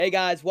Hey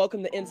guys,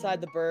 welcome to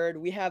Inside the Bird.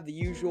 We have the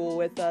usual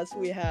with us.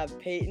 We have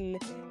Peyton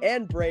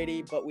and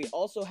Brady, but we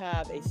also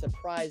have a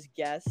surprise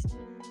guest.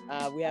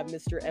 We have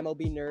Mr.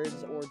 MLB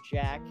Nerds or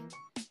Jack.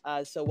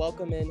 So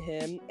welcome in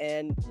him.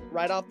 And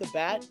right off the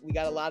bat, we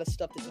got a lot of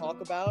stuff to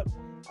talk about.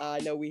 I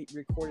know we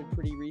recorded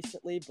pretty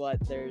recently,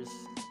 but there's,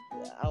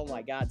 oh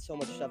my God, so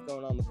much stuff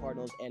going on in the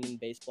Cardinals and in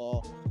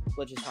baseball. So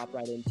let's just hop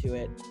right into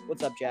it.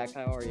 What's up, Jack?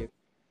 How are you?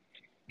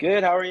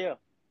 Good. How are you?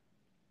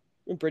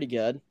 I'm pretty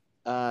good.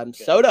 Good.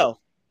 Soto.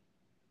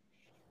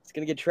 It's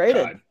gonna get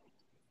traded. God.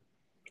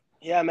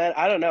 Yeah, man.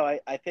 I don't know.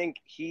 I think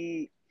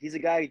he's a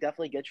guy who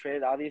definitely get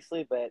traded,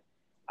 obviously, but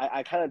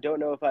I kind of don't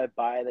know if I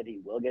buy that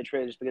he will get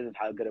traded just because of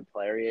how good a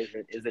player he is.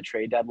 It is the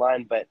trade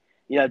deadline, but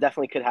it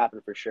definitely could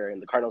happen for sure.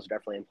 And the Cardinals are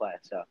definitely in play.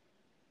 So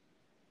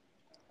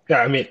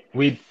Yeah, I mean,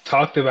 we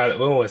talked about it.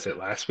 When was it?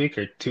 Last week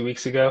or 2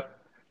 weeks ago?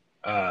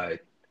 I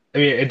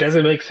mean, it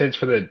doesn't make sense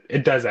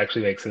it does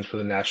actually make sense for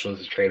the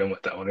Nationals to trade him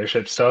with the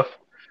ownership stuff,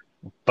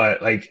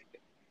 but like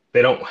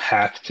they don't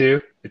have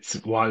to. It's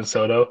Juan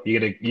Soto.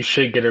 You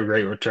should get a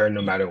great return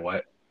no matter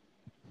what.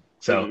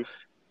 So, hmm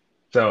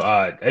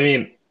I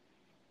mean,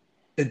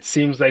 it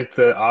seems like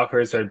the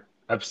offers are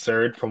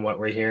absurd from what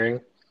we're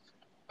hearing.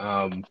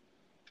 Um,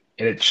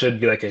 and it should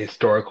be like a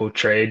historical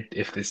trade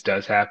if this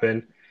does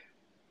happen.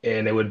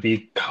 And it would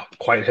be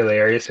quite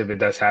hilarious if it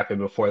does happen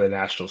before the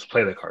Nationals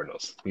play the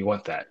Cardinals. We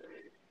want that.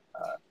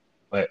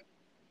 But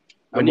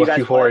when I'm do you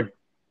looking guys play?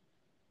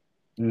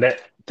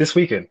 forward this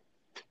weekend.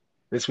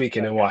 This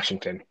weekend in Okay.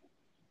 Washington.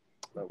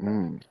 Okay.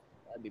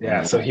 That'd be Yeah,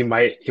 pretty so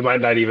nice. he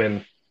might not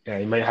even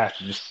he might have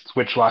to just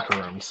switch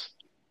locker rooms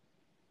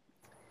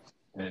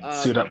and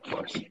suit Um, up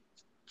for us.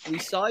 we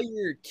saw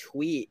your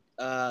tweet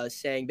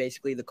saying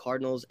basically the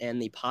Cardinals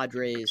and the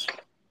Padres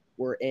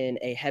were in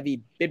a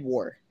heavy bid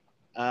war.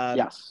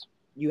 Yes.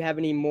 You have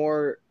any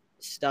more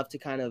stuff to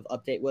kind of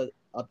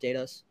update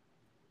us?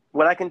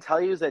 What I can tell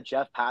you is that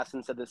Jeff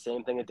Passan said the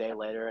same thing a day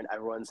later, and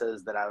everyone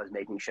says that I was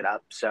making shit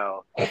up.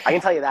 So I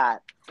can tell you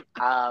that.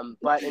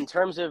 But in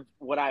terms of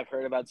what I've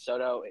heard about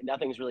Soto,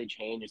 nothing's really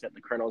changed except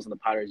the Cardinals and the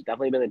Padres have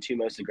definitely been the two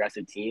most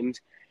aggressive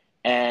teams.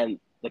 And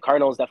the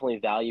Cardinals definitely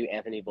value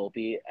Anthony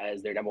Volpe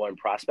as their number one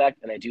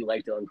prospect, and I do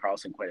like Dylan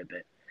Carlson quite a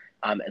bit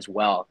as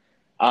well.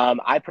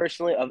 I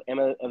personally am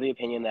of the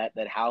opinion that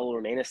Howell will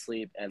remain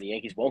asleep and the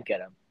Yankees won't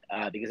get him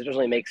because it doesn't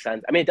really make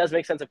sense. I mean, it does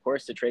make sense, of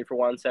course, to trade for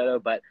Juan Soto,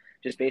 but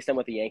just based on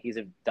what the Yankees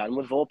have done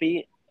with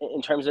Volpe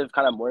in terms of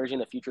kind of mortgaging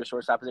the future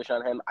shortstop position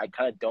on him, I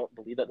kind of don't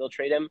believe that they'll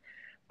trade him.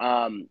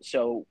 From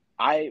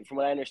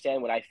what I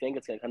understand, what I think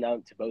it's going to come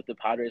down to both the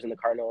Padres and the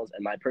Cardinals,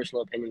 and my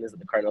personal opinion is that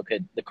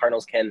the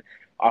Cardinals can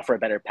offer a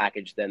better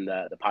package than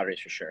the Padres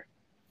for sure.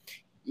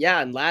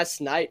 Yeah, and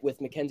last night with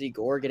Mackenzie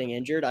Gore getting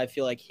injured, I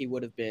feel like he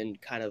would have been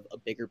kind of a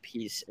bigger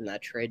piece in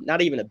that trade.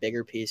 Not even a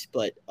bigger piece,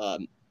 but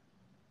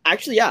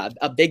actually, yeah,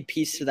 a big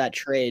piece to that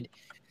trade.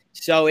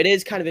 So it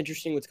is kind of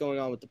interesting what's going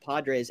on with the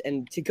Padres.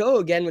 And to go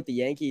again with the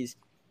Yankees,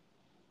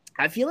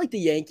 I feel like the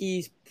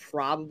Yankees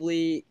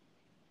probably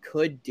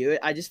could do it.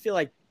 I just feel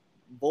like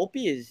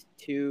Volpe is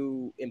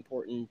too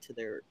important to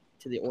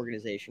the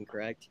organization,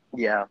 correct?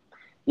 Yeah.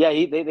 Yeah,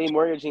 they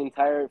mortgaged the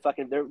entire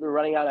fucking. They're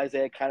running out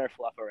Isaiah Kiner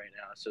Fluffer right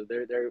now, so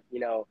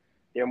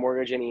they're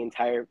mortgaging the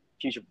entire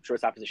future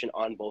shortstop position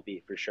on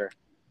Volpe for sure.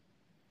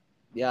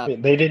 Yeah, I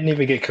mean, they didn't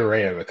even get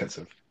Correa because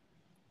of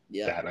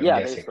yeah. that, I'm Yeah,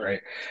 guessing, basically.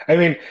 right? I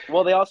mean,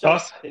 Well, also,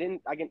 they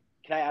didn't. Can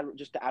I add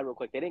just to add real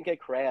quick? They didn't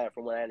get Correa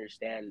from what I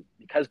understand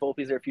because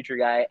Volpe's their future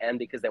guy and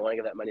because they want to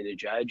give that money to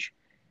Judge,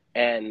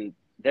 and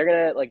they're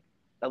gonna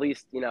at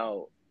least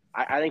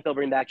I think they'll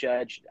bring back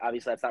Judge.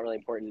 Obviously, that's not really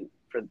important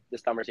for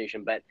this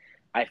conversation, but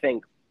I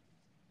think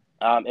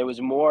it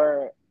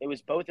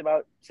was both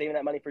about saving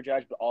that money for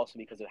Judge, but also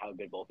because of how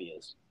good Volpe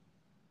is.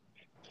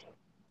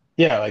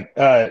 yeah,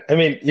 I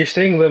mean, you're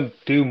seeing them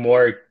do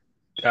more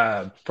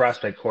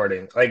prospect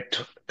hoarding. Like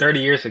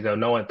 30 years ago,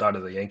 no one thought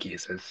of the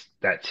Yankees as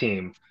that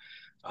team.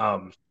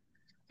 Um,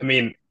 I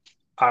mean,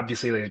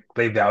 obviously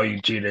they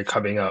value Jeter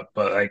coming up,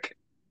 but like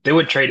they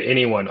would trade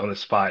anyone on the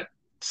spot,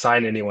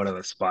 sign anyone on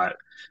the spot.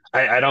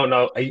 I don't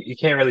know. You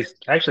can't really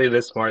actually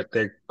this smart.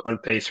 They're on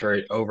pace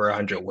for over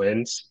 100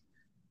 wins,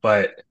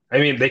 but I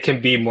mean they can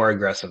be more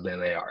aggressive than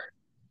they are,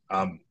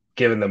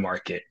 given the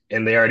market,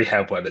 and they already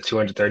have what a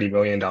 $230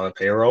 million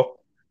payroll.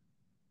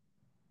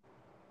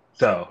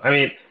 So I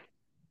mean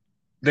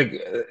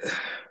the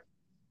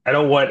I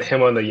don't want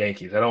him on the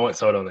Yankees. I don't want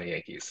Soto on the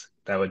Yankees.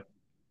 That would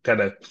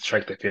kind of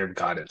strike the fear of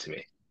God into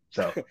me.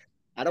 So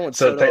I don't want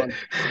so Soto that on.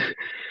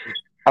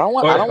 I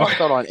or, don't want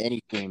Soto on any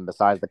team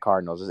besides the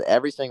Cardinals. Just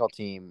every single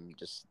team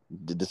just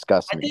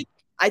disgusts me.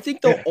 I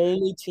think the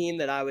only team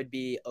that I would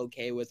be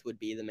okay with would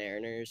be the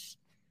Mariners.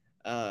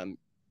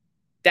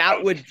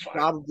 That would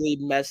probably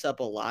mess up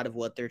a lot of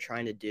what they're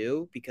trying to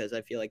do because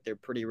I feel like they're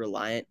pretty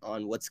reliant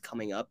on what's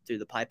coming up through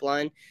the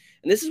pipeline.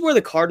 And this is where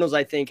the Cardinals,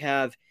 I think,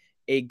 have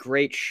a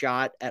great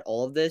shot at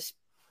all of this,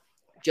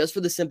 just for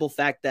the simple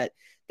fact that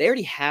they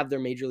already have their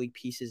major league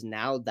pieces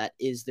now. That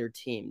is their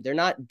team. They're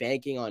not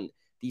banking on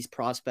these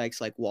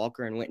prospects like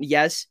Walker and Wynn.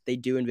 Yes, they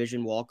do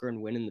envision Walker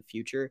and Wynn in the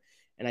future,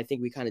 and I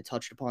think we kind of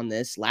touched upon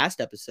this last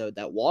episode,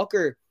 that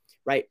Walker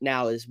right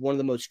now is one of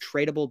the most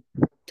tradable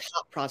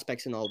top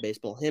prospects in all of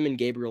baseball, him and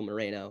Gabriel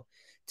Moreno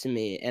to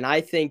me. And I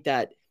think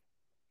that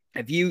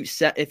if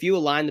you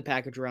align the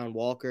package around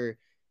Walker,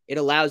 it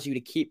allows you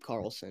to keep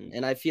Carlson.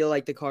 And I feel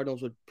like the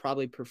Cardinals would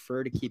probably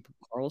prefer to keep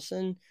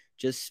Carlson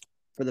just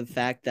for the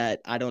fact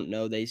that I don't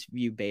know they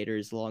view Bader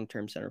as the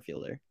long-term center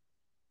fielder.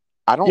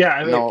 I don't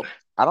know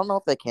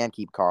if they can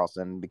keep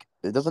Carlson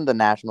because doesn't the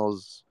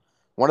Nationals,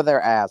 one of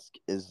their ask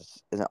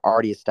is an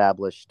already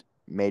established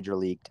major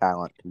league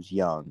talent who's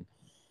young,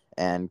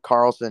 and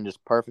Carlson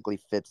just perfectly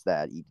fits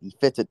that. He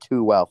fits it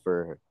too well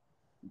for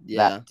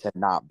that to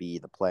not be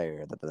the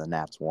player that the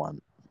Nats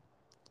want.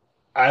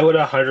 I would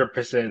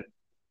 100%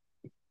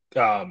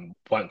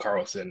 want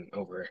Carlson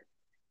over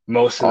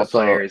most of the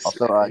players.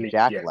 Also,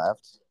 Jack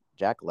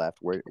left.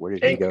 Where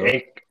did he go?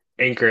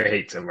 Anchor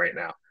hates him right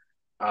now.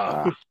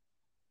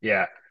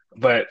 Yeah,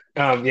 but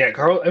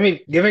Carl. I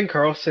mean, given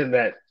Carlson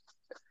that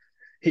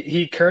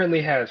he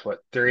currently has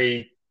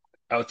 3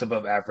 outs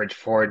above average,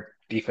 4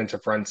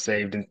 defensive runs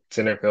saved in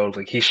center field.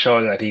 Like, he's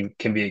showing that he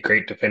can be a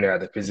great defender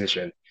at the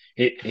position.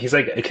 He's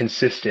like a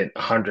consistent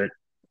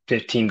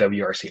 115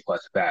 WRC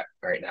plus bat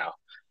right now.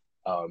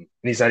 And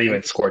he's not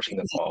even scorching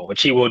the ball,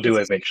 which he will do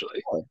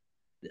eventually.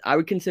 I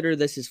would consider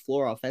this his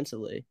floor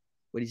offensively,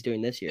 what he's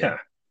doing this year.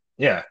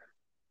 Yeah.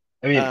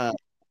 I mean,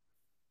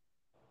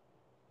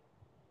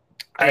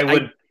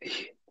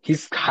 he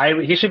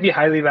should be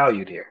highly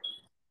valued here.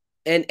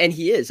 And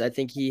he is. I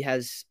think he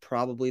has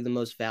probably the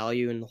most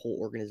value in the whole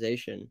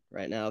organization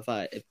right now.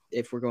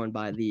 If we're going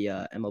by the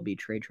MLB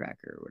trade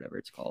tracker or whatever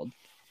it's called.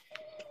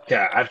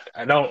 Yeah,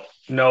 I don't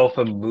know if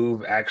a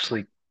move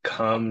actually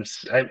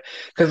comes,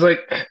 because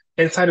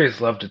insiders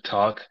love to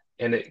talk,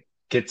 and it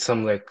gets some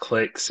of their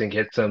clicks and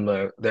gets them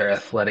their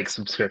athletic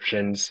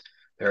subscriptions,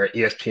 their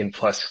ESPN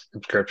Plus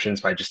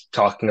subscriptions by just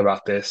talking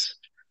about this.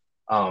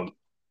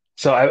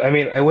 So I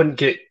mean, I wouldn't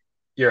get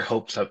your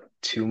hopes up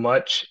too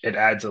much. It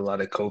adds a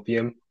lot of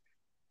copium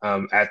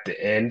at the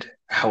end.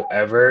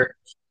 However,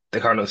 the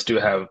Cardinals do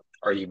have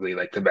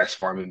arguably the best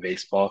farm in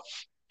baseball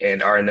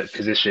and are in a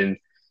position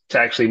to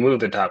actually move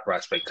the top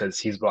prospect because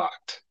he's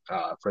blocked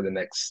for the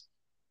next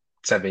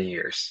 7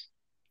 years.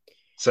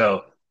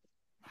 So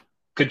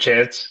good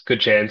chance.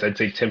 I'd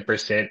say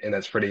 10%, and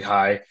that's pretty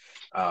high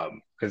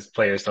because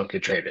players don't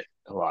get traded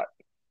a lot.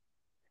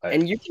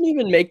 And you can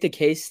even make the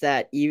case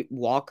that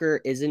Walker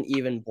isn't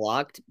even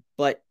blocked,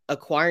 but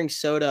acquiring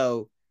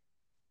Soto,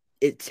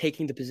 it's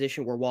taking the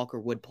position where Walker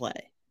would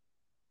play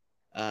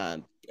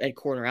at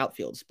corner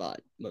outfield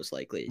spot, most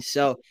likely.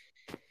 So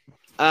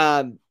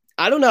I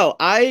don't know.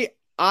 I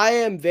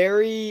am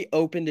very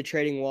open to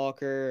trading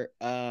Walker.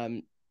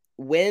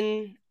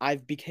 When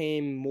I've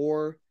became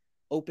more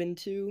open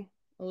to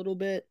a little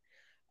bit,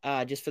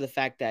 just for the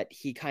fact that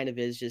he kind of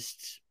is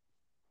just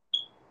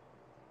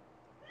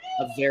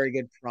a very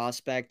good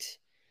prospect.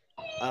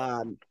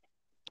 The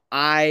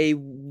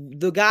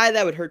guy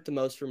that would hurt the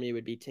most for me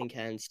would be Tink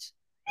Hence.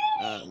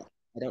 I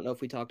don't know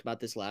if we talked about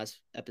this last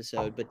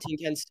episode, but Tink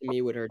Hence to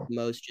me would hurt the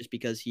most just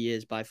because he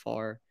is by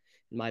far,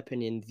 in my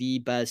opinion, the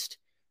best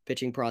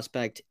pitching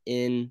prospect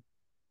in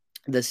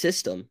the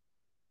system.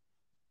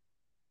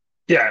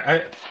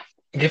 Yeah,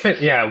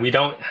 we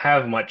don't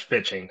have much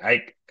pitching.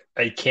 I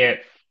can't.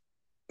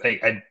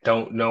 I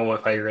don't know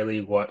if I really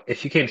want.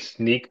 If you can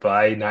sneak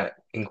by not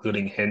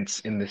including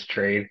Hence in this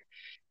trade,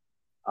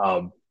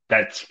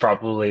 that's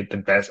probably the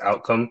best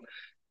outcome.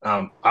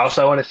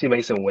 Also, I want to see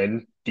Mason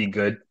Wynn be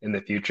good in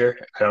the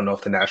future. I don't know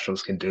if the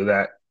Nationals can do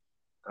that.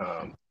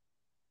 I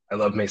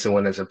love Mason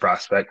Wynn as a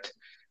prospect.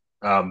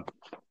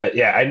 But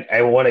yeah,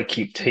 I want to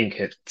keep Tink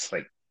Hence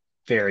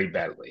very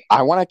badly.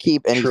 I want to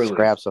keep any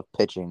scraps of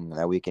pitching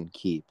that we can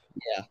keep.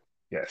 Yeah.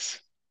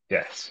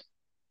 Yes.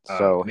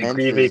 So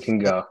McGreevy can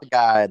go. The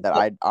guy that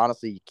I'd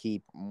honestly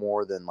keep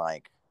more than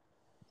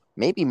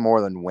maybe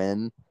more than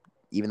Wynn,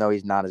 even though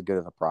he's not as good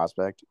of a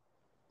prospect.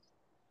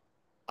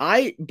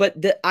 I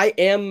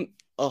am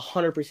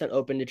 100%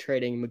 open to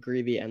trading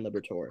McGreevy and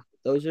Liberatore.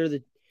 Those are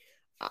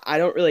I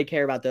don't really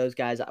care about those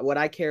guys. What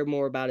I care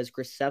more about is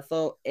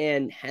Graceffo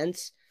and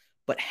Hence,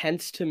 but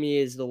Hence to me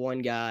is the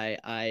one guy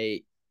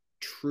I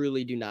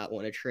truly do not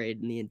want to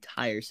trade in the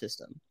entire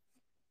system.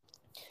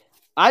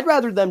 I'd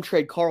rather them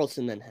trade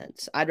Carlson than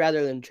Hence. I'd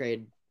rather them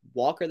trade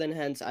Walker than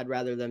Hence. I'd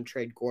rather them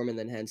trade Gorman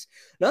than Hence.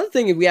 Another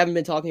thing we haven't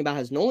been talking about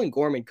is Nolan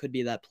Gorman could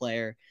be that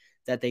player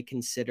that they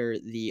consider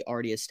the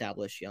already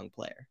established young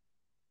player.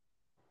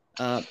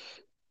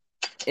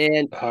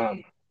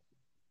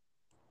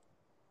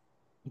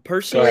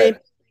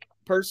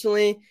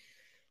 Personally,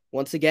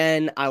 once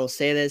again, I will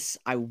say this.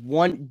 I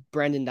want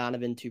Brendan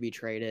Donovan to be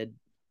traded.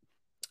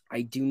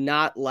 I do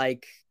not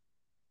like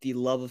the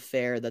love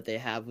affair that they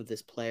have with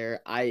this player.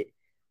 I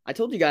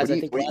told you guys,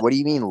 what do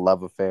you mean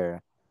love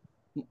affair?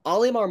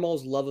 Ollie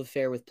Marmol's love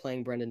affair with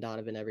playing Brendan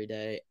Donovan every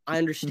day. I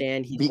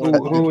understand he's because he's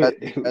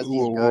good and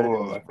he's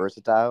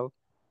versatile.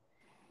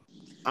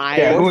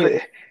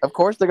 Of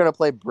course they're gonna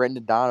play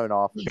Brendan Donovan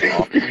off. You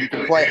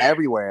can play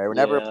everywhere.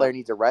 Whenever a player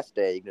needs a rest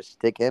day, you can just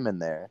stick him in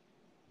there.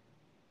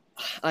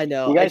 I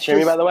know. Can you guys hear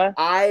me, by the way?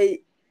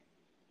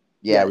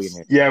 Yeah, Yes. we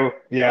can.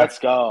 Yeah. Let's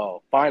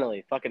go.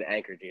 Finally, fucking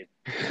anchor, dude.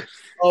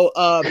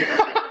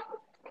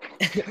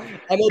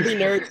 MLB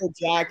nerd for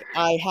Jack.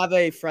 I have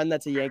a friend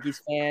that's a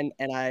Yankees fan,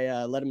 and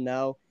I let him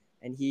know,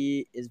 and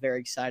he is very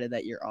excited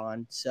that you're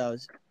on. So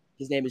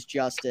his name is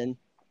Justin.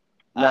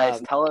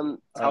 Nice. Tell him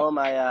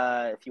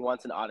if he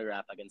wants an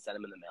autograph, I can send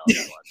him in the mail if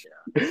he wants.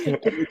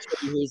 I'm sure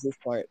he hears this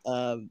part.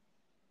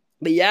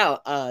 But yeah,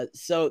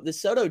 so the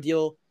Soto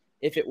deal,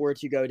 if it were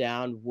to go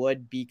down,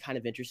 would be kind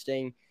of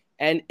interesting.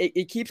 And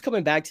it keeps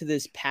coming back to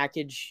this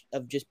package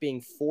of just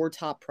being 4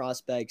 top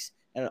prospects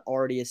and an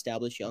already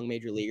established young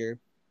major leaguer.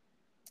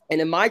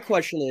 And then my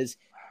question is,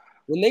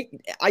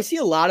 I see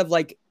a lot of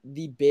like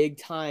the big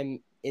time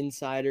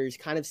insiders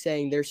kind of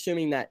saying they're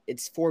assuming that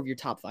it's 4 of your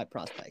top 5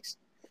 prospects.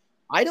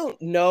 I don't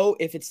know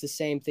if it's the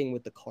same thing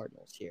with the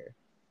Cardinals here.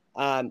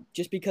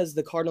 Just because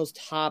the Cardinals'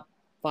 top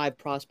 5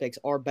 prospects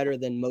are better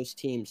than most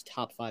teams'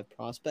 top 5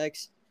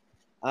 prospects.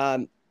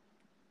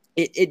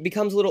 It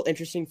becomes a little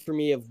interesting for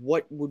me of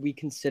what would we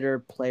consider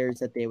players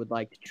that they would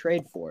like to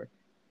trade for.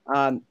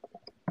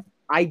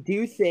 I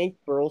do think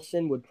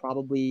Burleson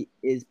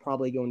is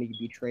probably going to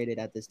be traded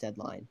at this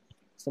deadline.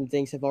 Some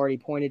things have already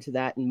pointed to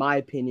that, in my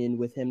opinion,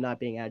 with him not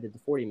being added to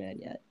the 40-man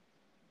yet.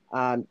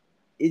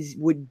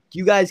 Would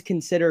you guys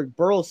consider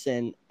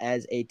Burleson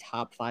as a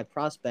top 5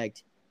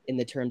 prospect in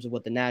the terms of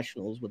what the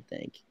Nationals would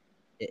think?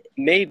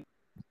 Maybe.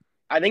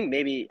 I think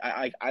maybe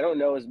I don't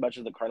know as much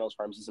of the Cardinals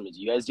farm system as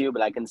you guys do,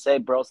 but I can say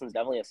Burleson's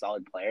definitely a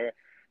solid player.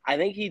 I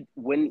think he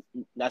wouldn't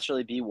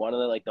necessarily be one of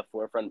the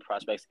forefront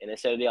prospects in a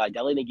Soto deal. I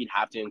definitely think you'd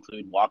have to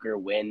include Walker,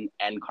 Winn,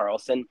 and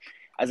Carlson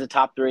as a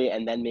top 3,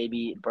 and then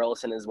maybe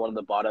Burleson is one of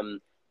the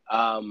bottom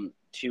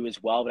 2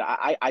 as well. But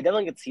I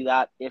definitely could see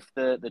that if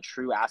the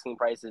true asking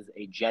price is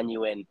a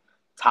genuine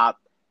top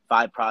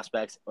 5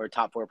 prospects or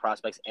top 4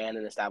 prospects and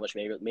an established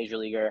major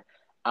leaguer.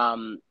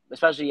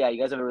 Especially, you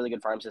guys have a really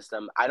good farm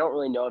system. I don't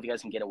really know if you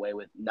guys can get away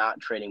with not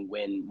trading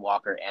Winn,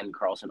 Walker, and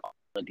Carlson on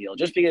the deal,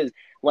 just because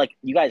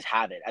you guys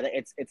have it. I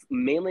think it's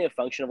mainly a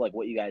function of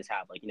what you guys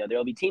have.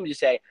 There'll be teams who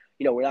say,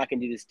 we're not going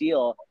to do this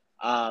deal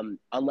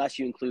unless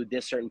you include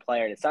this certain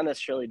player, and it's not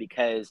necessarily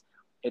because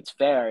it's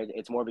fair.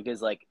 It's more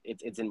because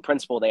it's in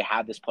principle they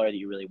have this player that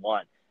you really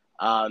want.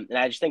 And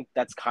I just think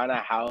that's kind of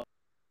how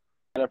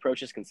an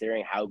approach is,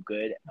 considering how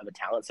good of a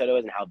talent Soto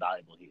is and how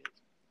valuable he is.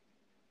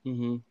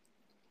 Mm-hmm.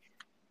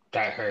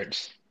 That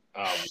hurts.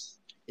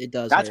 It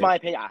does. That's hurt. my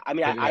opinion. I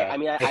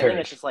think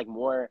it's just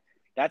more.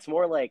 That's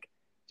more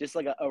just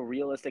a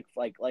realistic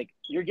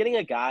you're getting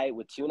a guy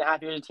with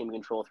 2.5 years of team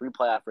control, 3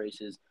 playoff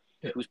races,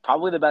 who's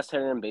probably the best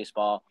hitter in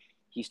baseball.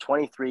 He's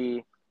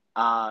 23.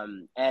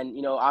 And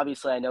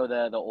obviously I know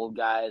the old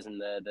guys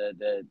and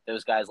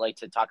those guys like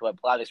to talk about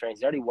playoff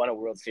experience. He's already won a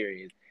World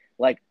Series.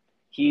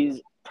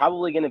 He's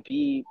probably going to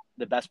be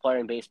the best player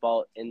in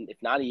baseball in, if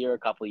not a year, a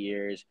couple of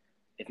years,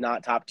 if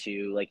not top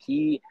 2.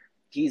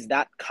 He's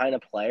that kind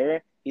of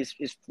player. His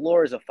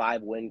floor is a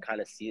 5-win kind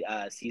of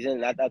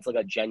season. That's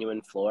a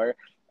genuine floor.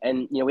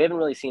 And, we haven't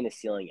really seen his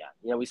ceiling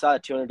yet. We saw a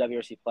 200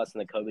 WRC plus in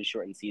the COVID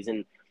shortened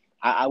season.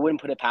 I wouldn't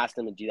put it past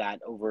him to do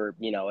that over,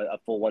 a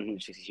full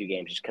 162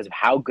 games, just because of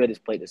how good his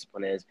plate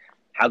discipline is,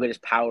 how good his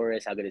power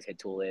is, how good his hit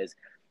tool is.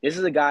 This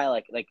is a guy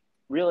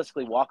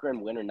realistically, Walker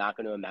and Winn are not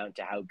going to amount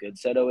to how good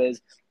Soto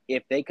is.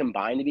 If they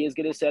combine to be as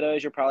good as Soto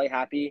is, you're probably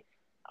happy.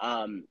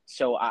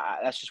 So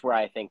that's just where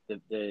I think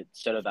the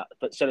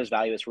Soto's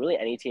value is for really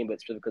any team,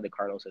 but specifically the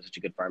Cardinals have such a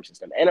good farm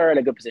system and are in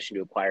a good position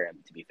to acquire him,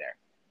 to be fair.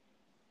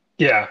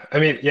 Yeah, I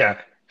mean,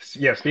 yeah.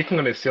 Speaking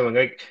on his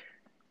ceiling,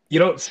 you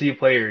don't see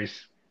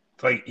players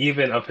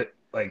even up at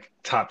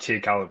top tier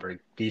caliber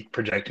be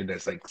projected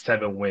as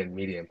 7-win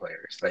median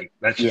players.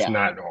 That's just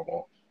not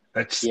normal.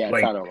 It's not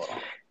normal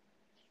at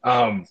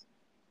all.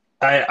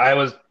 I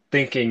was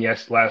thinking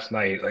last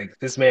night,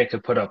 this man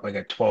could put up a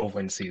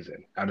 12-win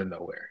season out of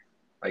nowhere.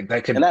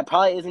 That could, and that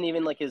probably isn't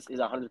even his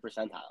 100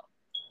 percentile.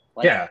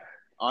 Yeah,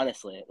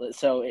 honestly.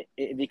 So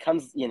it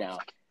becomes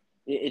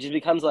it just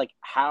becomes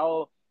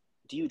how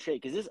do you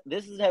trade? Because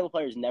this is the type of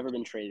player who's never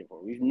been traded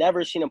for. We've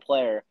never seen a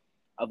player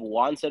of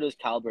Juan Soto's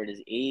caliber, at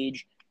his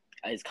age,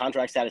 his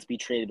contract status, be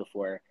traded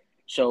before.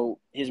 So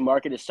his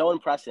market is so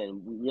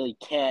unprecedented. We really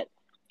can't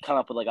come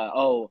up with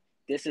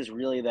this is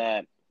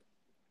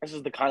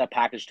the kind of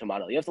package to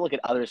model. You have to look at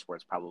other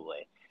sports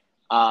probably.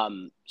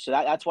 So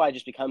that's why it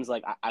just becomes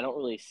I don't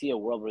really see a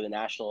world where the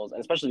Nationals,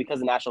 and especially because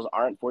the Nationals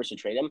aren't forced to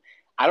trade him,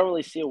 I don't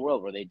really see a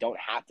world where they don't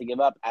have to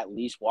give up at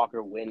least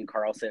Walker, Winn,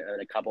 Carlson,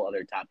 and a couple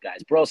other top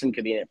guys. Burleson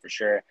could be in it for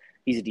sure.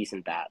 He's a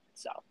decent bat.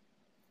 So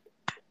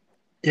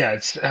yeah,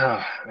 it's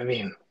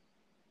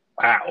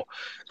wow.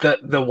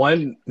 The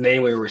one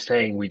name we were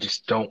saying we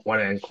just don't want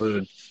to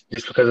include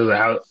just because of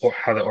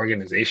how the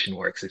organization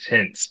works is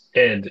Hintz,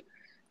 and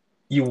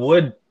you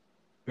would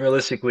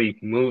realistically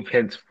move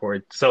Hintz for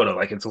Soto,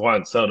 it's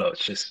Juan Soto.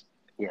 It's just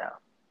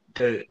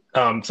a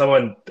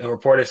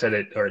reporter said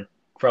it, or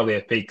probably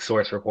a fake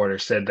source reporter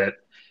said that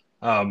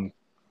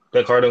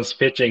the Cardinals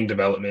pitching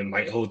development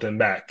might hold them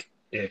back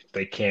if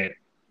they can't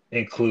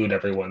include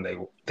everyone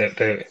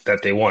that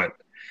they want.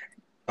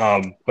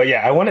 But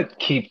yeah, I want to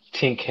keep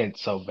Tink Hint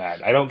so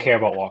bad. I don't care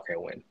about Walker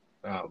Win.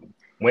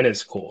 Win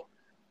is cool.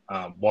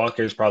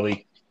 Walker's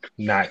probably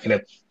not going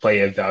to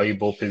play a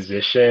valuable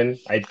position,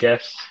 I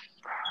guess.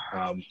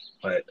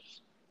 But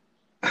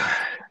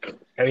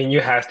I mean,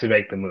 you have to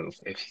make the move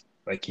if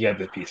like you have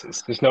the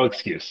pieces. There's no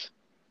excuse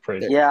for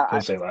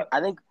Jose Lat.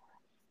 I think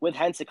with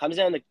Hentz, it comes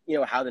down to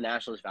how the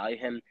Nationals value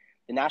him.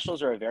 The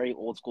Nationals are a very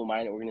old school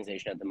minded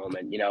organization at the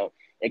moment.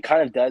 It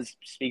kind of does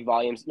speak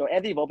volumes.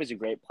 Anthony Volpe is a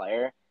great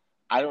player.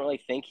 I don't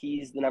really think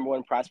he's the number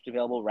one prospect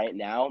available right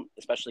now,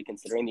 especially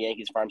considering the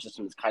Yankees farm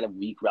system is kind of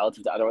weak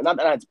relative to other ones. Not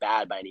that it's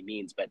bad by any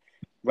means, but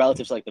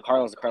relative to like the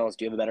Cardinals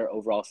do have a better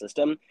overall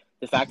system.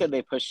 The fact that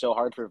they pushed so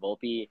hard for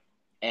Volpe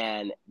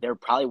and they're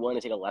probably willing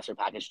to take a lesser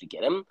package to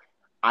get him,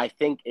 I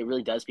think it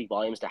really does speak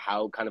volumes to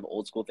how kind of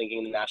old school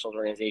thinking the Nationals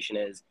organization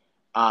is.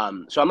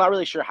 So I'm not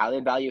really sure how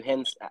they value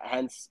Hence,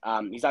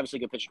 he's obviously a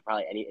good pitcher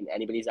probably in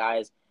anybody's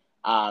eyes.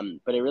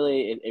 But it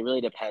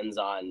really depends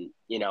on,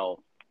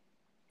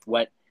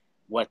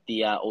 what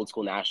the old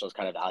school Nationals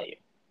kind of value.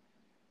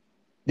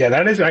 Yeah,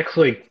 that is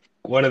actually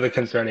one of the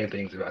concerning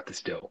things about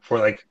this deal for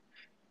like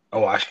a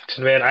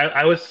Washington man.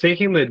 I was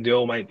thinking the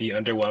deal might be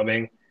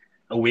underwhelming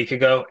a week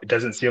ago. It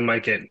doesn't seem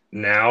like it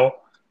now,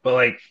 but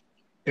like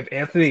if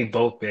Anthony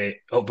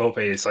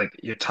Volpe is like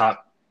your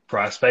top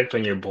prospect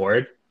on your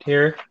board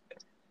here,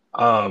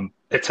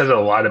 it says a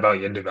lot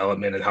about your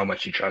development and how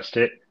much you trust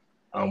it.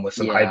 With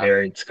some high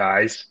variance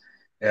guys,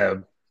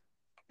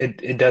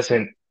 it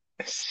doesn't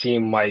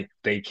seem like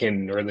they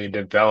can really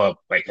develop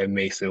like a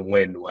Mason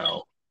Wynn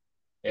well,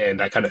 and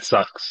that kind of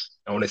sucks.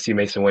 I want to see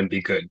Mason Wynn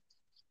be good,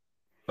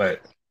 but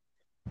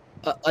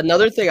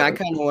another thing I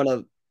kind of want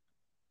to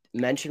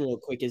mention real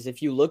quick is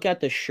if you look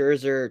at the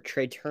Scherzer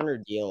Trey Turner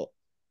deal,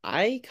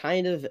 I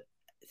kind of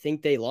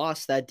think they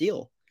lost that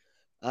deal.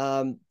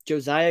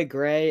 Josiah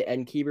Gray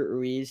and Keibert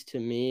Ruiz to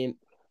me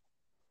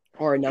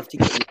are enough to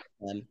get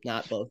them,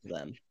 not both of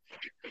them.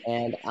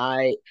 And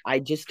I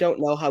just don't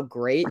know how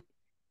great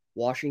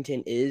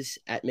Washington is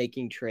at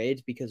making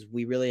trades because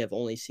we really have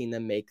only seen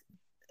them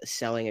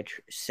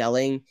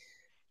selling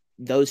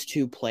those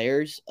two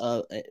players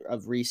of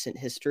recent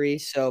history.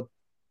 So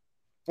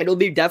it'll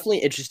be definitely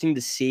interesting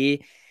to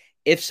see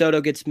if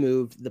Soto gets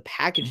moved, the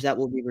package that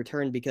will be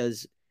returned,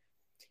 because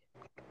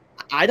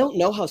I don't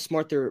know how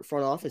smart their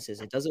front office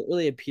is. It doesn't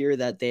really appear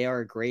that they are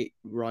a great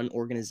run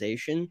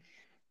organization.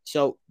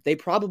 So they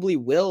probably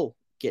will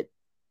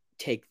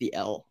take the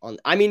L on.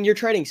 I mean, you're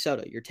trading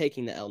Soto. You're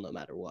taking the L no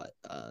matter what.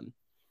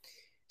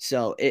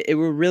 So it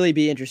will really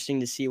be interesting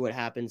to see what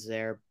happens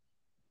there.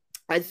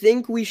 I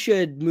think we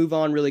should move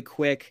on really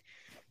quick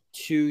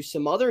to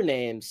some other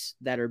names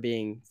that are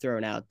being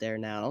thrown out there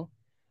now.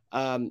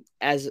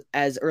 As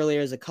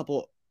earlier as a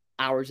couple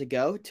hours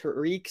ago,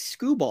 Tarik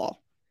Skubal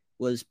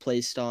was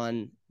placed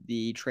on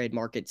the trade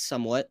market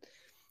somewhat.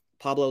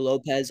 Pablo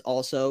Lopez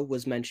also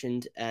was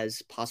mentioned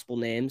as possible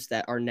names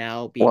that are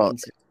now being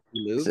considered to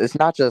move. It's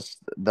not just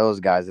those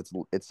guys.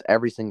 It's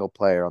every single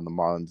player on the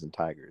Marlins and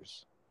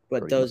Tigers.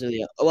 But those are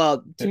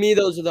to me,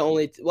 those are the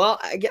only.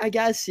 I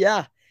guess,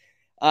 yeah.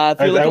 I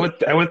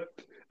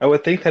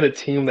would think that a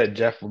team that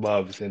Jeff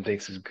loves and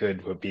thinks is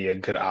good would be a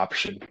good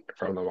option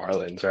from the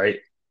Marlins, right?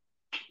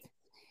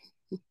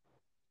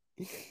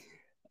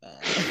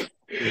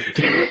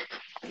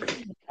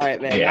 All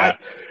right, man. Yeah.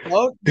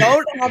 Don't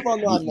hop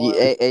on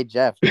that. Hey,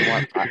 Jeff, you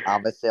want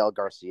Avisail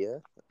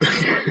Garcia?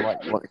 You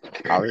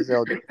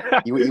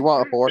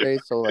want Jorge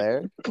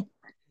Soler?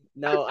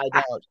 No, I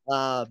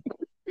don't.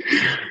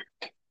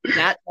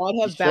 That might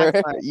have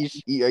backfired. Are you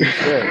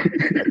sure?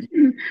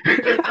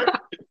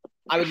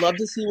 I would love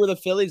to see where the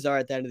Phillies are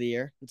at the end of the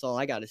year. That's all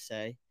I got to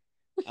say.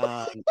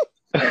 Yeah.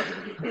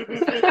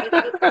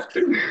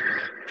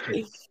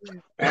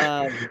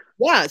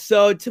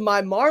 So to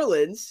my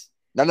Marlins.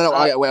 No.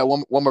 Wait,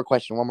 one more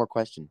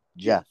question.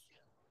 Jeff,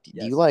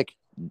 do you like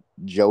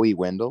Joey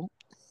Wendell?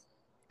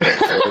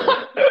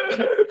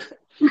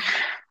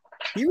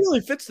 He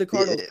really fits the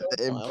Cardinals.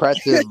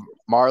 Impressive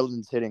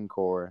Marlins hitting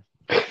core.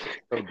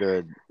 So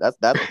good. That's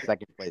a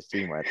second place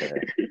team right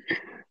there.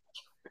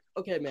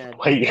 Okay, man.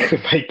 Might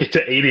get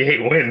to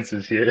 88 wins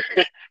this year.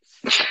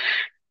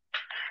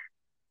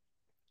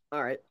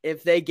 All right.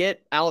 If they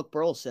get Alec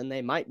Burleson,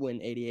 they might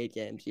win 88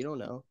 games. You don't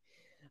know.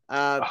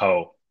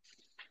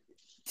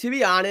 To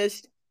be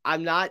honest,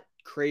 I'm not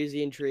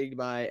crazy intrigued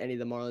by any of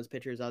the Marlins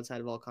pitchers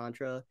outside of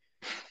Alcantara.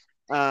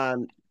 I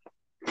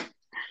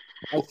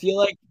feel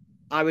like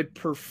I would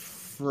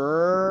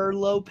prefer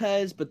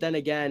Lopez, but then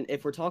again,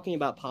 if we're talking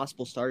about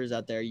possible starters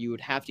out there, you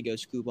would have to go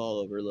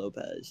Skubal over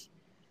Lopez.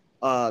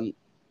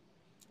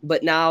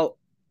 But now,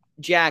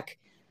 Jack,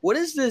 what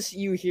is this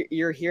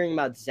you're hearing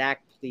about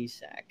Zach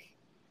Plesac?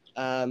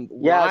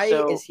 Why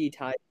is he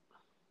tied?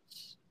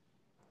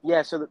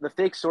 Yeah, so the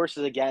fake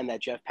sources, again, that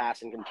Jeff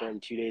Passan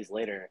confirmed 2 days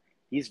later,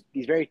 these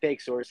very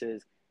fake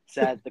sources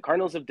said the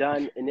Cardinals have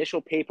done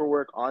initial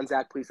paperwork on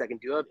Zach Plesac and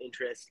do have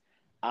interest.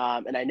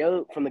 And I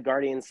know from the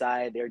Guardian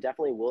side, they're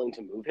definitely willing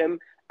to move him.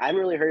 I haven't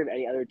really heard of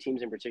any other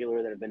teams in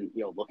particular that have been,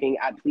 looking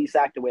at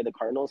Plesac the way the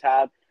Cardinals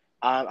have.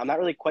 I'm not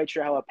really quite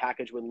sure how a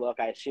package would look.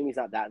 I assume he's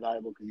not that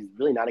valuable because he's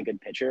really not a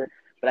good pitcher.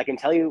 But I can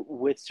tell you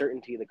with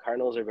certainty the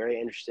Cardinals are very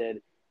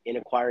interested in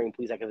acquiring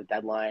Plesac at the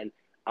deadline.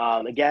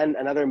 Again,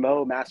 another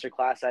Mo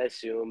masterclass, I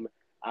assume.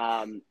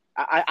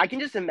 I can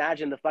just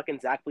imagine the fucking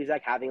Zach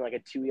Plesac having like a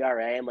 2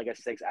 ERA and like a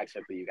 6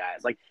 xFIP for you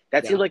guys. Like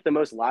that seems like the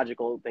most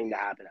logical thing to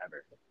happen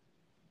ever.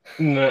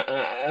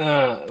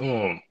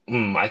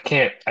 I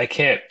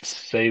can't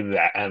say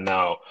that. And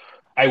no,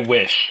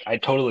 I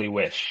totally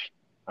wish.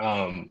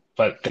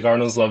 But the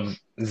Cardinals love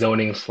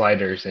zoning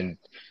sliders and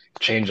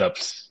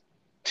changeups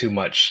too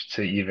much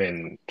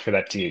for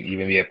that to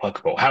even be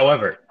applicable.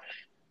 However,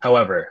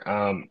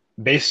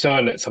 based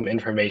on some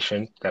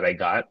information that I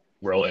got,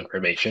 real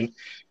information,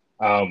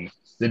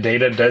 the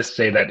data does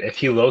say that if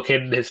he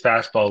located his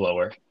fastball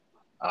lower,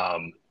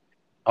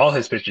 all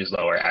his pitches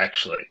lower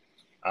actually,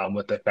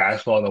 with the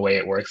fastball and the way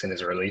it works in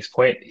his release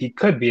point, he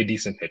could be a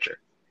decent pitcher.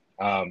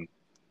 None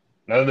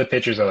of the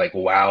pitchers are like,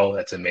 wow,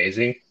 that's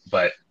amazing,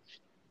 but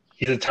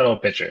he's a tunnel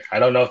pitcher. I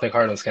don't know if the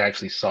Cardinals can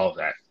actually solve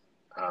that,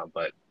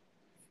 but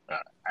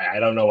I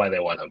don't know why they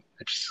want him.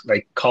 It's just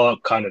like call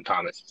up Connor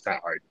Thomas. It's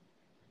not hard.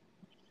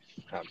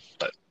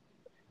 But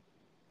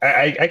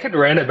I could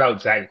rant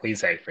about Zach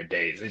Plesac for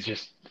days. It's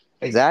just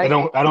I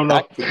don't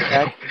know.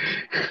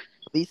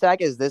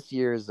 Plesac is this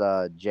year's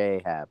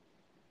J-Happ.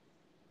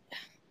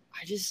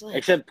 I just like.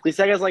 Except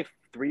Plesac has like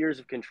 3 years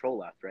of control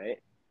left, right?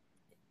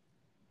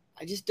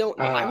 I just don't.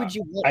 Why would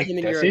you want him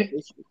in your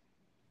rotation?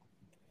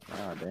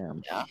 Oh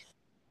damn. Yeah.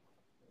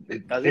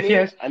 Doesn't he?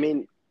 I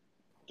mean,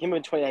 came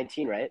in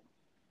 2019, right?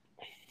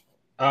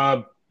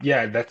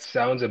 Yeah, that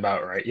sounds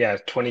about right. Yeah,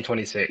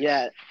 2026.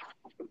 Yeah.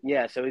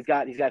 So he's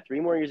got 3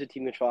 more years of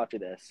team control after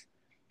this.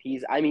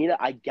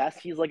 I guess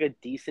he's like a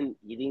decent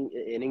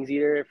innings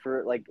eater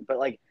for like, but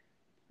like,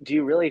 do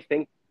you really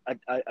think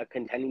a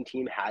contending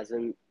team has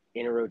him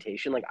in a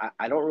rotation? Like,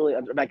 I don't really.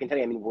 By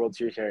contending, I mean World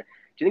Series here.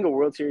 Do you think a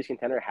World Series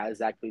contender has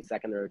Zach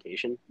Plesac in the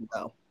rotation?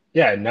 No.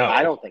 Yeah, no.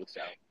 I don't think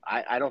so.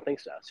 I don't think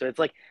so. So it's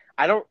like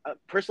I don't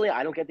personally.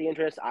 I don't get the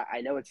interest.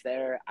 I know it's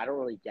there. I don't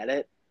really get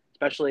it,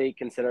 especially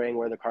considering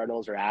where the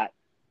Cardinals are at.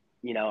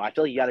 You know, I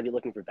feel like you got to be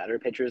looking for better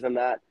pitchers than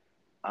that.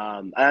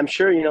 And I'm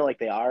sure like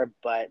they are,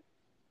 but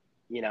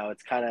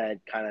it's kind of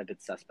a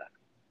bit suspect.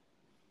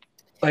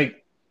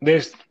 Like,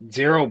 there's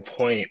 0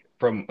 point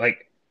from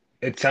like.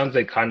 It sounds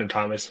like Connor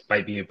Thomas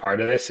might be a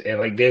part of this, and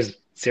like there's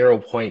 0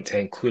 point to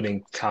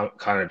including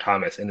Connor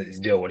Thomas in this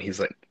deal when he's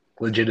like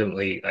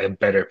legitimately a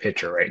better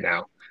pitcher right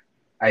now.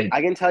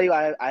 I can tell you,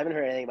 I haven't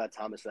heard anything about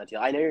Thomas in that deal.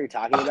 I know you're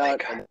talking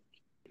about and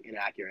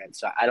inaccurate,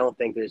 so I don't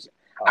think there's.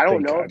 I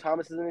don't know if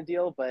Thomas is in the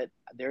deal, but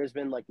there's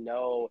been like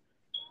no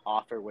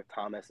offer with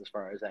Thomas as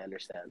far as I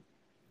understand.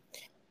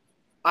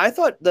 I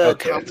thought the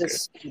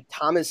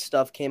Thomas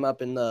stuff came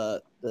up in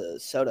the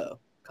Soto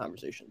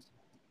conversations.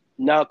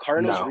 No,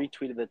 Cardinals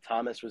retweeted that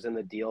Thomas was in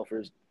the deal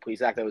for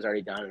Plesac that was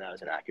already done, and that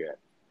was inaccurate.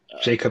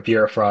 Jacob,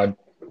 you're a fraud.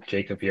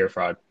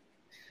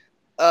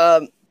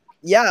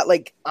 Yeah,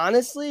 like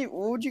honestly,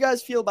 what would you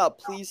guys feel about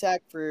Plesac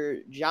for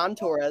John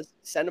Torres?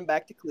 Send him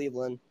back to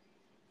Cleveland,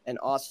 and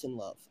Austin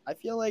Love. I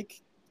feel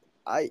like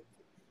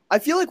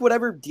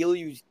whatever deal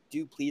you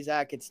do,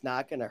 Plesac, it's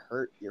not going to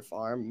hurt your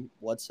farm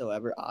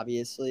whatsoever.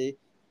 Obviously,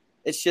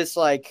 it's just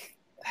like,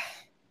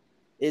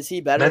 is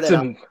he better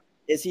than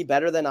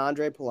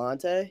Andre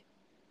Pallante?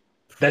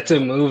 That's a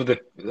move that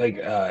like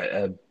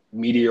a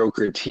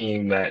mediocre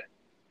team that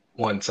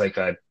wants like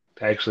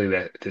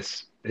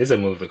this is a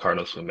move the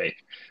Cardinals would make.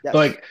 Yes. But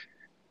like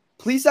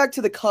Plesac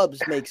to the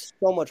Cubs makes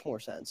so much more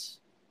sense.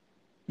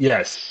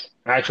 Yes.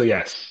 Actually,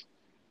 yes.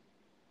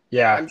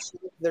 Yeah. I'm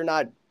sure they're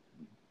not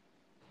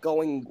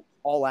going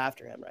all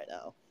after him right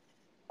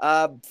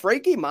now.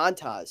 Frankie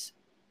Montas.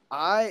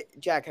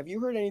 Jack, have you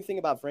heard anything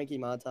about Frankie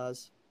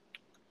Montas?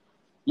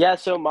 Yeah,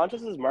 so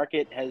Montas'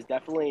 market has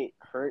definitely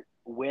hurt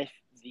with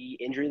the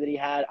injury that he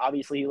had.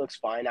 Obviously, he looks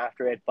fine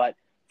after it, but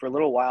for a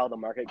little while, the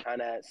market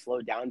kind of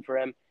slowed down for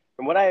him.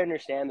 From what I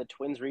understand, the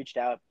Twins reached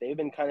out. They've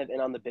been kind of in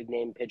on the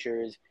big-name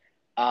pitchers.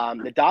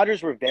 The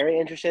Dodgers were very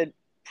interested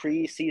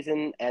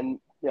pre-season and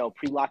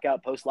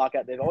pre-lockout,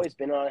 post-lockout. They've always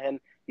been on him.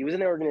 He was in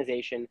their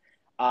organization.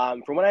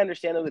 From what I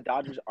understand, though, the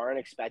Dodgers aren't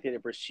expected to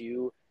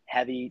pursue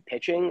heavy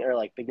pitching or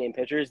like big-name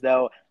pitchers,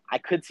 though I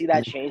could see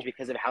that change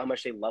because of how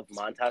much they love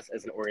Montas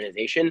as an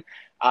organization.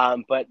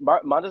 But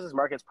Montas'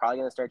 market's probably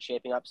going to start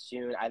shaping up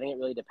soon. I think it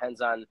really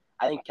depends on –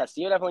 I think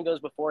Castillo definitely goes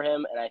before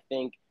him, and I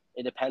think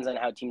it depends on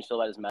how teams feel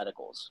about his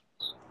medicals.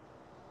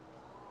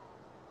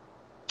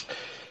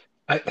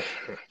 I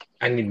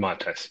need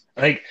Montas.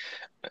 Like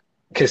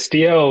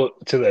Castillo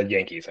to the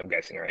Yankees, I'm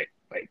guessing, right?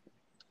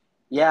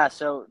 Yeah,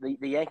 so the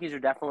Yankees are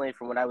definitely,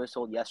 from what I was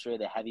told yesterday,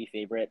 the heavy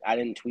favorite. I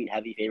didn't tweet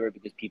heavy favorite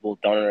because people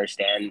don't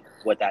understand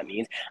what that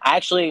means. I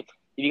actually, if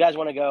you guys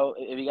want to go,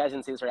 if you guys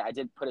didn't see this already, I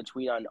did put a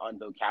tweet on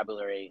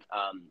vocabulary.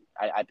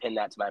 I pinned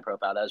that to my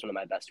profile. That was one of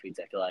my best tweets,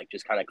 I feel like,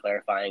 just kind of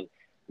clarifying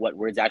what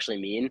words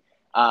actually mean.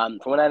 From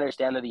what I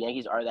understand, that the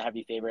Yankees are the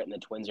heavy favorite and the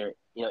Twins are,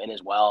 in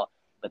as well.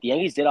 But the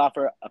Yankees did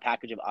offer a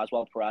package of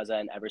Oswald Peraza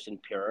and Everson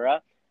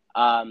Pereira.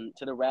 To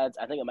the Reds,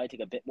 I think it might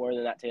take a bit more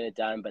than that to get it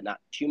done, but not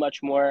too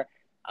much more.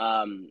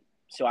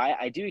 So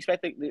I do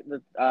expect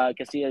the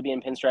Castillo to be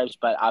in pinstripes,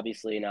 but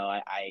obviously,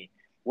 I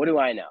what do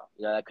I know?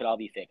 That could all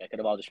be fake. I could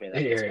have all just made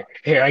that.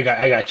 Here, I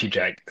got you,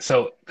 Jack.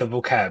 So the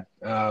vocab,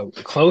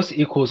 close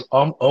equals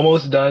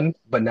almost done,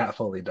 but not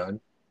fully done.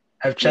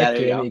 Have checked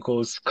in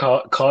equals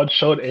called,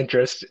 showed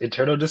interest.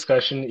 Internal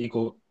discussion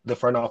equal the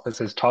front office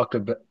has talked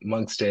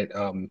amongst it.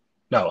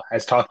 No,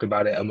 has talked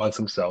about it amongst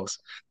themselves.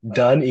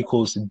 Done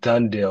equals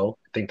done deal.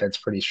 I think that's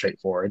pretty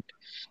straightforward.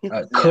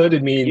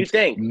 Could means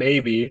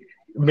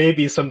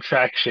maybe some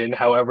traction.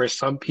 However,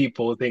 some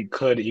people think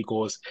could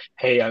equals,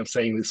 hey, I'm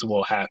saying this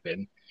will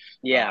happen.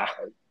 Yeah.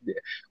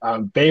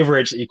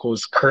 Beverage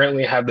equals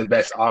currently have the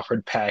best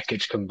offered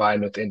package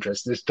combined with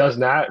interest. This does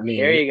not mean.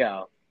 There you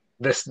go.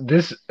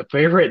 This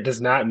favorite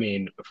does not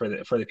mean for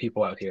the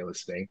people out here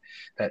listening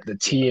that the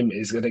team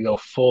is going to go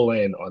full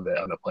in on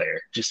the player.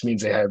 It just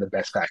means they have the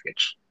best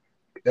package.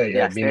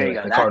 Yes, there you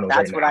go.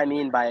 That's what I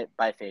mean by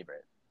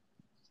favorite.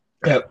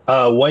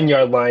 1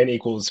 yard line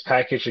equals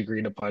package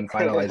agreed upon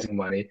finalizing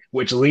money,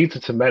 which leads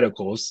to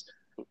medicals,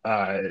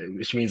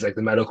 which means like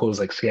the medicals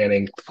like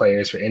scanning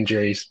players for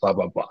injuries, blah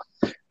blah blah.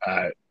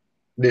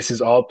 This is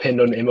all pinned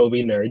on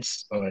MLB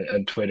Nerds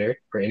on Twitter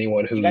for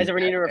anyone who you guys ever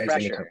need a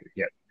refresher.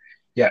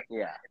 Yeah.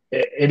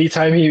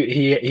 Anytime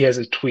he has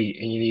a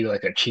tweet and you need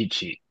like a cheat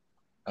sheet,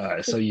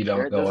 so you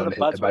don't go on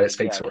about his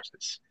fake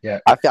sources. Yeah,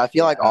 I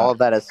feel like all of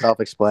that is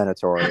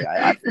self-explanatory.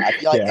 I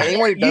feel like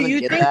anyone who doesn't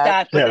you get think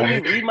that, but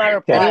then you read my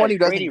reply. Anyone who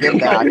doesn't get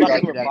that, I feel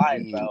like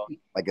replies, bro.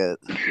 Like a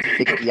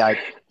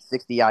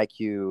 60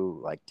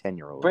 IQ like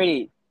 10-year-old.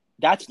 Brady,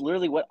 that's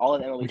literally what all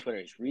of MLB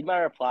Twitter is. Read my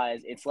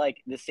replies. It's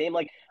like the same.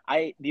 Like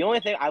the only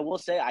thing I will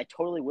say, I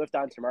totally whiffed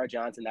on Termarr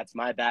Johnson. That's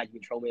my bad. You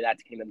control me that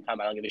to Kingdom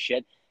Come. I don't give a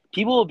shit.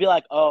 People will be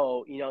like,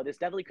 oh, this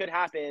definitely could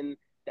happen.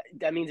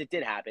 That means it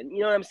did happen. You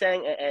know what I'm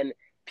saying? And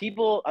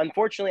people,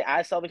 unfortunately,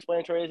 as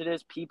self-explanatory as it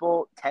is,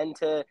 people tend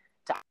to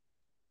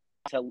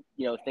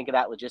think of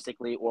that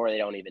logistically, or they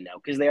don't even know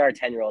because they are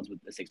 10-year-olds with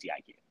a 60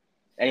 IQ.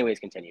 Anyways,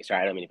 continue.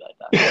 Sorry, I don't mean to be like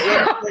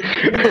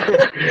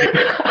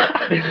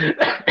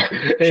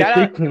that. Shout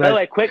out, by the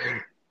way, quick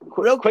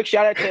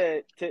shout out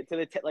to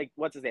the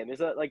what's his name? There's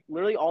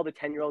literally all the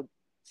 10-year-old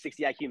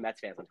 60 IQ Mets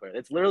fans on Twitter.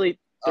 It's literally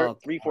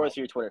 3/4 of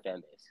your Twitter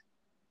fan base.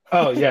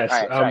 Oh yes,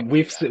 right,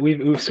 we've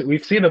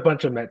seen a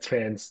bunch of Mets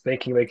fans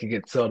thinking they could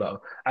get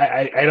Soto.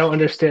 I don't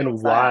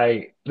understand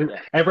why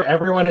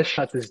everyone has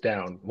shut this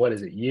down. What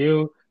is it?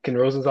 Ken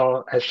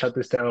Rosenthal has shut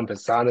this down.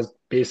 Passan has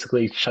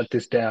basically shut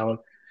this down.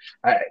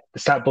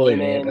 Stop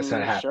believing it. That's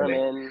not happening.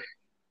 Sherman,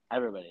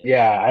 everybody.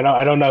 Yeah, I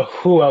don't know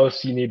who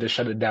else you need to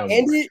shut it down.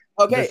 Andy,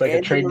 okay, like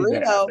Andy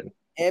Marino.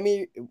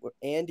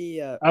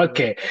 Andy.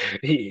 Okay,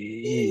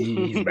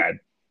 he's bad.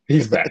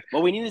 He's bad.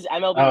 What we need is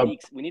MLB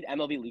leaks. We need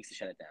MLB leaks to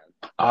shut it down.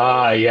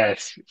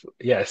 Yes.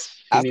 He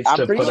needs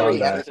to put on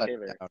that.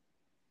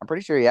 I'm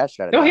pretty sure he has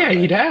shut it down. Oh, yeah,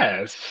 he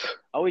has.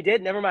 Oh, he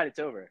did? Never mind. It's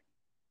over.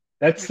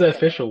 That's the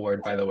official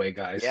word, by the way,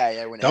 guys.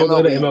 Yeah. When don't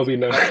go to MLB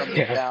know.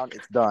 Down,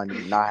 it's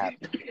done. Not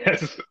happening.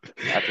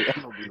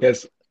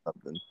 Yes.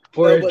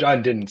 Or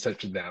John didn't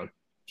set it down.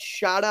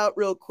 Shout out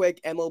real quick,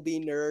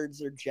 MLB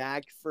Nerds or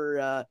Jack,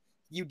 for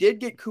you did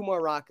get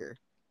Kumar Rocker.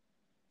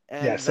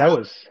 And yes, that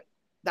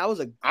was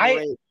a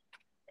great.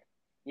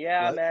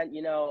 Yeah, what? Man.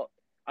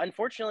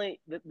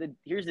 Unfortunately,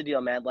 here's the deal,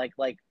 man.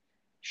 Like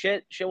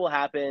shit will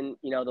happen.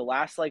 The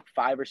last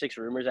 5 or 6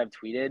 rumors I've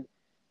tweeted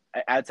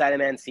outside of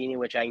Mancini,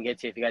 which I can get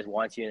to if you guys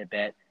want to in a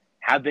bit,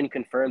 have been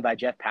confirmed by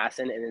Jeff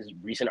Passan in his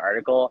recent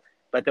article.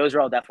 But those are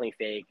all definitely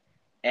fake.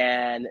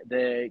 And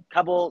the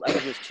couple, I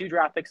think it was 3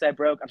 draft picks I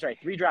broke,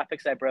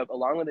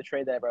 along with the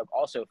trade that I broke,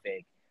 also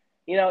fake.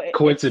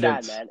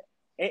 Coincidence, it's sad, man.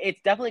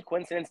 It's definitely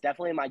coincidence.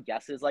 Definitely my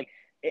guesses.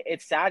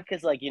 It's sad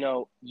because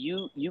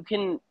you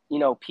can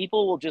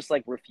people will just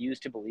refuse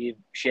to believe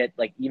shit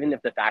even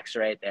if the facts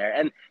are right there,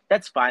 and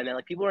that's fine, man.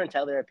 People are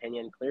entitled to their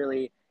opinion.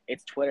 Clearly,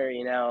 it's Twitter,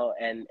 and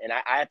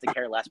I have to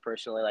care less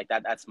personally.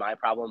 That's my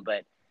problem.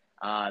 But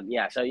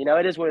yeah, so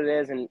it is what it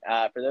is. And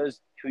for those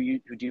who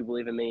do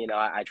believe in me,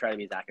 I try to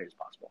be as accurate as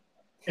possible.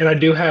 And I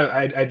do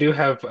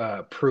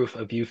have proof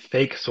of you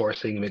fake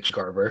sourcing Mitch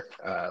Garver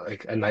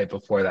a night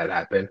before that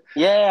happened.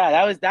 Yeah,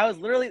 that was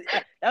literally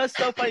that was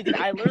so funny, dude.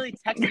 I literally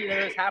texted you that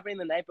it was happening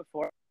the night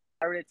before.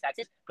 I already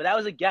texted, but that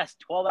was a guess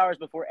 12 hours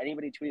before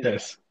anybody tweeted.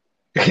 Yes.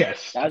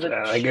 Yes. That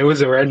was it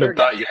was a random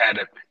thought you had.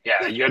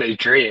 You had a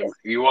dream.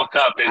 You woke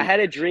up. I had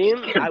a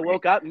dream. I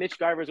woke up. Mitch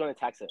Garver's going to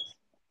Texas.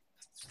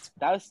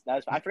 That was.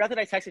 I forgot that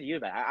I texted you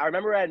about it. I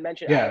remember I had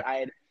mentioned. Yeah. I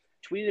had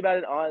tweeted about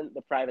it on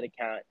the private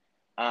account.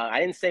 I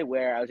didn't say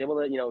where. I was able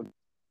to,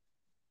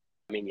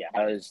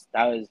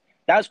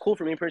 that was cool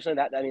for me personally.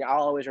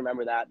 I'll always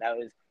remember that.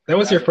 That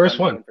was your first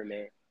one for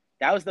me.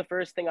 That was the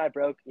first thing I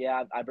broke.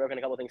 Yeah, I've broken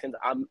a couple of things since.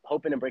 I'm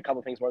hoping to break a couple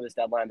of things more this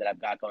deadline that I've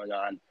got going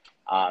on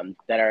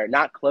that are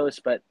not close,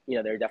 but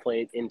they're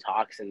definitely in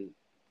talks, and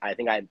I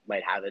think I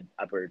might have an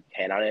upper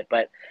hand on it.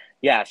 But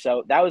yeah,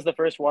 so that was the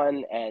first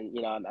one, and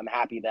I'm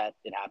happy that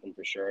it happened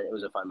for sure. It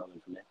was a fun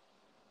moment for me.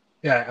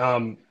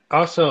 Yeah.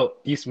 Also,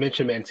 you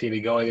mentioned Mancini.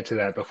 Going into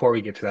that, before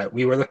we get to that,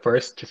 we were the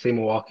first to see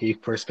Milwaukee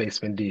first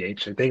baseman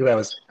DH. I think that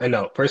was I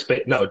know first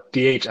base no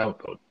DH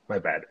outfield. My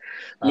bad.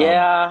 Um,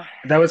 Yeah,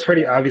 that was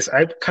pretty obvious.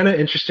 I'm kind of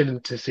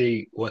interested to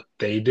see what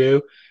they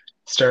do.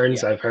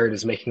 Stearns, yeah, I've heard,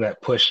 is making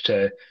that push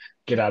to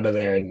get out of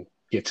there and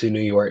get to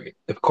New York,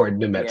 according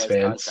to yeah. Mets His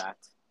fans.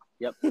 contract.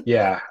 Yep.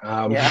 Yeah.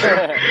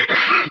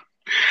 Yeah.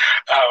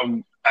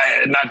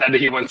 Not that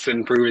he wants to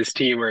improve his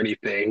team or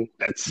anything.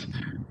 That's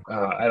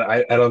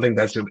I don't think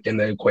that's in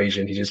the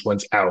equation. He just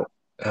wants out.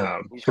 He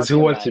just Because wants to who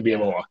go wants to back. be in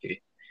Yeah.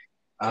 Milwaukee?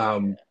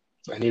 Um,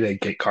 I need to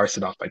get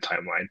Carson off my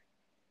timeline.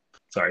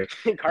 Sorry.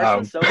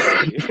 Carson's so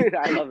funny, dude.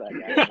 I love that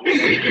guy.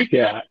 He's so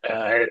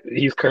Yeah,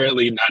 he's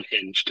currently not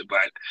hinged,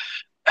 but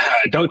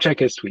don't check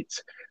his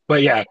tweets.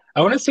 But yeah,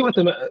 I want to see what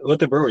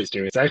the Brewers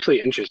do. It's actually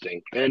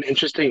interesting. They're an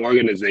interesting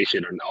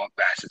organization on all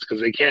facets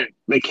because they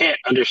can't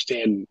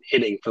understand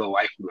hitting for the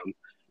life of them,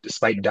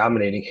 despite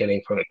dominating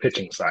hitting from the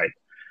pitching side.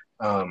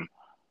 Um,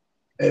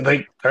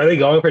 like, are they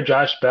going for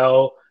Josh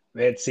Bell,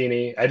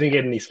 Mancini? I didn't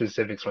get any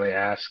specifics when I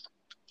asked.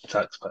 It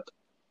sucks, but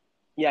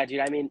Yeah, dude.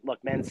 I mean, look,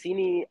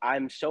 Mancini.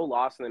 I'm so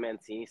lost in the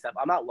Mancini stuff.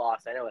 I'm not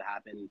lost. I know what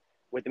happened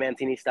with the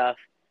Mancini stuff.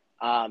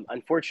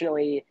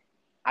 Unfortunately,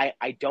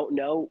 I don't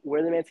know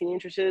where the Mancini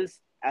interest is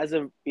as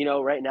of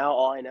right now.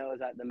 All I know is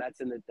that the Mets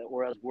and the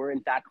Orioles were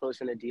in fact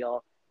close in a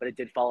deal, but it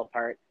did fall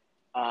apart.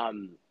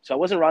 So I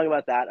wasn't wrong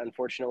about that.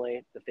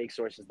 Unfortunately, the fake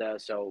sources though,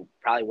 so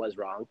probably was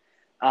wrong.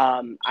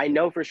 I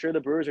know for sure the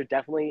Brewers are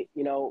definitely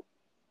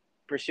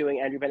pursuing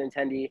Andrew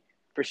Benintendi.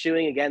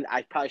 Pursuing again,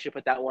 I probably should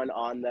put that one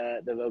on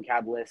the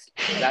vocab list.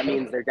 That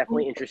means they're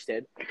definitely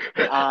interested.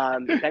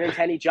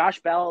 Benintendi, Josh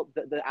Bell,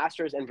 the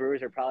Astros and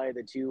Brewers are probably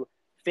the two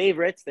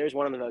favorites. There's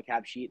one on the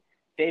vocab sheet.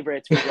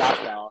 Favorites for Josh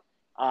Bell.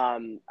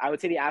 I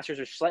would say the Astros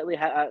are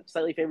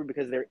slightly favored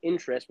because of their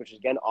interest, which is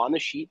again on the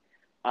sheet.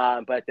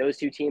 But those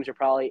two teams are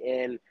probably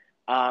in.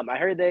 I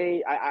heard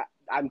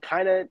I'm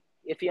kind of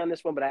iffy on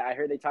this one, but I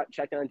heard they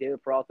checked in on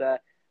David Peralta,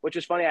 which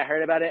was funny. I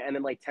heard about it, and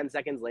then like 10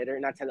 seconds later,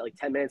 not 10, like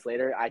 10 minutes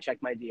later, I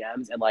checked my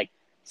DMs, and like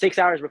 6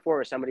 hours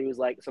before, somebody was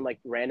like, some like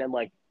random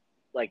like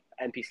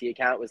NPC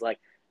account was like,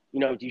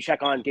 do you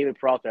check on David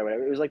Peralta or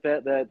whatever? It was like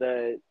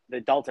the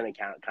Dalton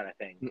account kind of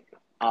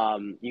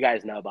thing. You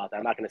guys know about that.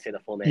 I'm not going to say the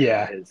full name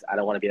yeah, because I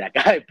don't want to be that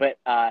guy, but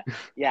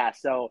yeah.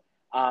 So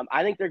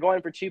I think they're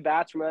going for 2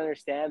 bats. From what I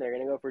understand, they're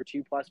going to go for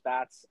 2+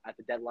 bats at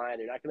the deadline.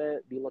 They're not going to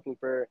be looking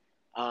for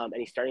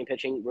any starting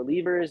pitching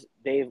relievers.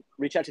 They've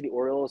reached out to the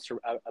Orioles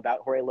about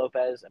Jorge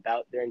Lopez,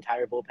 about their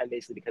entire bullpen,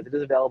 basically because it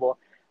is available.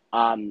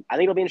 I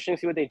think it'll be interesting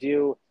to see what they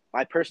do.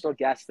 My personal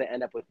guess, they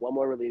end up with 1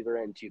 more reliever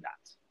and 2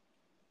 bats.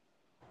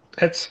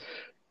 that's.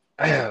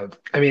 I don't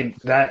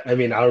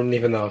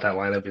even know if that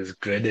lineup is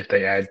good if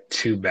they add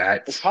 2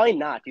 bats. It's probably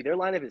not, dude. Their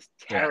lineup is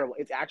terrible.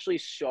 Yeah. It's actually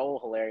so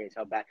hilarious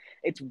how bad.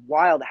 It's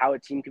wild how a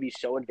team could be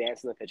so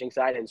advanced in the pitching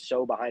side and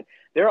so behind.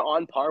 They're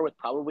on par with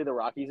probably the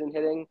Rockies in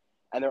hitting,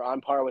 and they're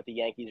on par with the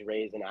Yankees,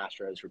 Rays, and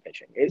Astros for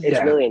pitching.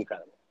 It's really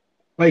incredible.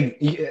 Like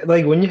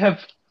when you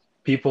have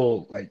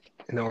people like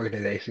in the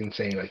organization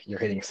saying like your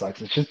hitting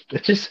sucks,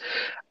 it's just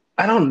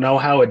I don't know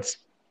how it's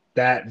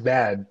that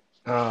bad.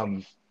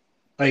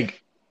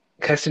 Like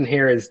Keston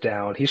here is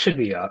down. He should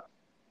be up.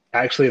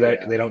 Actually,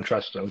 they don't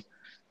trust him.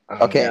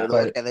 And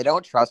they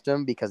don't trust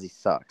him because he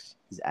sucks.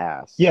 He's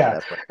ass. Yeah,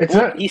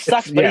 he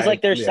sucks, but he's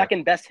like their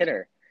second best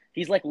hitter.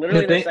 He's like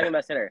literally their second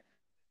best hitter.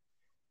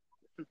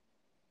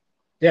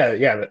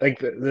 Yeah. Like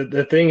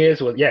the thing is,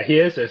 he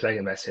is their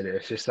second best hitter.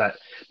 It's just that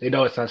they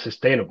know it's not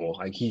sustainable.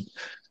 Like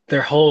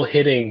their whole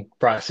hitting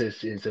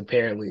process is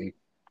apparently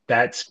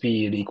bat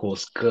speed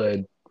equals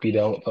good. We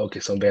don't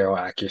focus on barrel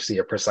accuracy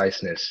or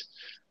preciseness.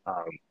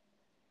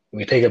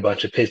 We take a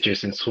bunch of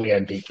pitches and swing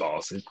at deep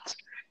balls.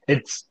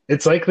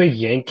 It's like the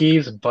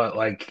Yankees, but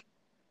like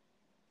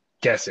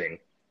guessing,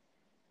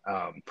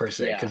 per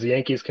se. Because the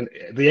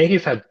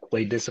Yankees have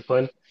plate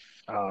discipline.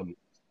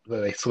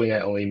 They swing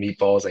at only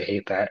meatballs. I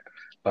hate that.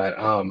 But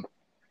I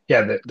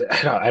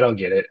don't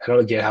get it. I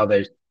don't get how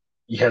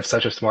you have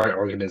such a smart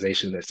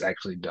organization that's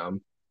actually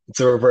dumb. It's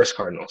a reverse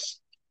Cardinals.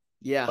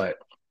 Yeah. But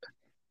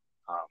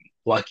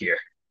luckier.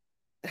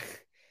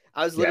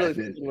 I was literally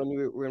thinking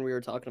when we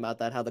were talking about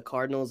that, how the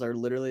Cardinals are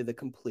literally the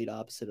complete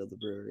opposite of the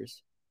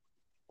Brewers.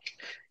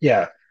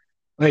 Yeah.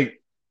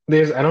 Like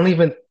they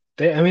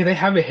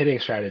have a hitting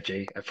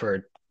strategy. I've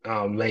heard.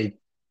 They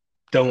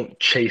don't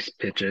chase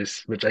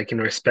pitches, which I can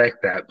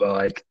respect that, but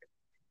like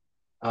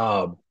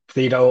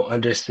they don't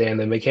understand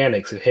the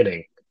mechanics of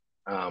hitting.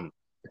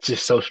 It's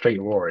just so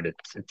straightforward.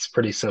 It's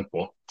pretty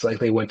simple. It's like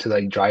they went to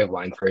like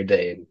Driveline for a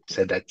day and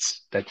said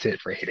that's it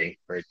for hitting.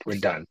 We're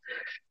done.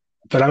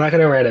 But I'm not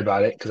going to rant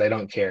about it because I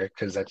don't care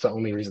because that's the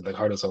only reason the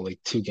Cardinals are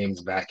only 2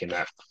 games back in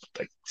that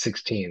like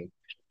 16.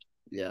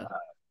 Yeah.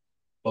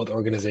 Both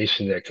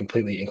organizations are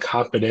completely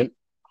incompetent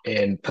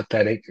and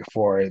pathetic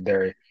for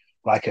their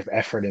lack of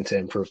effort into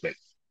improvement.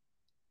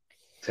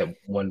 Except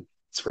one's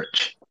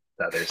rich,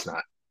 the other's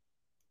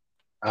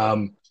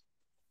not.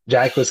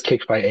 Jack was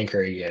kicked by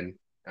Anchor again.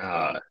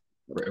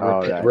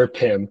 Rip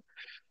him.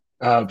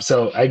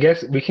 So I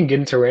guess we can get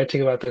into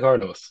ranting about the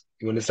Cardinals.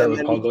 You want to start And with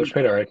then Paul we can,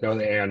 Goldschmidt or Nolan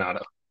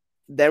Arenado?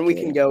 then we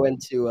can go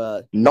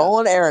into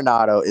Nolan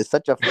Arenado is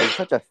such a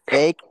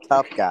fake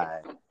tough guy,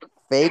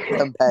 fake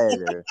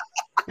competitor.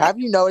 Have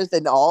you noticed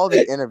in all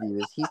the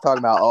interviews he's talking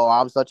about? Oh,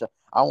 I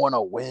want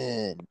to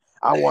win.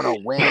 I want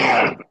to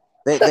win.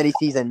 Then he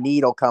sees a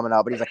needle coming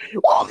up, and he's like,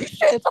 "Holy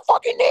shit, it's a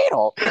fucking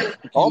needle!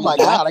 Oh my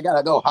god, I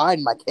gotta go hide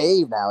in my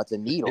cave now. It's a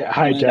needle." Yeah,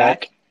 hi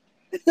Jack.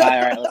 All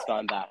right, let's go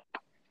on back.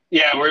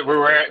 Yeah,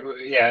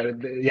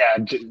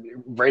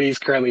 Brady's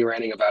currently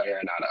ranting about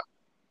Arenado.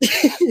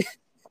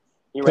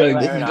 You ranting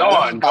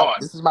about Arenado? Go on.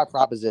 This is my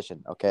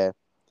proposition. Okay.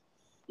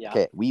 Yeah.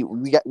 Okay.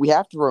 We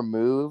have to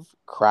remove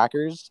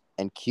crackers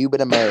and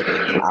Cuban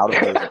Americans out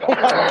of baseball.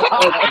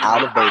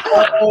 Out of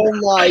baseball. Oh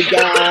my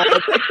god,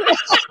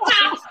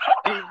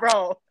 Dude,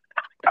 bro,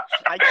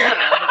 I can't.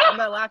 I'm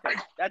not laughing.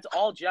 That's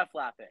all Jeff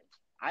laughing.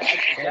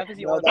 Jeff is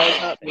the only that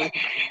was not me.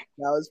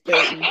 That was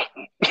Peyton.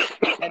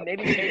 And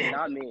maybe Peyton,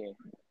 not me.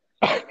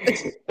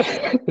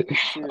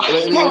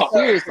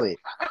 Seriously.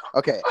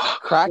 Okay.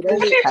 Crackers,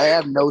 they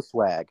have no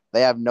swag.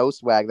 They're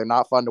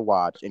not fun to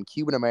watch. And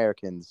Cuban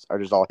Americans are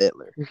just all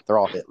Hitler. They're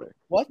all Hitler.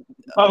 What?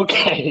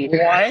 Okay.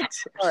 What?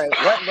 All right.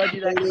 What led you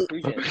to that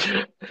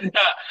conclusion?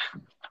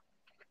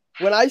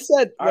 When I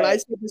said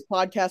this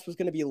podcast was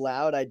going to be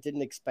loud, I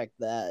didn't expect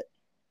that.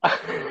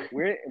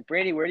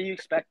 Brady, where do you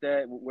think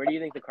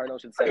the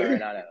Cardinals should send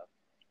Arenado?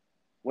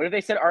 What if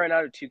they sent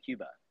Arenado to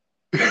Cuba?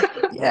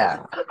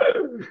 Yeah.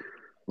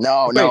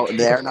 No,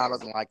 Arenado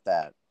doesn't like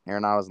that.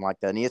 Arenado doesn't like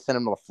that. And he send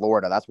him to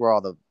Florida. That's where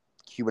all the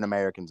Cuban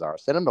Americans are.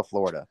 Send him to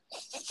Florida.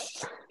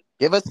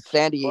 Give us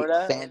Sandy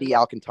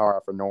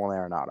Alcantara for Nolan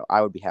Arenado.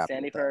 I would be happy.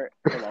 Sandy for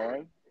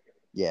Nolan?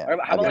 Yeah.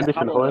 How about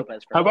Pablo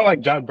Lopez? How about like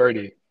John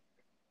Birdie?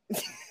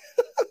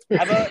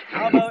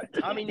 How about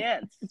Tommy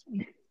Nance?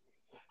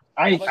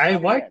 I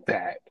like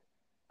that.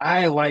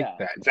 I like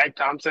that. Zach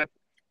Thompson.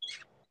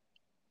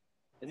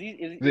 Is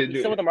he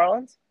still with the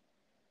Marlins?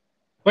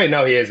 Wait,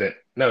 no, he isn't.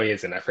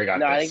 I forgot.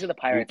 No, I think he's with the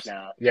Pirates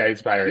now. Yeah,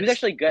 he's Pirates. He was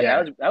actually good.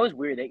 Yeah. That was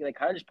weird. They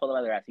kind of just pulled him out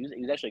of their ass. He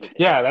was actually good.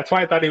 Yeah, that's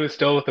why I thought he was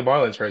still with the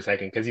Marlins for a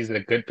second because he's a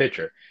good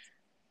pitcher.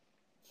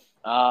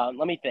 Let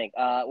me think.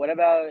 What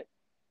about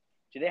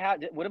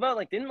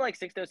didn't like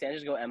Sixto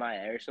Sanchez go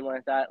MIA or something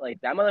like that? Like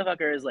that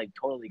motherfucker is like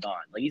totally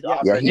gone. Like he's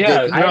off. No.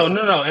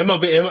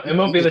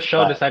 MLB The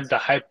Show decided to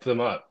hype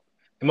them up.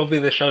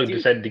 MLB The Show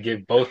decided to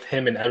give both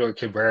him and Edward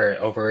Cabrera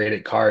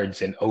overrated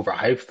cards and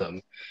overhype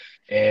them,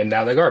 and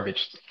now they're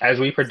garbage, as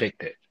we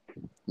predicted.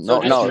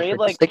 No.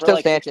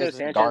 Sixto Sanchez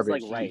is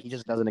garbage. Like, right. He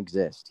just doesn't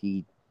exist.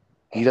 He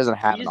doesn't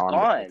have an arm.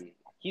 Gone.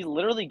 He's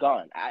literally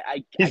gone.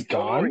 He's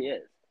gone. Where he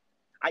is.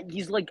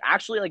 He's like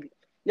actually like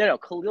no.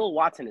 Khalil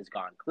Watson is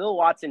gone. Khalil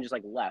Watson just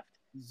like left.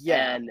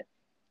 Yeah. And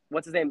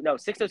what's his name? No,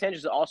 Sixto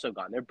Sanchez is also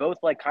gone. They're both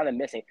like kind of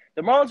missing.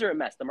 The Marlins are a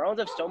mess. The Marlins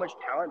have so much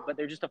talent, but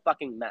they're just a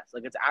fucking mess.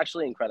 Like it's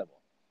actually incredible.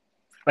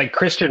 Like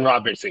Christian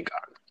Robertson gone.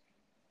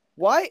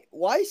 Why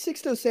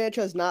Sixto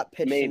Sanchez not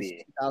pitched since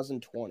Maybe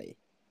 2020?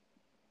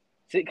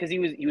 Because he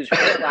was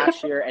hurt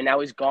last year and now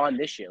he's gone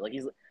this year. Like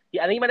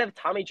I think he might have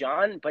Tommy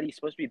John, but he's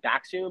supposed to be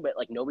back soon. But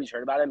like nobody's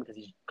heard about him because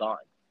he's gone.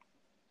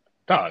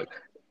 Dog,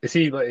 is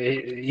he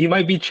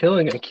might be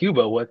chilling in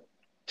Cuba with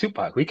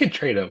Tupac. We could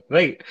trade him.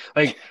 Like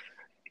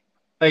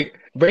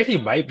Brady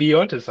might be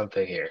onto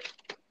something here.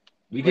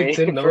 We could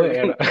send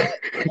Nolan.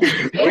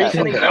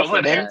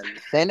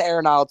 Send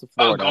Arenado to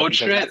Florida.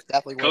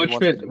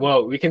 Goldschmidt.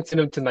 Well, we can send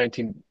him to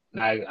 19.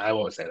 I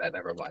won't say that.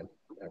 Never mind.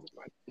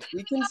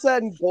 We can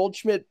send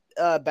Goldschmidt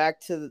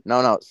back to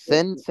No.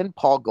 Send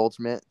Paul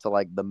Goldschmidt to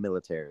like the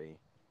military.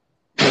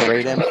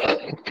 Trade him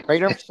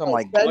for some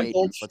like great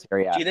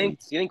military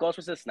athletes. Do you think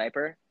Goldschmidt's a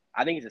sniper?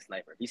 I think he's a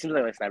sniper. He seems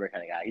like a sniper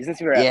kind of guy. He doesn't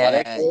seem very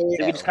athletic.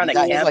 So he just kind of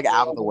he's like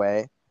out of the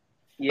way.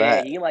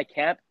 Yeah, he can like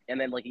camp and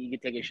then like he can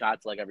take his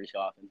shots like every so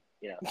often.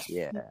 You know.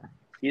 Yeah.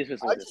 He just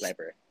was like a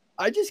sniper.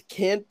 I just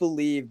can't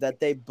believe that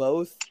they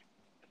both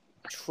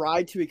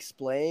tried to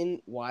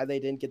explain why they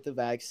didn't get the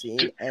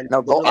vaccine, and they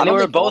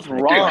were both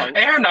wrong.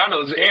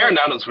 Arenado's was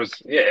Arenado's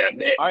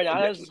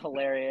was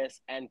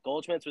hilarious, and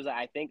Goldschmidt's was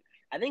I think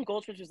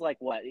Goldschmidt's was like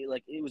what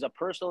like it was a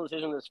personal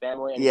decision with his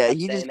family. And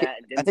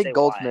I think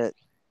Goldschmidt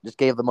just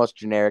gave the most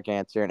generic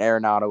answer, and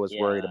Arenado was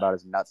worried about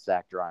his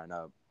nutsack drying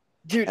up.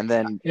 Dude, and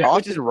then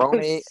Austin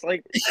Romey,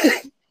 like,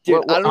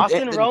 dude,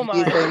 Austin Roma.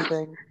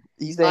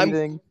 He said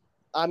anything.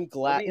 I'm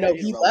glad. No,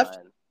 he left.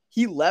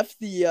 He left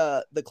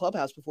the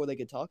clubhouse before they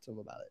could talk to him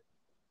about it.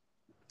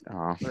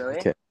 Oh, really?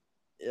 Okay.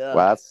 Yeah.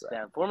 Well, that's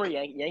former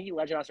Yankee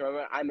legend Austin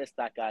Roma. I miss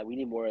that guy. We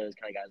need more of those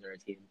kind of guys on our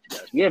team.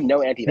 We have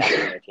no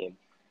anti-vaxxers on our team.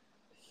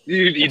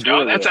 Dude, you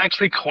know that's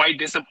actually quite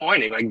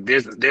disappointing. Like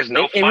there's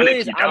no fun really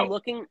if you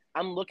don't.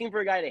 I'm looking for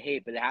a guy to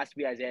hate, but it has to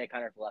be Isaiah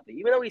Kiner-Falefa.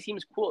 Even though he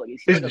seems cool,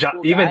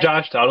 Even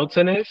Josh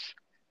Donaldson is.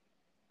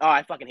 Oh,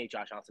 I fucking hate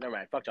Josh Johnson. Never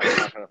mind. Fuck Josh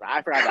Johnson.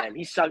 I forgot about him.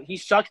 He sucks. He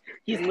sucks.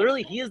 He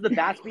is the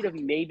bat speed of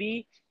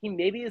maybe. He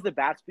maybe is the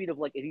bat speed of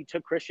like if you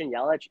took Christian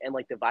Yelich and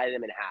like divided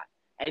him in half.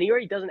 And he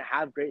already doesn't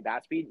have great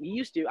bat speed. He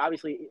used to.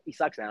 Obviously, he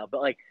sucks now.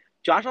 But like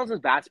Josh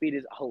Johnson's bat speed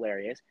is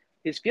hilarious.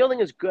 His fielding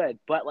is good,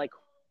 but like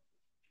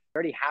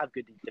already have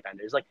good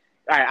defenders. Like,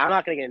 all right, I'm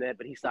not gonna get into it,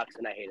 but he sucks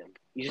and I hate him.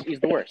 He's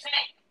the worst.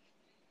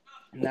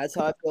 And that's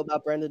how I feel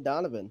about Brendan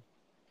Donovan.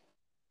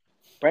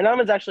 Brendan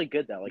Donovan's actually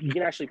good though. Like he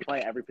can actually play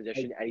every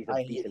position, and he's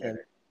a decent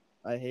hitter.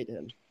 I hate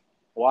him.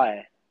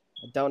 Why?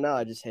 I don't know.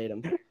 I just hate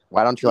him.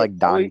 Why don't you like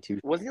Donnie too?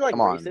 Wasn't he like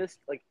racist?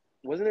 Like,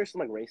 wasn't there some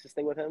like racist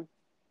thing with him?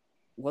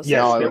 No,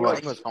 I think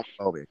it was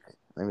homophobic. I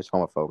think it was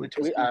homophobic.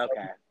 Okay, all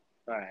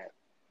right.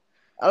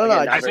 I don't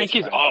know. I think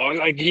he's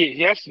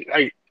he has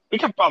like we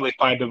could probably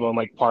find him on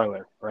like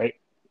Parler, right?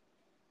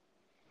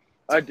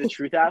 The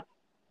Truth app.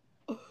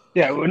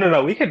 Yeah,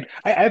 no. We could.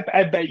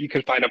 I bet you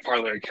could find a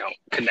Parler account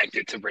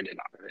connected to Brendan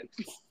Donovan.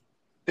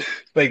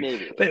 Like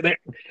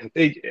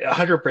they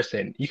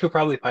 100%. You could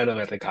probably find them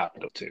at the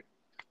Capitol too.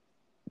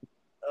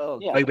 Oh,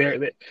 yeah. Like they're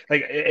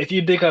like if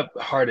you dig up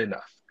hard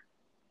enough,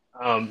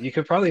 you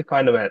could probably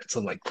find them at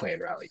some like Klan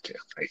rally too.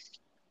 Like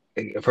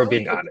if we're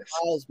being honest.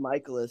 Miles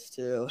Michaelis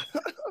too.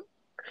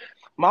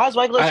 Miles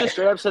Michaelis just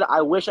straight up said,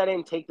 "I wish I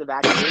didn't take the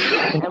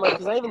vaccine." And like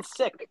he's not even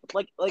sick.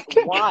 Like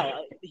why?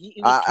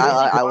 He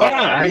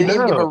didn't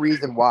even give a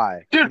reason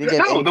why. Dude,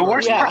 no, the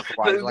worst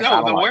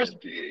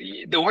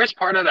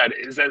part of that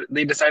is that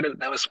they decided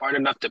that was smart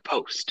enough to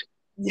post.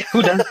 Yeah.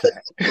 Who does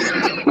that?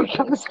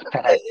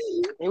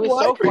 It was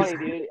so funny,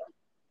 dude.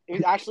 It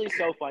was actually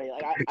so funny.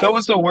 Like that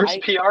was the worst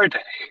PR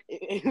day.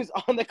 It was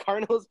on the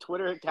Cardinals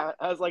Twitter account.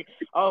 I was like,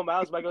 "Oh,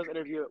 Miles Michaelis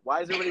interview.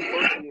 Why is everybody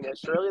posting this?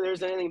 Surely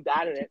there's anything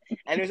bad in it."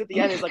 And it was at the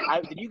end. It's like,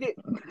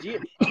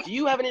 do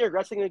you have any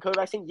regrets taking the COVID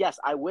vaccine? Yes,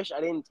 I wish I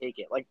didn't take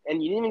it. Like,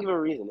 and you didn't even give a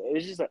reason. It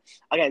was just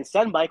again,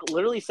 didn't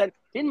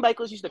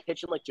Michaelis used to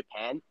pitch in like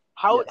Japan?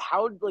 How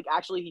like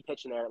actually he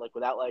pitched in there like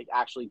without like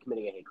actually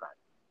committing a hate crime?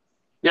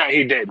 Yeah,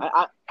 he did.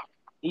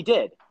 He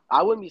did.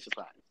 I wouldn't be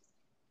surprised.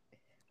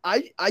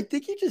 I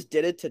think he just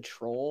did it to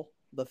troll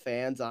the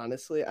fans,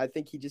 honestly. I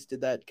think he just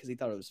did that because he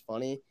thought it was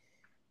funny.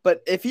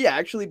 But if he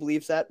actually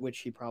believes that, which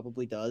he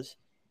probably does,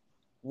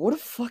 what a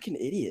fucking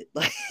idiot.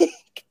 Like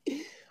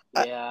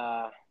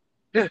yeah.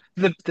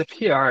 The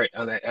PR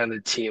on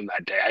the team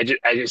that day,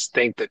 I just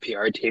think the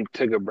PR team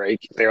took a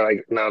break. They were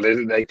like, no,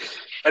 there's like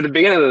at the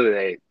beginning of the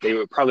day, they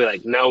were probably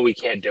like, no, we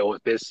can't deal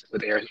with this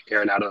with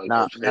Arenado.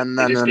 No. They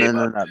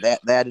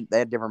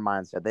had different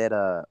mindset. They had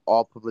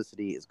all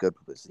publicity is good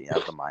publicity.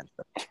 That's the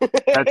mindset.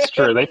 That's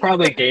true. They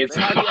probably gained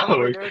some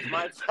followers.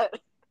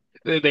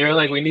 They were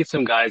like, we need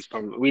some fans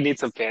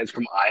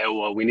from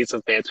Iowa. We need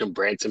some fans from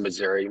Branson,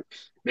 Missouri.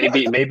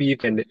 Maybe you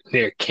can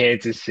near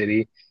Kansas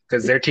City.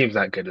 Because their team's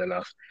not good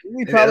enough.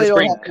 We probably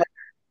don't have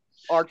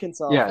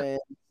Arkansas fans,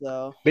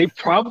 so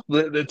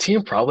the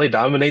team probably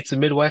dominates the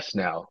Midwest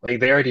now. Like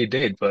they already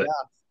did, but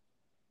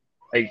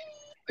like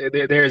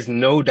there's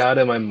no doubt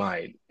in my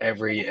mind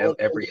every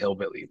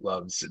hillbilly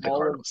loves the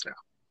Cardinals now.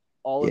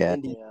 All of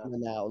Indiana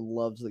now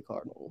loves the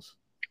Cardinals.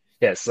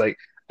 Yes, like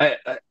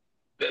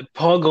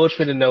Paul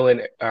Goldschmidt and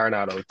Nolan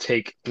Arenado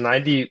take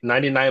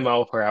 99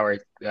 mile per hour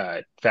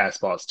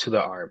fastballs to the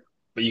arm,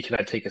 but you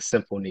cannot take a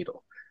simple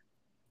needle.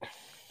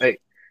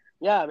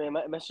 Yeah, I mean,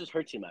 it must just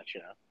hurt too much,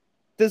 you know.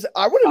 Does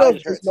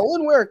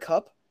Nolan wear a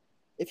cup?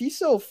 If he's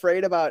so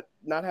afraid about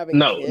not having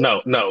no,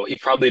 he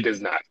probably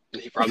does not.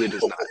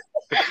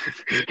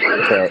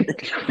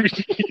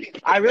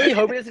 I really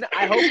hope he doesn't.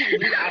 I hope he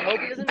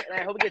doesn't, and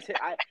I hope he gets hit.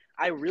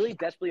 I really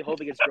desperately hope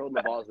he gets drilled in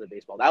the balls of the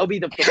baseball. That would be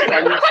the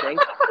funniest thing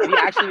if he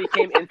actually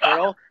became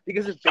infertile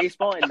because of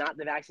baseball and not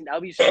the vaccine. That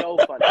would be so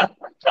funny.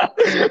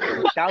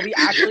 That would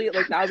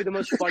be the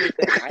most funny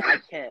thing. I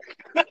can't.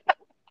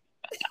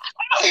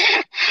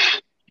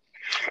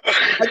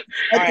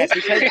 All right,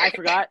 because I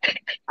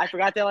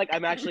forgot that like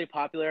I'm actually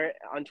popular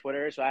on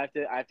Twitter, so I have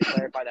to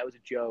clarify that was a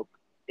joke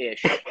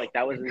ish. Like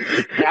that wasn't.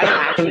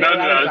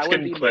 I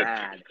wouldn't be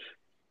mad.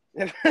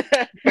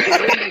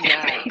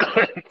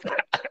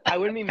 I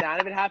wouldn't be mad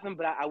if it happened,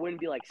 but I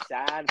wouldn't be like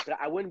sad. But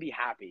I wouldn't be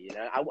happy. You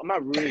know, I'm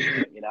not rooting for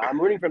him. You know, I'm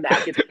rooting for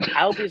that kid. I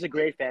hope he has a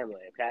great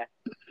family. Okay,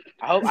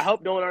 I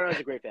hope Nolan Arenado has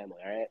a great family.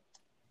 All right.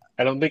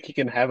 I don't think he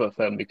can have a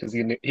family because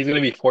he's going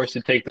to be forced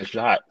to take the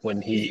shot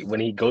when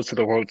he goes to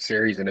the World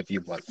Series in a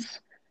few months.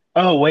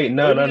 Oh wait,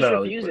 no.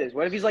 Refuses?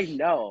 What if he's like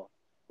no?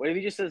 What if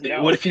he just says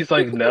no? What if he's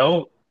like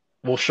no?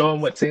 We'll show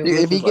him what St.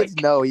 Louis if he gets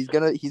like. no, he's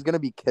gonna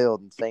be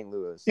killed in St.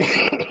 Louis. He's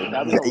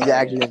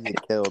actually gonna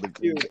get killed.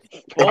 Dude,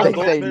 if they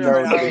say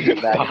no,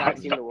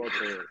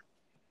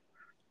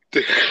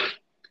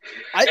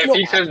 if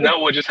he says no,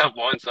 we'll just have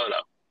Juan Soto.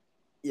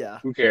 Yeah.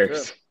 Who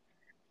cares? Sure.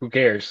 Who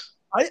cares?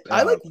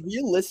 I like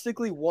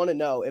realistically want to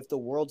know if the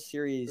World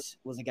Series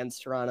was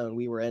against Toronto and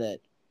we were in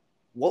it,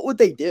 what would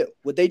they do?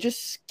 Would they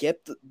just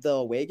skip the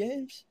away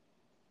games?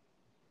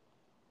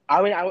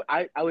 I mean,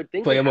 I would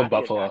think play them in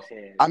Buffalo.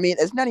 I mean,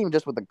 it's not even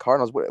just with the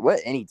Cardinals. What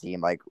any team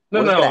like?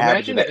 No.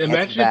 Imagine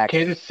if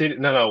Kansas City.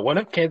 No. One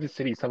of Kansas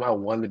City somehow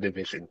won the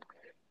division,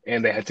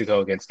 and they had to go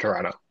against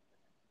Toronto.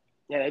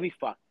 Yeah, that'd be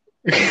fucked.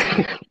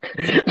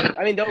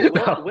 I mean,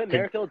 Whit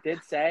Merrifield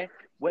did say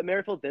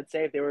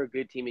if they were a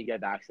good team, he'd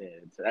get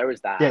vaccinated. So there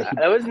was that. Yeah,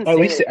 that was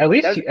insane. At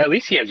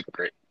least he has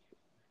great.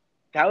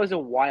 That was a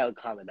wild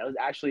comment. That was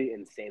actually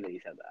insane that he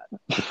said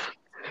that.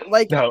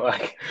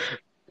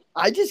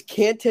 I just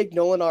can't take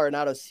Nolan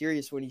Arenado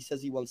serious when he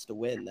says he wants to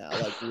win now.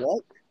 Like,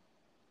 what?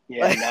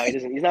 Yeah, no, he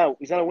doesn't. He's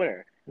not a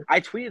winner.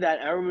 I tweeted that,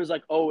 and everyone was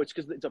like, "Oh, it's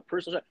because it's a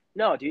personal shot."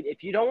 No, dude.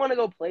 If you don't want to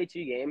go play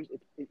 2 games,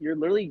 you're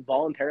literally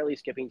voluntarily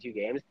skipping 2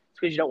 games. It's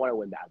because you don't want to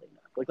win badly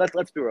enough. Like,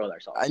 let's be real with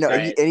ourselves. I know,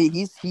 right? and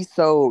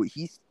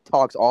he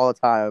talks all the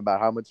time about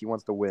how much he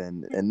wants to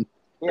win, and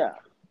yeah.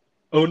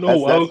 Oh no,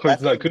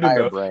 wildcard's not good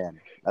enough. Brand.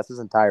 That's his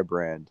entire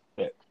brand.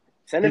 Yeah.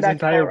 Send him back to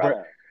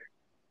Colorado.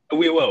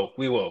 We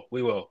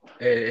will.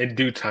 In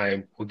due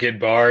time, we'll get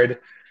Bard.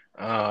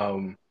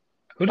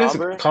 Who does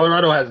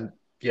Colorado has?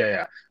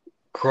 Yeah.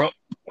 Crone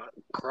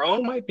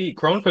might be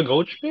Crone for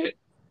Goldschmidt.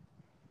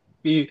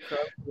 Think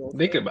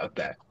about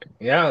that.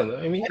 Yeah,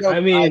 I mean,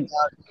 I doubt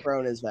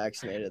Crone is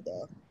vaccinated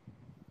though.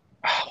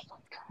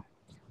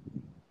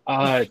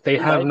 They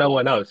have no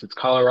one else. It's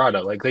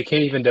Colorado. Like they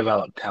can't even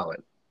develop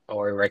talent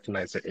or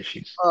recognize their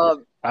issues.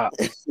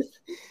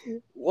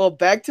 Well,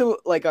 back to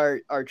like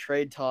our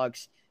trade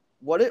talks.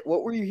 What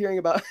were you hearing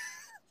about?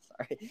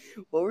 Sorry,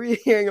 what were you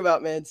hearing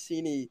about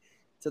Mancini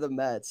to the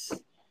Mets?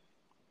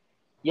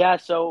 Yeah,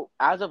 so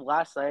as of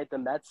last night, the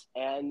Mets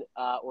and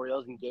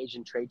Orioles engaged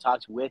in trade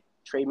talks with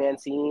Trey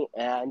Mancini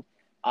and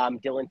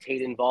Dylan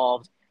Tate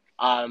involved.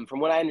 From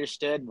what I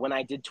understood, when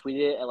I did tweet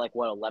it at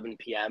 11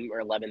 p.m.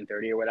 or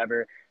 11:30 or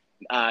whatever,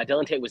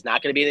 Dylan Tate was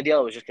not going to be in the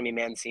deal. It was just going to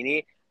be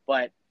Mancini.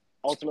 But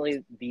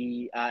ultimately,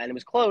 and it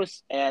was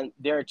close. And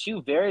there are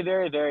 2 very,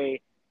 very,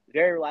 very,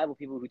 very reliable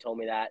people who told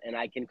me that, and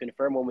I can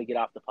confirm when we get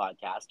off the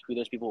podcast who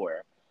those people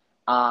were.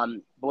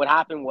 But what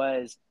happened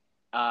was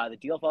the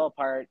deal fell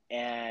apart,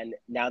 and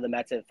now the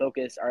Mets have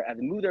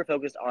moved their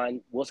focus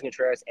on Wilson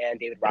Contreras and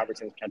David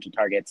Robertson as potential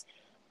targets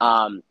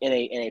in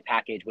a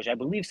package, which I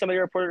believe somebody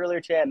reported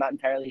earlier today. I'm not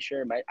entirely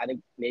sure. I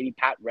think maybe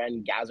Pat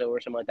Gazzo or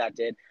something like that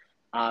did.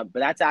 But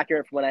that's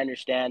accurate from what I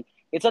understand.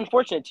 It's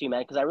unfortunate too,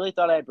 man, because I really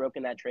thought I had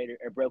broken that trade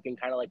or broken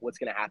kind of like what's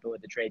going to happen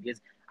with the trade.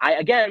 Because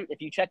again,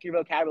 if you check your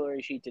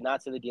vocabulary sheet, did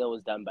not say the deal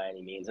was done by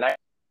any means. And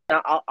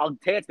I'll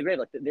take it to the grave.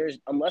 Like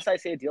unless I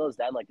say a deal is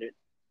done,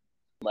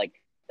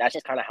 that's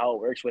just kind of how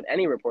it works with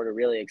any reporter,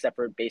 really, except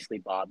for basically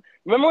Bob.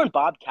 Remember when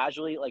Bob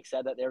casually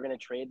said that they were going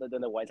to trade, then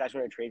the White Sox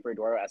were going to trade for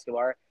Eduardo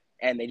Escobar,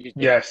 and they just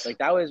didn't?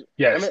 That was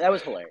that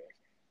was hilarious.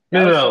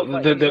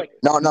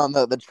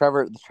 The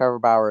Trevor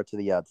Bauer to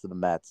the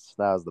Mets.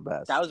 That was the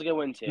best. That was a good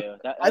one too.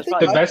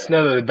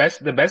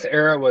 The best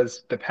era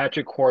was the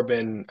Patrick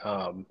Corbin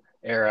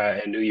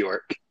era in New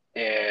York,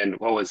 and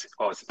what was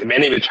the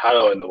Manny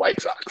Machado in the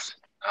White Sox.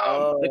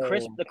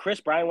 The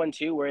Chris Bryant one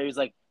too, where he was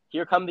like,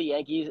 "Here come the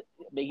Yankees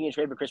making a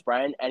trade for Chris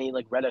Bryant," and he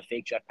read a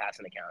fake Jeff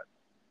Passan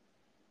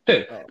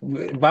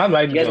account. Bob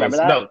Lightning. You guys remember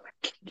that? No,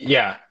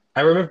 yeah,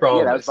 I remember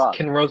all that was Bob.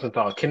 Ken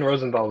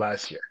Rosenthal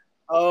last year.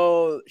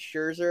 Oh,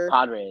 Scherzer.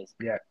 Padres.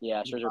 Yeah,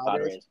 Scherzer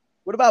Padres.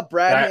 What about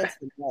Brad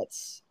Hanson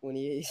Mets when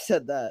he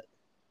said that?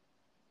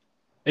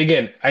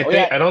 Again, I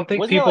don't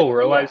think people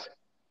realize.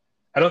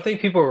 I don't think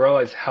people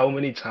realize how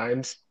many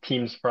times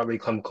teams probably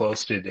come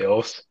close to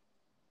deals,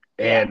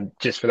 and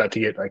just for that to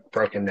get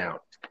broken down.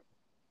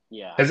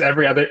 Yeah. As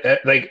every other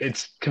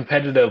it's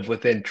competitive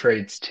within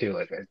trades too.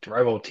 Like a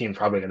rival team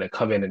probably going to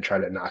come in and try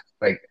to knock.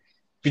 If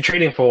you're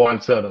trading for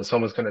Juan Soto,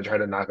 someone's going to try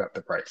to knock up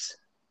the price.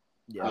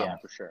 Yeah,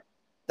 for sure.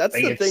 That's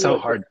the thing. It's so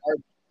hard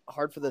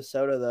for the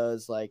Soto though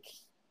is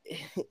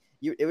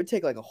it would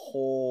take a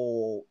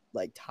whole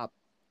top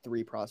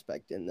 3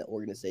 prospect in the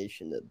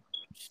organization to.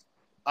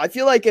 I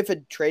feel like if a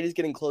trade is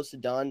getting close to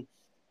done,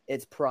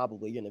 it's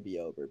probably going to be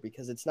over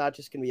because it's not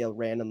just going to be a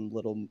random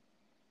little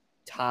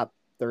top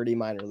 30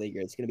 minor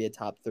leaguer. It's going to be a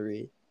top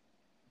 3.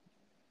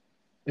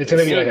 It's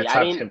going to be a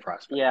top 10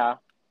 prospect. Yeah,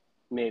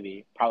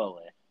 maybe,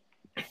 probably.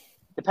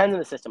 Depends on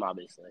the system,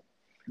 obviously.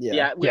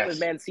 Yeah. With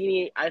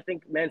Mancini, I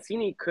think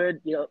Mancini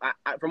could,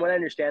 from what I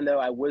understand, though,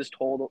 I was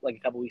told a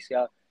couple weeks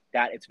ago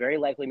that it's very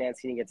likely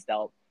Mancini gets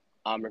dealt,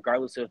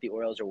 regardless of if the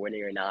Orioles are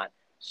winning or not.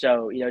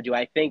 So, do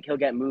I think he'll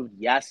get moved?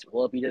 Yes.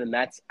 Will it be to the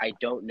Mets? I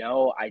don't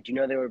know. I do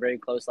know they were very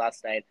close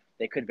last night.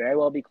 They could very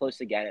well be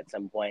close again at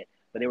some point.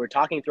 But they were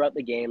talking throughout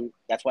the game.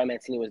 That's why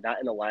Mancini was not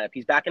in the lineup.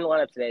 He's back in the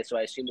lineup today, so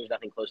I assume there's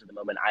nothing close at the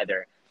moment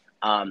either.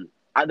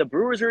 The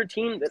Brewers are a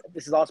team.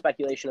 This is all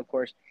speculation, of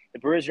course. The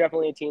Brewers are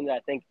definitely a team that I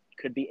think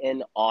could be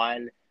in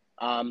on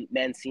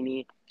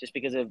Mancini just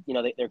because of,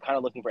 they're kind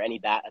of looking for any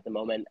bat at the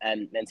moment.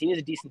 And Mancini is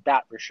a decent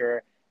bat for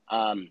sure.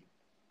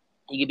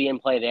 He could be in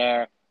play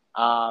there.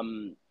 I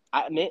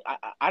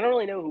don't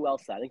really know who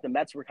else. I think the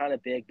Mets were kind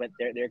of big, but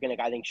they're going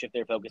to, I think, shift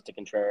their focus to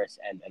Contreras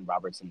and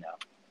Robertson now.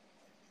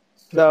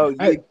 So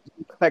you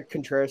expect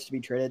Contreras to be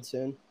traded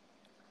soon?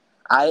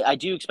 I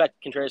do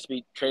expect Contreras to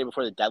be traded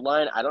before the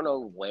deadline. I don't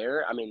know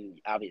where. I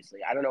mean, obviously,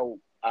 I don't know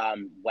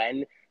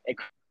when it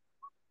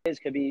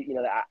could be.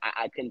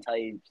 I couldn't tell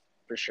you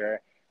for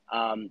sure.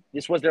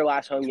 This was their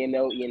last home game,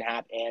 though. Ian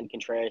Happ and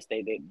Contreras,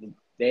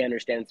 they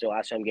understand it's their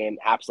last home game.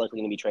 Happ's likely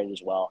going to be traded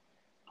as well.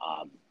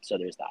 So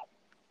there's that.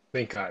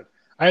 Thank God.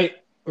 I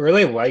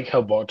really like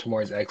how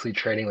Baltimore is actually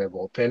trading their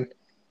bullpen,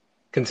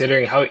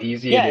 considering how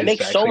easy it is. It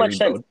makes to so much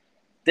rebuild. sense.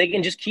 They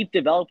can just keep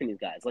developing these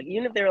guys.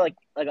 Even if they're like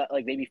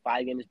maybe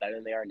 5 games better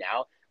than they are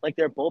now, like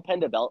their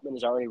bullpen development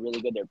is already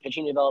really good. Their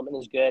pitching development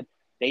is good.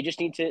 They just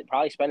need to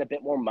probably spend a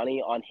bit more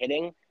money on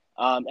hitting.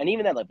 And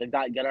even then, like they've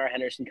got Gunnar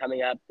Henderson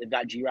coming up. They've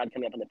got G-Rod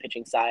coming up on the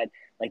pitching side.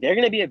 Like they're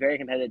going to be a very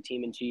competitive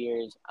team in 2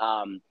 years.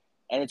 And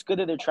it's good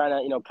that they're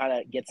trying to, kind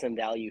of get some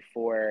value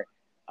for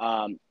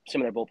some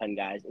of their bullpen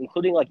guys,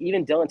 including like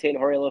even Dylan Tate and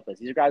Jorge Lopez.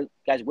 These are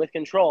guys with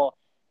control,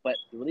 but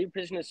the reliever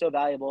position is so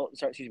valuable.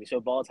 So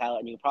volatile,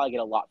 and you can probably get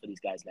a lot for these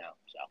guys now.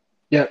 So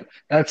yeah,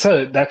 that's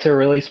a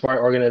really smart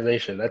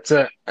organization. I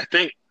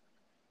think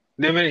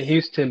Newman and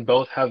Houston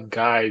both have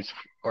guys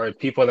or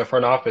people in the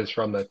front office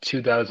from the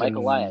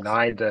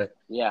 2009 to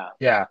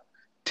yeah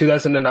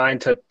 2009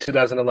 to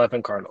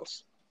 2011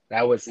 Cardinals.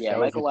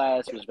 Michael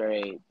Elias is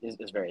very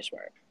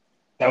smart.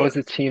 That was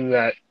a team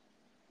that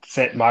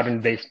sent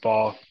modern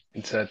baseball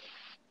into.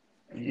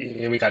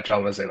 And we got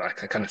John Mozeliak.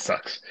 That kind of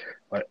sucks,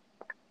 but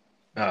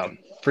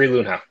free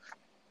Luna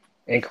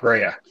and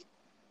Correa.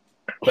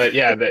 But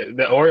yeah,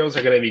 the Orioles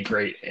are going to be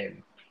great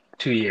in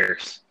 2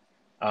 years.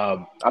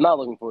 I'm not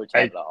looking forward to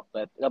it at all,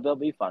 but they'll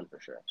be fun for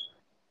sure.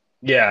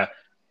 Yeah,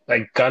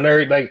 like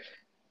Gunnar, like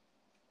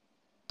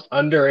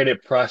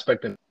underrated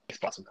prospect in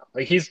baseball somehow.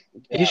 Like he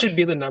should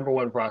be the number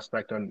one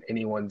prospect on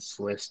anyone's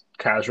list,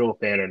 casual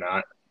fan or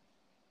not.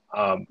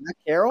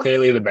 Carroll?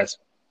 Clearly the best.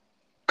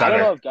 Gunnar, I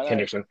don't know if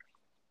Henderson.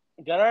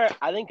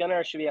 I think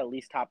Gunnar should be at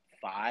least top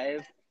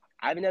 5.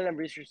 I haven't done enough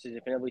research to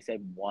definitively say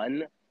 1,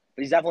 but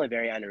he's definitely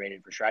very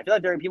underrated for sure. I feel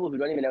like there are people who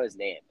don't even know his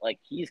name. Like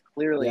he's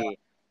clearly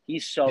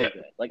he's so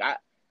good. Like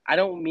I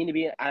don't mean to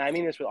be. I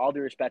mean this with all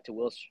due respect to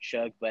Will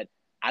Shug, but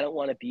I don't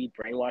want to be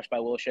brainwashed by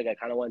Will Shug. I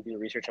kind of want to do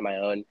the research on my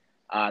own.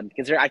 I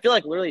feel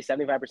like literally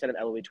 75% of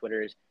LOE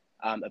Twitters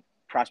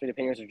prospect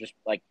opinions are just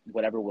like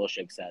whatever Will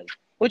Shug says,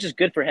 which is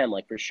good for him,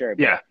 like for sure.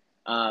 But,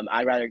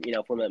 I'd rather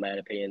formulate my own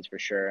opinions for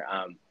sure.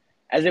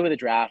 As I did with the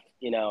draft,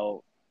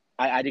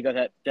 I did go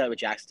that with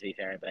Jackson to be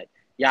fair, but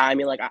yeah, I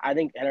mean like I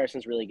think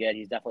Henderson's really good.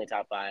 He's definitely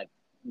top 5.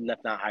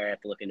 If not higher, I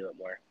have to look into it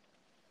more.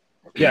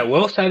 Yeah,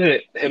 Will said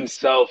it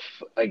himself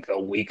like a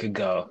week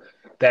ago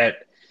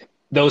that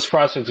those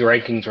prospects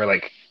rankings were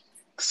like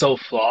so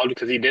flawed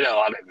because he did a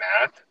lot of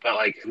math, but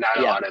like not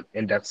a lot of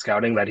in-depth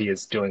scouting that he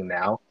is doing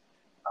now.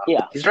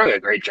 He's doing a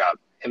great job.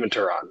 Him and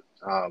Tehran,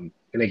 and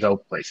they go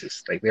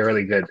places like they're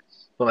really good.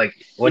 But like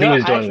what he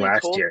was doing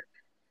last year.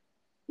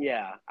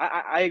 Yeah,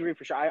 I agree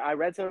for sure. I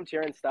read some of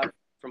Tehran's stuff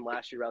from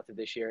last year relative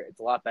to this year. It's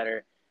a lot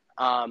better.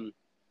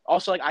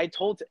 Also, like I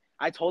told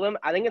him,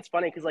 I think it's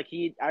funny because like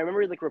I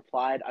remember he like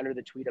replied under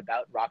the tweet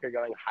about Rocker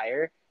going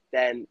higher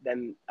than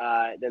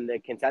the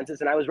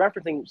consensus, and I was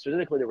referencing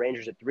specifically the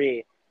Rangers at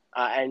 3.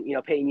 And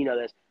Peyton,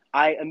 this.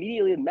 I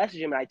immediately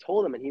messaged him and I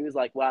told him, and he was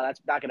like, "Wow, that's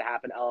not going to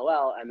happen,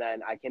 LOL." And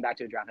then I came back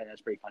to a draft, and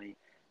that's pretty funny.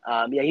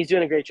 He's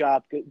doing a great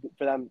job. Good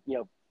for them.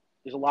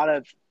 There's a lot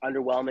of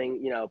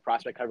underwhelming,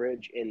 prospect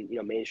coverage in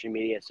mainstream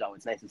media, so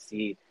it's nice to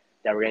see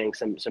that we're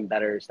getting some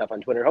better stuff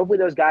on Twitter. Hopefully,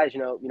 those guys,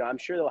 I'm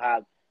sure they'll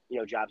have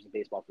jobs in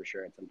baseball for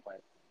sure at some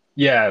point.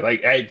 Yeah,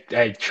 like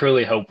I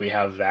truly hope we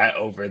have that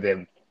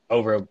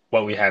over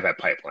what we have at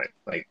Pipeline.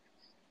 Like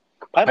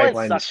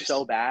Pipeline sucks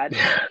so bad.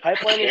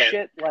 Pipeline is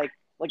shit. Like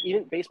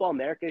even Baseball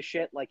America is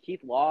shit. Like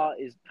Keith Law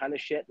is kind of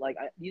shit. Like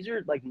these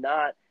are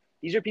not.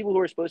 These are people who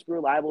are supposed to be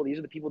reliable. These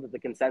are the people that the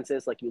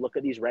consensus. Like you look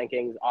at these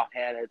rankings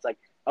offhand, and it's like,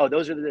 oh,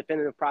 those are the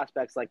definitive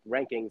prospects. Like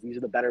rankings, these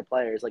are the better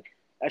players. Like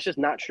that's just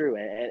not true.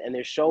 And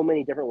there's so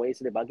many different ways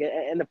to debunk it.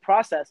 And the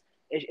process,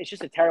 it's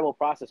just a terrible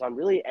process on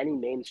really any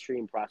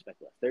mainstream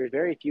prospect list. There's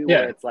very few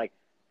where it's like,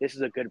 this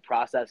is a good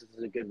process. This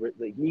is a good.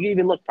 Like, you can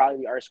even look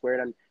probably the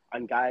R-squared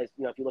on guys.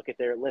 If you look at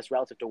their list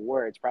relative to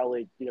WAR, it's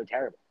probably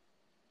terrible.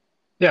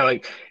 Yeah,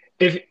 like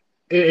if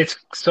it's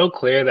so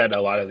clear that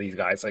a lot of these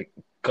guys like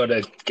go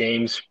to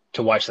games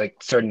to watch like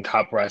certain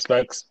top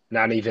prospects,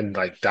 not even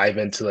like dive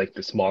into like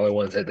the smaller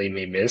ones that they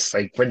may miss,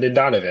 like Brendan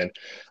Donovan,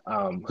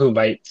 who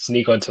might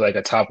sneak onto like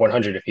a top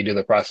 100 if you do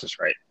the process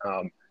right.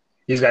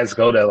 These guys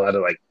go to a lot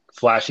of like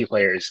flashy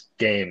players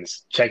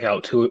games, check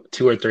out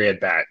two or three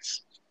at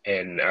bats,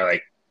 and are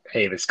like,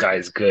 hey, this guy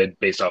is good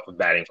based off of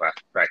batting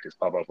practice,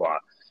 blah blah blah.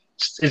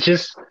 It's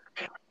just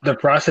the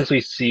process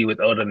we see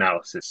with old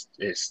analysis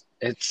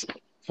it's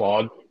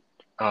flawed.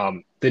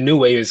 The new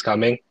wave is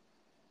coming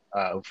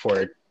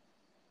for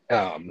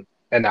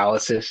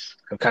analysis.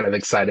 I'm kind of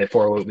excited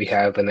for what we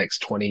have the next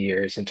 20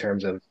 years in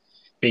terms of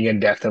being in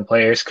depth in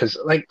players, because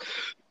like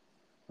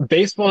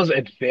baseball's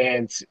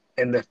advanced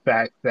in the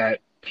fact that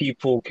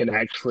people can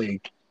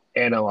actually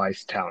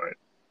analyze talent.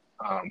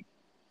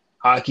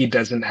 Hockey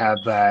doesn't have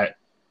that.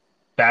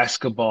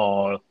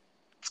 Basketball,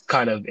 it's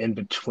kind of in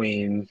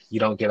between. You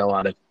don't get a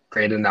lot of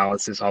great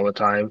analysis all the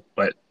time,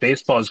 but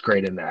baseball is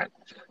great in that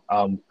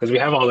because we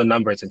have all the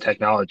numbers and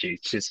technology.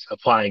 It's just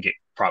applying it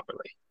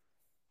properly.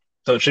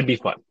 So it should be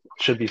fun.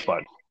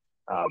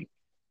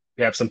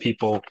 We have some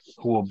people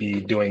who will be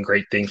doing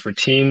great things for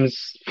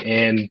teams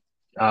and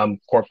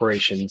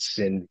corporations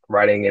and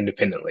writing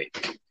independently.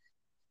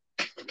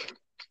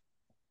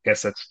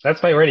 Guess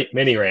that's my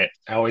mini rant.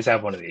 I always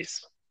have one of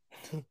these.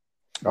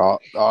 Oh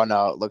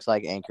no! It looks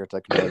like Anchor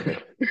took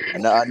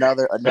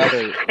another. All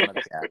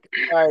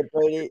right,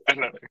 Brady.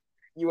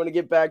 You want to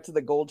get back to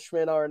the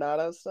Goldschmidt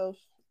Arenado stuff?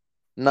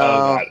 No.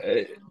 Oh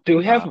God. Do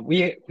we have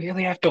we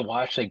really have to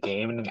watch a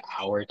game in an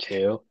hour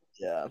too?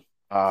 Yeah.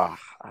 Oh,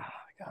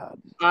 God.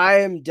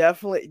 I am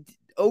definitely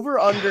over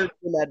under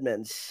Jim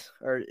Edmonds.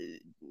 Or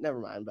never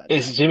mind. But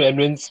Is Jim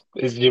Edmonds?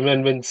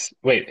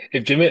 Wait,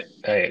 if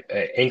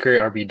Anchor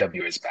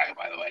RBW is back,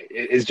 by the way.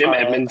 Is Jim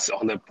Edmonds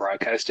on the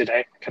broadcast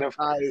today? Kind of.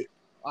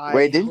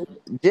 Wait,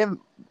 didn't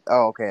Jim?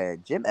 Oh, okay.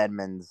 Jim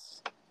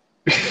Edmonds.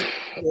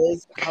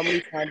 Is how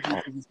many times do you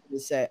think he's going to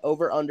say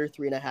over under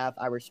 3.5?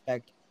 I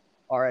respect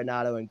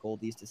Arenado and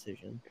Goldie's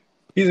decision.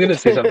 He's gonna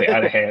say something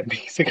out of hand.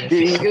 He's gonna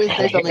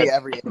say something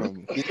every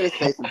inning. He's gonna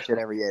say some shit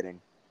every inning.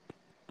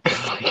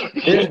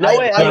 There's no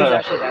way Edmonds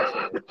actually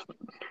vaccinated.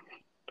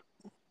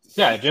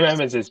 Yeah, Jim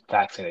Edmonds is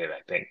vaccinated,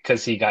 I think,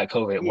 because he got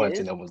COVID once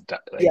and almost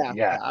died. Like,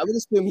 yeah, I would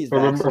assume he's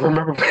vaccinated.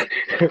 Remember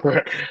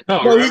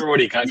when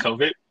he got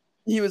COVID?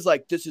 He was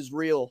like, "This is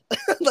real."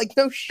 Like,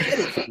 no shit,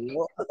 it's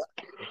real.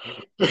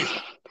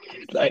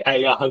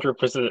 I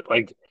 100%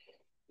 like.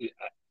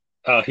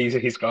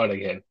 He's gone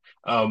again.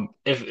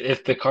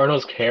 If the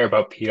Cardinals care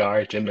about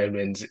PR, Jim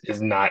Edmonds is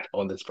not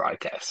on this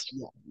broadcast.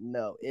 Yeah,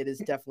 no, it is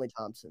definitely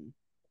Thompson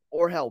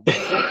or hell.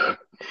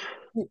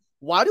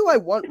 Why do I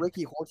want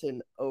Ricky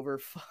Horton over?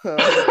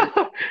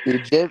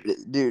 Dude,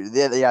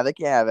 yeah, they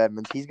can't have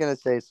Edmonds. He's gonna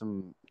say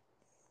some.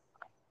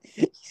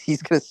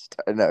 He's gonna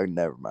start. No,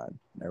 never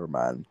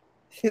mind.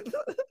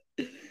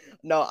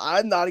 No,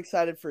 I'm not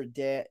excited for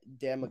Dan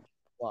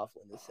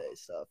McLaughlin to say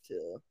stuff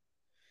too.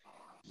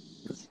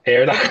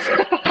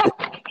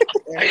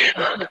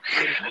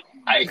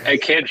 I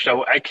can't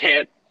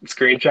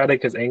screenshot it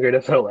because Anger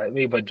doesn't let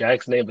me, but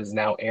Jack's name is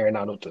now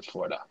Arenado to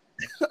Florida.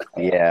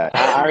 Yeah,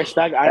 I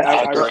respect.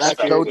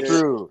 That's so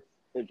true.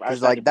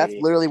 Because like that's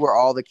literally where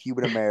all the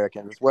Cuban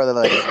Americans, where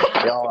they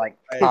all like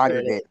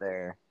congregate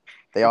there.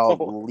 They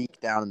all leak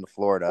down into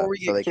Florida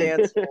so they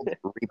can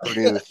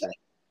reproduce and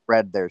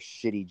spread their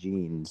shitty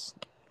genes.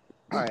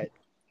 All right.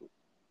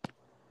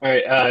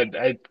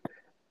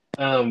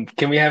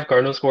 Can we have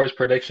Cardinal scores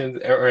predictions?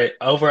 All right,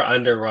 over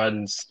under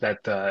runs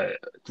that the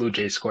Blue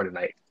Jays score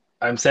tonight.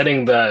 I'm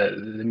setting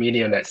the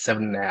median at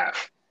 7.5.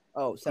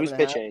 Oh, 7.5. Who's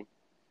pitching?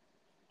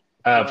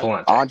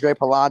 Pallante. Andre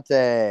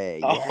Pallante.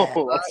 Yeah.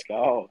 Oh, let's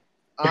go.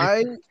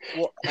 I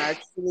will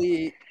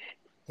actually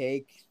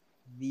take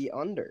the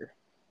under.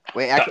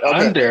 Wait, actually,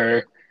 okay.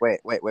 Under.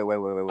 Wait. I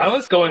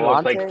was going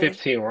Pallante? With like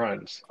 15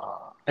 runs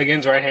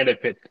against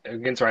right-handed pitch.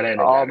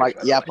 Oh my,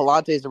 yeah,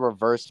 Pallante is a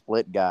reverse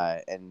split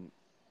guy, and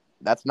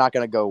that's not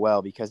going to go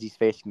well because he's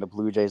facing the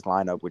Blue Jays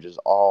lineup, which is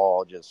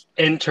all just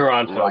in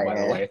Toronto, by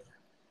the way.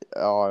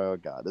 Oh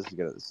God, this is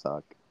gonna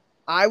suck.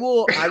 I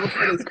will say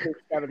this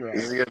 7 runs.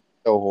 This is gonna be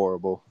so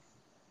horrible.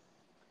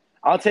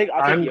 I'll take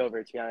the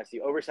over. To be honest,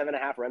 over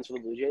 7.5 runs for the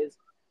Blue Jays.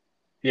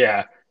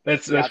 Yeah,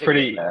 that's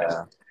pretty.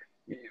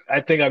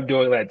 I think I'm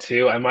doing that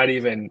too. I might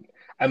even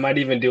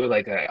do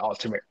like an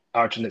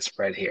alternate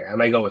spread here. I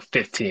might go with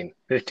 15.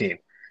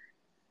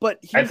 But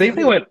I think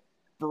they went.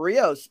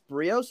 Barrios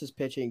is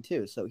pitching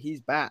too, so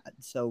he's bad.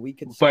 So we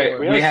can. But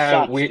we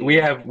have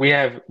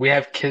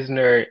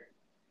Kisner.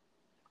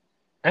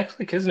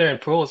 Actually, Kisner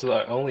and Pujols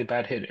are only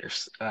bad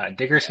hitters.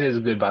 Dickerson is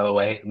good, by the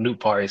way.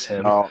 Nootbaar is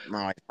him. Oh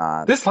my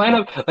God! This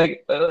lineup,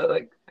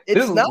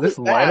 this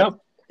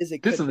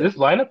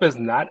lineup is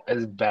not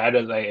as bad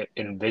as I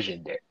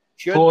envisioned it.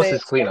 Should Pujols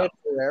is clean up.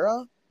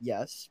 Pereira?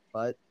 Yes,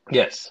 but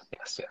yes.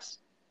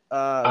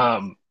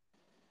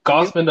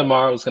 Gausman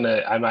tomorrow is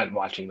gonna. I'm not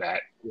watching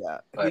that. Yeah,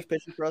 who's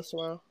pitching for us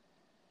tomorrow?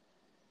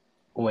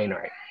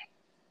 Wainwright.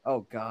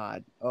 Oh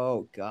God!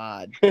 Oh,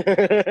 Wainwright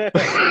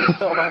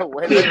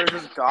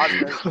versus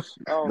Gausman.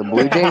 Oh, the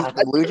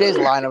Blue Jays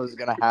lineup is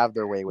gonna have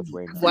their way with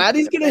Wainwright.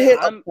 Vladdy's gonna hit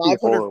a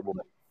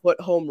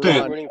 500-foot home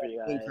run.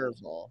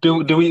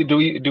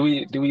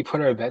 Do we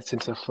put our bets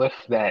into Fliff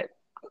that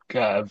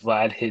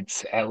Vlad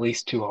hits at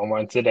least 2 home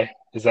runs today?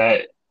 Is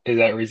that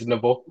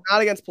reasonable?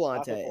 Not against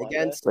Pallante.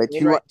 Against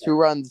two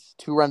runs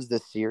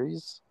this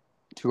series.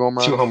 2 home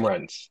runs. 2 home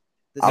runs.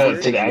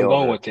 I'm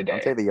going with today. I'll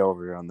take the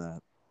over on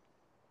that.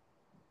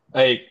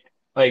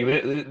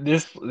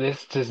 This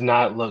does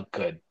not look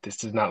good.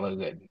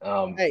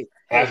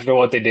 After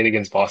what they did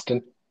against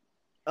Boston.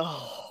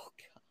 Oh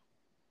God.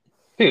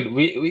 Dude,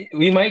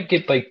 we might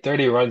get like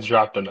 30 runs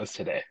dropped on us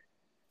today.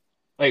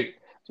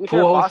 Like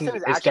Boston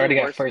is starting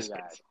at first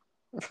base.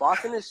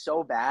 Boston is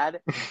so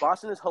bad.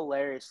 Boston is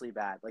hilariously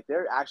bad. Like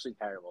they're actually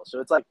terrible.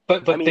 So it's like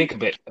But think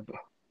of it.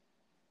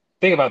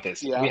 Think about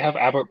this. Yeah. We have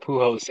Albert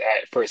Pujols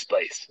at first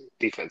place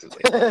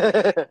defensively.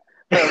 That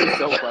was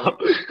so funny.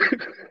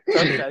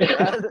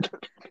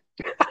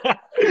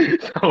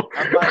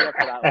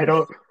 I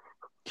don't.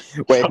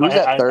 Wait, who's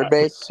at third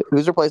base?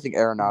 Who's replacing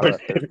Arenado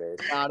at third base?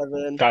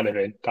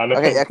 Donovan.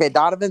 Okay.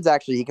 Donovan's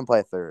actually he can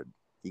play third.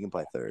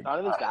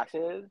 Donovan's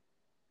vaccinated.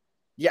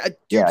 Yeah,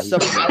 dude.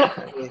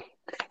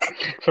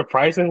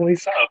 Surprisingly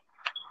so.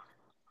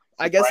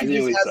 I guess he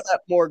just has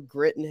that more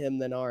grit in him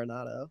than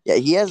Arenado. Yeah,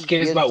 he has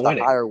a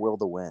higher will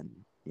to win.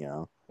 You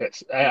know.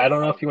 Yes. I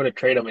don't know if you want to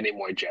trade him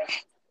anymore, Jeff.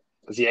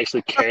 Does he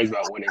actually cares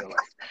about winning in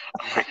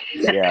life?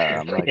 Yeah,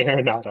 I'm like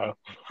Arenado.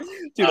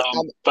 Dude,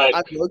 But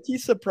I'm low-key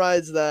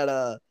surprised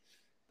that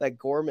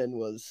Gorman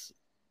was.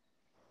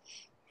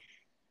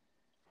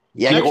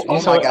 Yeah, You- oh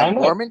you saw my it? I God, don't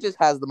know. Gorman just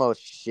has the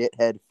most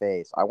shithead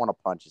face. I want to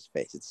punch his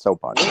face. It's so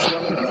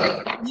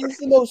punchable. He's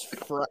the most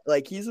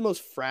he's the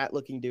most frat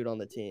looking dude on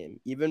the team,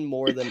 even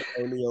more than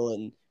O'Neal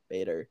and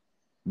Bader.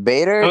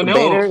 Bader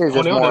is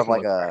just O'Neal more of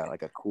doesn't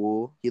like look a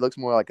cool. He looks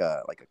more like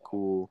a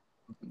cool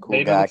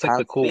Bader guy. looks like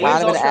the cool Bader's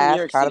Kind of an also from New ass,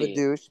 York kind of a City.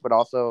 douche, but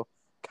also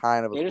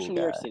kind of a Bader's cool from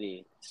New York guy.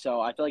 City, so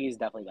I feel like he's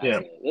definitely Yeah.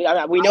 vaccinated. I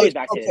mean, we know he's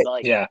vaccinated, Okay. but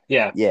like, Yeah.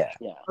 Yeah.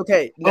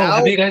 Okay, Oh, now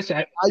have you guys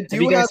have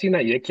seen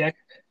that Yik Yak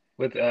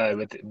with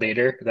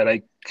Bader that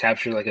I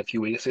captured like a few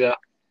weeks ago?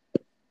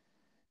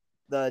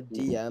 the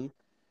DM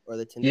or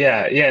the Tinder.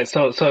 Yeah.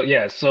 So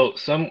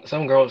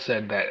some girl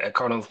said that a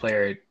Cardinals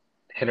player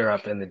hit her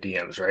up in the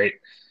DMs, right?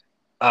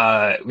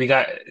 We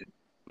got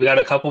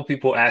a couple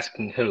people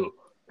asking who,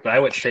 but I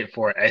went straight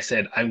for it. I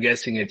said, I'm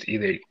guessing it's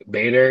either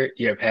Bader,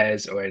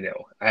 Yerpez, or no.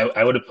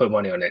 I would have put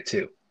money on it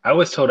too. I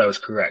was told I was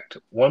correct.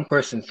 One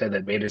person said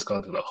that Bader's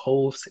gone through the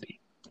whole city.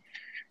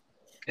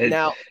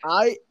 Now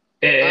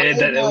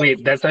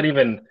Wait, that's not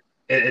even.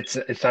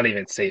 It's not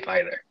even safe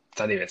either. It's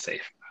not even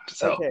safe.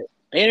 So okay.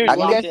 Bader's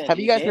locked in. Have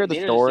you guys heard the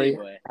Bader's a story? city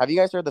boy. Have you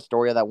guys heard the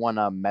story of that one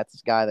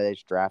Mets guy that they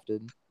just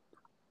drafted?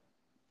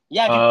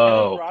 Yeah, dude,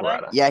 Oh, Kevin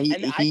Parada. Parada. Yeah,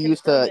 And I he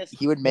used confirmed to this.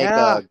 he would make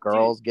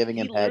girls Dude, giving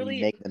he him head, literally-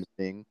 he'd make them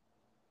sing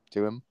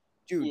to him.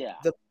 Dude, Yeah.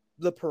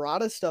 the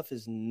Parada stuff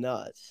is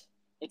nuts.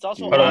 It's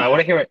also Hold on, I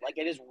wanna hear it. Like,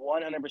 it is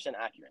 100%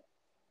 accurate.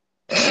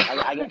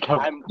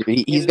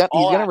 Dude, he's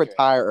gonna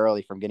retire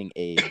early from getting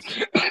AIDS.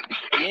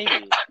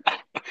 Maybe.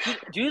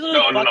 Dude,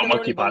 No,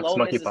 monkeypox,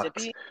 monkeypox.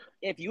 Mississippi.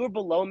 If you were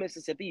below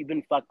Mississippi, you've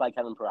been fucked by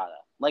Kevin Parada.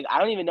 Like, I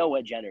don't even know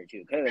what gender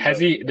too. Has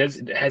he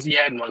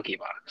had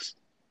monkeypox?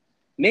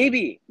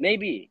 Maybe.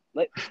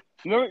 Like,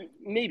 remember,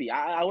 maybe.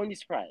 I wouldn't be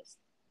surprised.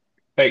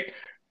 Like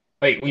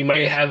we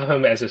might have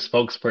him as a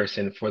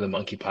spokesperson for the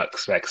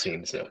monkeypox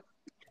vaccine soon.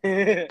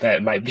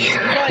 That might be. He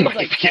probably needs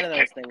like 10 of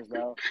those things,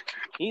 bro.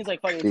 He needs like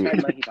fucking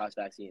 10 monkeypox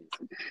vaccines.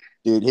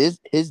 Dude,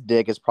 his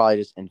dick is probably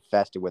just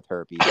infested with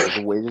herpes.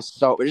 We're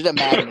just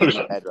imagining his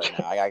head right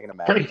now. I can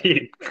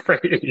imagine.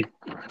 Pretty.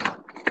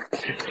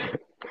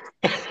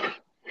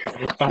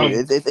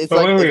 Dude, it's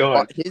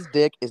like his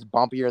dick is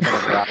bumpier than a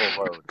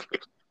gravel road.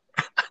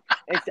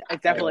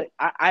 It's definitely.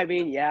 I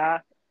mean,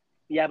 yeah,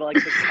 but like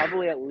it's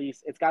probably at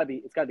least it's gotta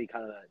be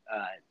kind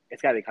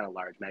of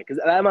large, man. Because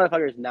that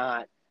motherfucker is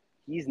not.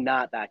 He's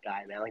not that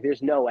guy, man. Like,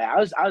 there's no way. I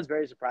was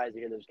very surprised to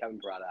hear there was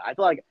Kevin Parada. I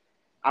feel like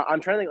I'm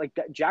trying to think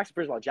like Jackson.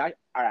 First of all, Jack.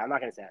 All right, I'm not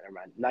gonna say that. Never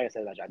mind. I'm not gonna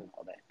say about Jackson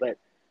all day. But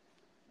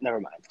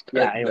never mind.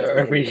 Yeah.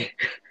 Anyway,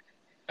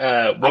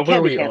 what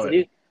were we on?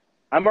 Dude.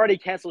 I'm already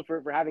canceled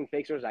for having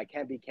fake sources. I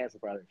can't be canceled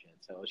for other shit.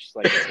 So it's just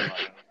like.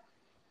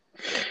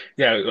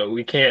 Yeah,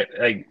 we can't.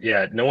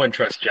 No one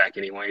trusts Jack,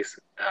 anyways.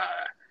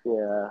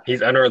 Yeah.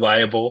 He's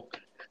unreliable.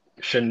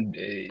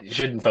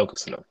 Shouldn't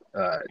focus on him.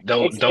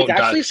 It's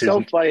actually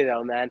so funny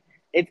though, man.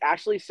 It's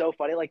actually so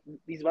funny. Like,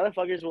 these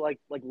motherfuckers will like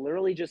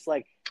literally just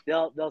like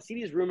they'll see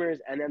these rumors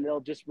and then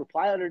they'll just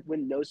reply with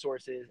no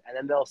sources, and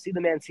then they'll see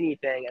the Mancini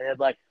thing and they're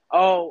like,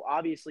 oh,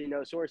 obviously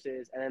no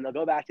sources, and then they'll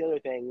go back to other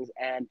things,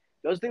 and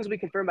those things will be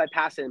confirmed by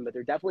Passan, but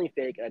they're definitely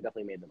fake, and I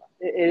definitely made them up.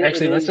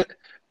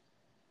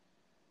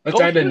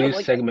 Let's add a new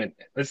segment.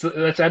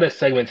 Let's add a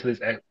segment to this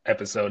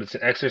episode. It's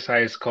an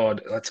exercise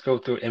called "Let's go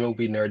through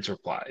MLB Nerds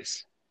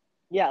replies."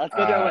 Yeah, let's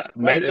go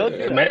through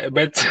it.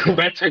 Mets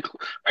are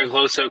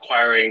close to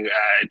acquiring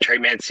Trey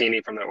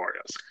Mancini from the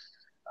Orioles.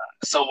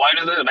 So why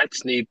do the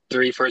Mets need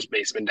 3 first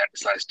basemen /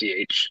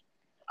 DH?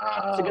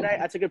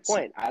 That's a good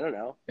point. I don't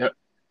know.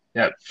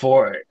 Yep.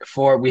 For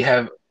we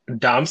have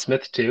Dom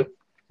Smith too.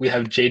 We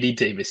have JD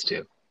Davis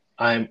too.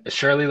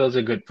 Surely those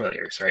are good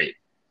players, right?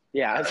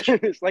 Yeah.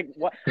 It's like,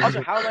 what?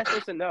 Also, how am I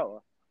supposed to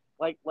know?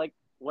 Like,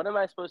 what am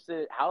I supposed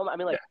to? I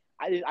mean, like.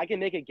 I can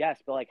make a guess,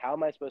 but like, how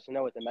am I supposed to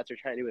know what the Mets are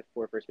trying to do with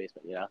 4 first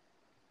basemen? You know,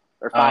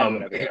 or 5,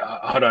 whatever.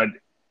 Hold on.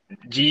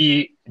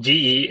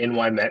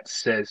 GENY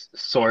Mets says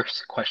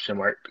source ? Ball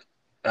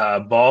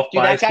 5.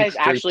 Dude, that guy is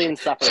actually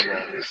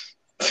insufferable.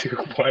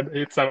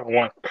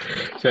 21871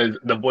 says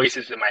the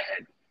voices in my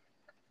head.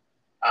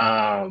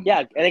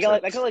 Yeah, and they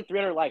got like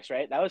 300 likes,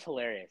 right? That was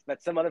hilarious.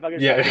 That some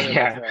motherfuckers.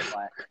 Yeah.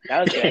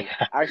 That was good.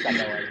 I respect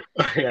that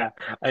one.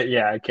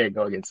 Yeah, I can't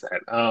go against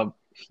that.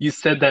 You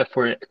said that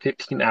for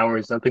 15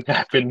 hours, nothing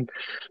happened.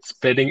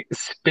 Spitting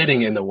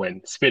in the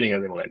wind.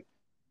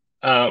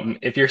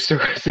 If your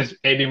source is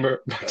Andy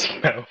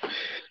Martino,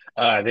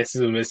 this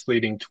is a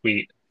misleading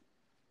tweet.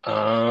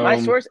 My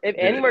source, if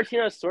Andy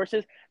Martino's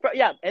sources,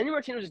 Andy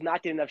Martino does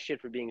not get enough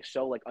shit for being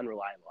so like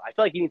unreliable. I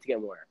feel like he needs to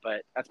get more,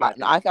 but that's my.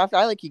 I feel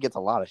like he gets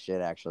a lot of shit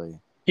actually.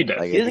 He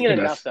does. He doesn't get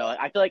enough though.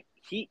 I feel like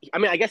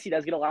I guess he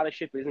does get a lot of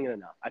shit, but he doesn't get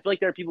enough. I feel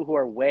like there are people who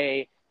are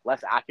way more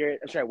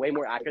accurate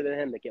than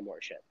him that get more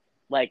shit.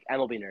 Like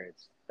MLB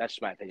nerds. That's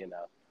just my opinion,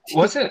 though.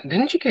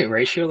 Didn't you get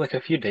Ratio like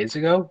a few days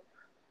ago?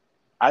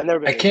 I've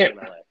never been. I can't. In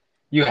my life.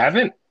 You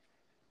haven't?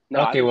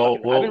 No. Okay.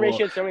 I've been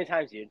ratioed so many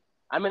times, dude.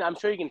 I'm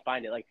sure you can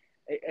find it. Like,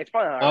 It's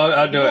probably not.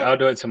 I'll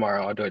do it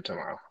tomorrow.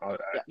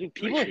 Dude,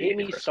 people hate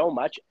me so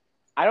much.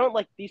 I don't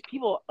like these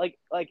people.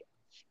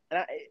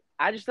 And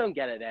I just don't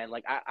get it, man.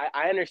 Like,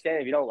 I understand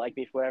if you don't like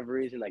me for whatever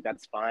reason. Like,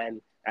 that's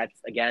fine. That's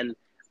again,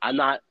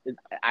 I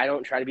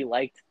don't try to be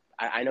liked.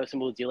 I know some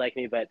people do like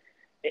me, but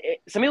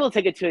some people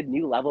take it to a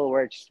new level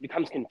where it just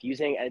becomes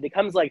confusing, and it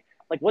becomes like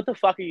what the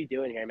fuck are you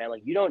doing here, man?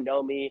 Like, you don't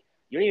know me.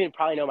 You don't even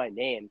probably know my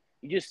name.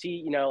 You just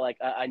see, like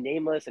a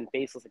nameless and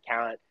faceless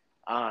account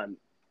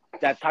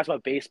that talks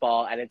about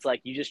baseball, and it's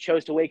like you just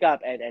chose to wake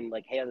up and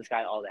like hate on this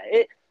guy all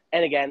day.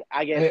 And again,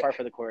 I get it's par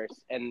for the course,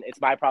 and it's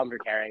my problem for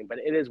caring, but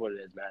it is what it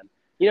is, man.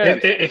 You know,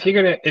 if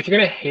you're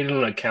gonna hate on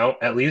an account,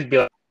 at least be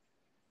like,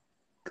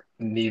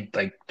 need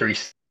like 3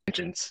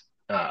 extensions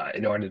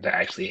in order to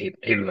actually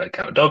hate on an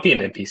account. Don't be an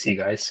NPC,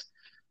 guys.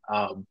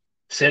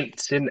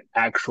 Send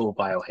actual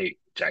vile hate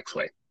Jack's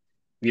way.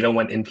 You don't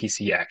want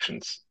NPC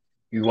actions.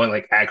 You want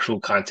like actual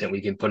content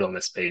we can put on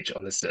this page,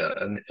 on this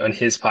on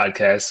his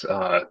podcast.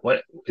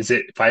 What is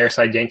it?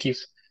 Fireside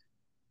Yankees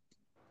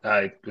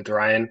with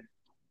Ryan.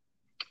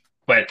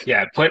 But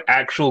yeah, put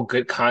actual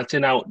good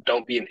content out.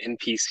 Don't be an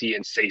NPC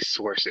and say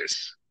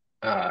sources.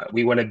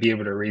 We want to be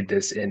able to read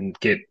this and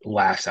get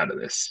laughs out of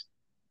this.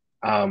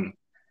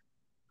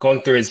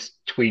 Going through his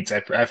tweets,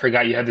 I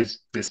forgot you had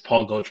this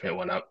Paul Goldschmidt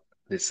one up.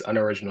 This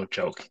unoriginal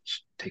joke.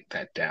 Take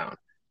that down.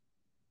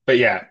 But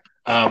yeah,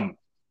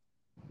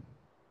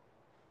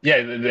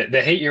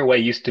 the hate your way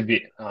used to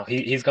be.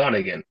 He's gone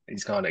again.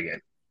 He's gone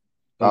again.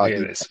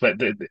 This, but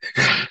the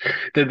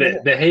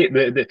hate,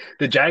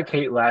 the Jag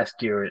hate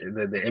last year,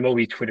 the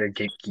MLB Twitter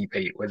gatekeep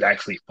hate was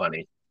actually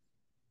funny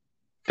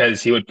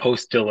because he would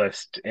post a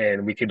list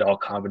and we could all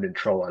comment and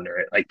troll under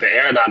it. Like the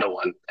Arenado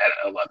one at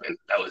 11,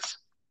 that was.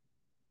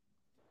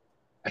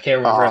 I can't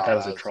remember if that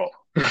was a troll.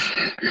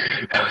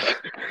 That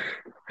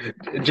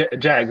was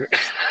Jag.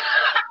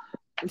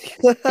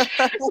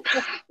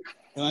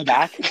 Am I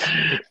back?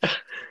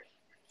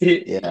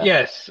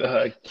 Yes,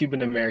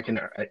 Cuban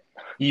American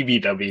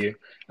EBW.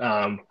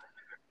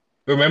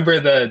 Remember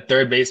the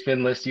third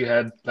baseman list you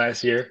had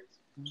last year?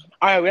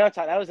 All right, we don't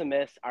talk. That was a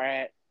miss. All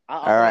right.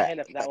 All right.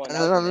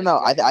 No.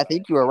 I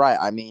think you were right.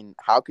 I mean,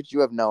 how could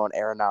you have known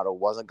Arenado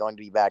wasn't going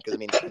to be bad? Because, I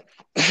mean, did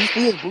you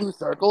see his blue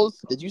circles?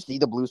 Did you see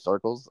the blue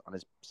circles on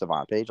his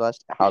Savant page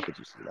last? How could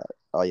you see that?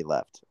 Oh, he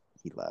left.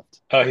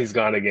 Oh, he's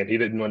gone again. He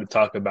didn't want to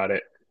talk about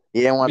it.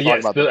 He didn't want to talk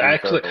about the blue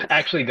circles.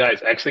 Actually,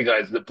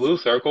 guys, the blue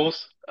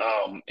circles,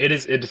 it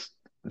is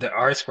the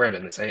R squared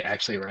in this. I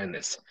actually ran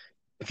this.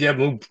 If you have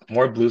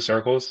more blue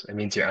circles, it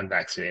means you're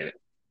unvaccinated.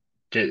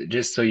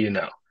 Just so you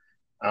know.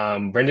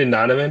 Brendan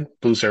Donovan,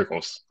 blue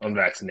circles,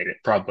 unvaccinated.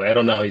 Probably. I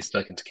don't know how he's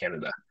stuck into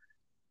Canada.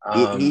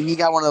 He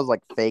got one of those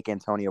like fake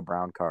Antonio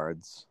Brown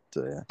cards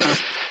to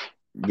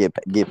get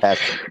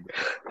past.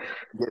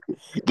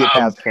 Get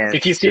past Canada.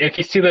 If you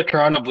see the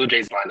Toronto Blue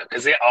Jays lineup,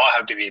 because they all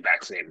have to be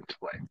vaccinated to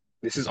play.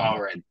 This is all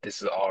red.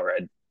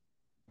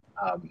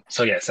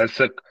 So yes, that's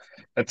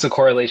the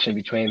correlation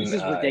between. This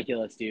is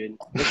ridiculous, dude.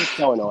 This is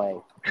so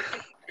annoying.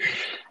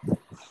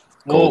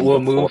 We'll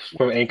move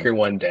from Anchor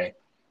one day.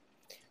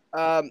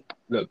 Do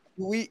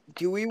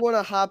we want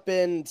to hop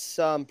in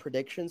some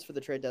predictions for the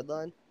trade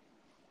deadline?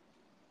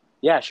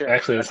 Yeah, sure.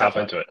 Actually, let's hop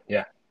into it.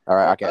 Yeah. All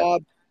right. Okay.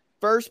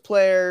 First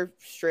player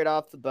straight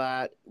off the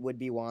bat would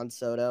be Juan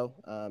Soto.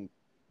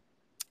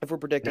 If we're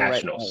predicting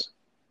Nationals, right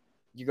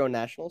now, you go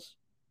Nationals.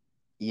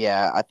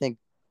 Yeah, I think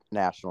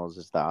Nationals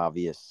is the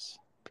obvious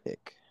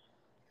pick.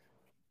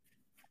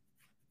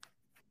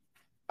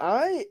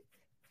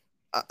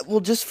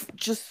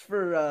 Just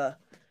for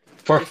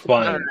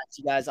fun.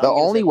 You guys, the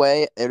only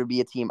way it would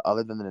be a team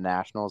other than the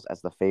Nationals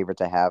as the favorite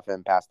to have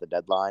him past the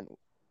deadline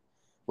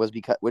was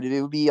because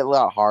it would be a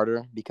lot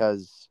harder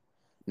because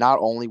not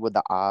only would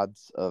the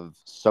odds of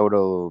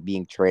Soto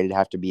being traded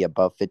have to be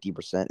above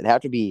 50%, it'd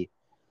have to be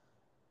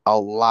a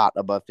lot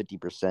above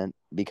 50%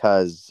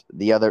 because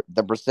the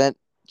percent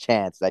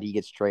chance that he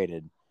gets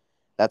traded,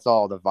 that's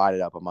all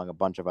divided up among a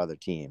bunch of other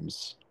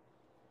teams.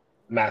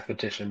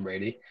 Mathematician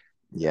Brady.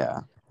 Yeah,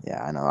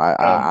 I know.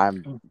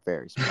 I'm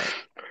very smart.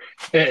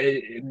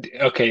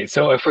 Okay,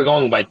 so if we're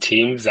going by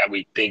teams that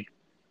we think.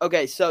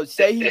 Okay, so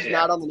say he's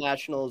not on the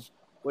Nationals,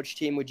 which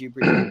team would you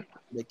be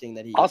predicting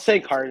that he? I'll say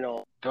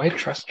Cardinal. Do I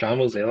trust John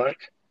Mozeliak?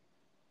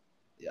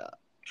 Yeah,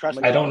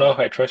 I don't know if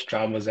I trust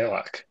John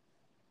Mozeliak.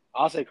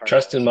 I'll say Cardinal.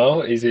 Trust in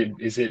Mo? Is it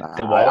the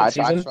Wall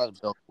season? I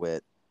trust Bill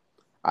Witt.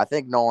 I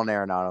think Nolan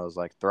Arenado is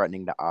like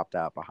threatening to opt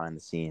out behind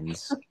the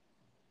scenes.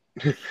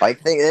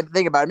 Like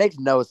think about it. It makes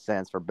no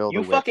sense for Bill.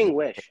 You fucking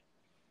wish.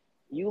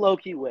 You low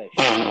key wish.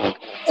 No.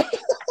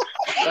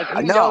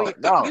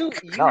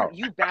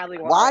 You badly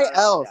want. Why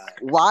else?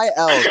 Why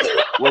else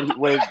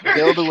would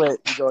Bill DeWitt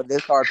go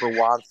this hard for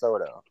Juan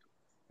Soto?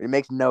 It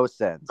makes no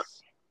sense.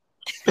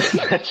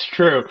 That's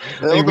true.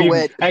 Bill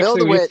DeWitt.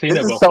 This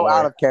is so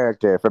out of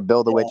character for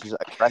Bill DeWitt to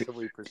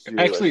aggressively pursue.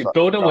 Actually,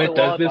 Bill DeWitt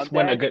does this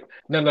when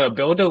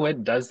Bill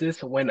DeWitt does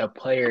this when a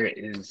player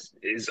is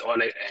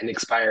on an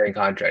expiring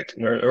contract.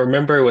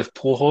 Remember with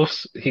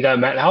Pujols, he got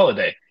Matt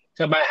Holliday.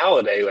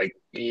 Like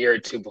a year or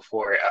two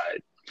before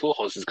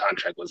Pujols'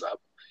 contract was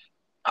up.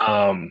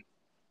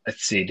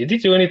 Let's see. Did he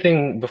do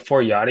anything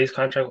before Yachty's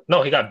contract?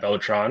 No, he got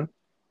Beltran.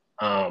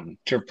 To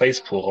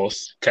replace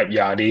Pujols, kept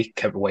Yachty,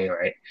 kept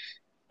Wainwright.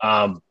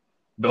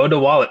 Bill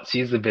DeWallet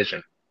sees the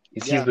vision. He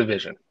sees the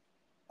vision.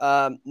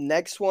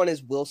 Next one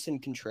is Wilson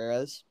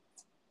Contreras.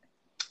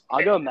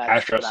 I'll go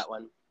Mets for that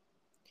one.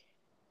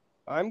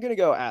 I'm gonna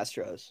go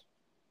Astros.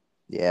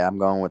 Yeah, I'm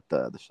going with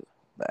the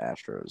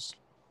Astros.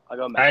 I'll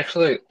go Mets.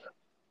 Actually, if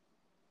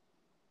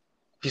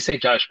you say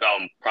Josh Bell,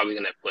 I'm probably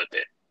gonna flip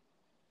it.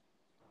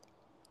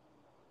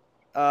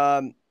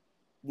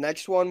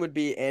 Next one would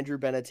be Andrew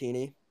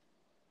Benintendi.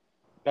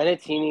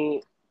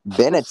 Benintendi. I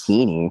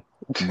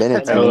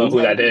don't know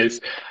who that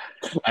is.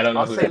 I don't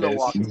know who that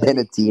is.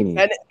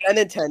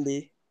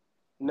 Benintendi.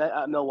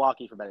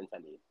 Milwaukee for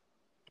Benintendi.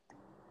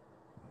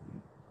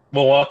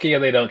 Milwaukee,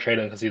 and they don't trade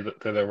him because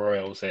they're the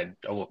Royals and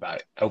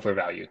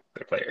overvalue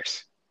their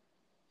players.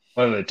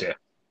 One of the two.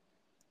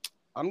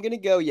 I'm gonna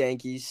go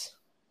Yankees.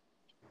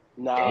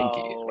 No.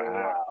 Yankees.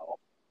 Wow.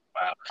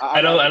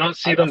 I don't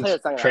see them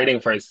trading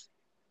for his.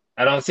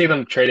 I don't see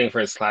them trading for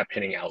his slap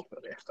hitting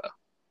outfielder. So.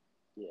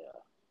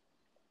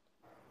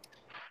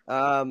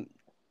 Yeah.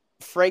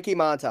 Frankie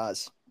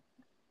Montas.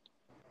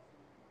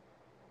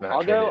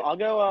 I'll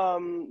go.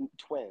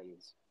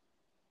 Twins.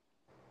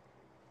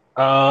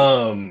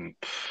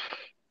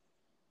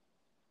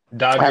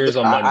 Dodgers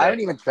on Monday. I haven't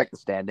even checked the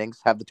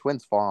standings. Have the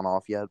Twins fallen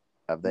off yet?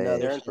 Have they? No,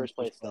 they're in first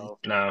place though.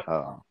 No.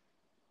 Oh.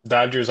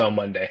 Dodgers on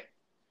Monday.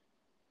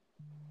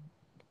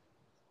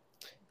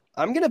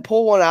 I'm gonna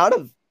pull one out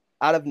of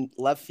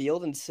left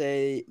field and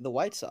say the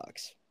White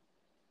Sox.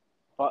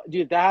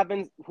 Dude, that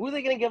happens. Who are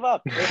they gonna give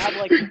up? They have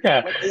like, who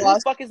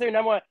the fuck is their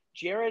number one?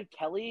 Jared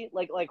Kelly?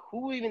 Like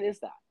who even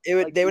is that?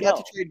 They would have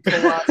to trade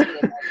Kowalski.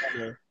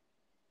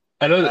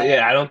 I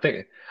don't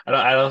think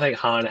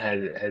Han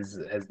has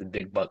the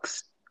big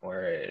bucks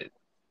or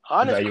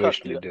Han is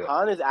cooked, dude.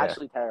 Han is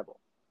actually terrible.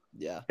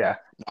 Yeah. Yeah.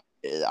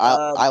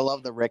 I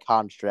love the Rick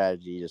Hahn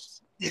strategy.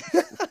 Just get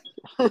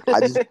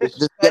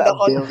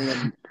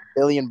a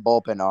billion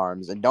bullpen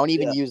arms and don't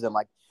even use them.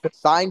 Like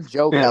sign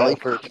Joe Kelly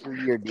for a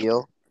 2-year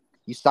deal.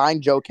 You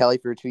sign Joe Kelly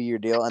for a 2-year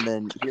deal, and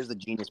then here's the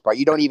genius part: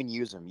 you don't even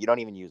use him.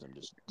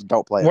 Just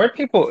don't play.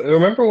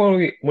 Remember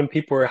when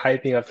people were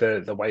hyping up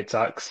the White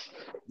Sox?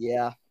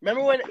 Yeah.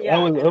 Remember when? Yeah,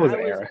 that was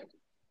an era.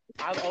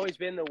 I've always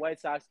been the White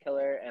Sox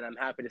killer, and I'm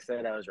happy to say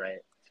that I was right.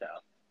 So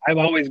I've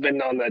always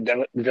been on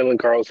the Dylan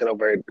Carlson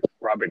over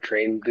Robert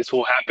train. This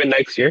will happen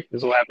next year.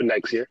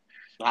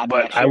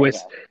 But I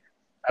was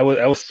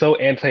so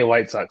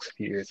anti-White Sox a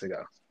few years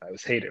ago. I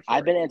was hated for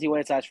I've been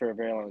anti-White Sox for a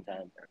very long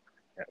time.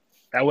 Yeah.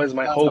 That was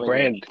my whole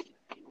brand.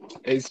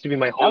 It used to be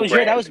my whole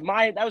brand. That was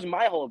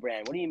my whole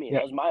brand. What do you mean? Yeah.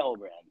 That was my whole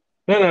brand.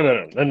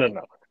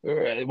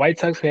 No. White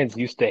Sox fans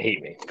used to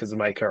hate me because of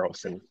Mike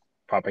Carlson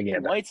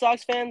propaganda. White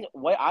Sox fans,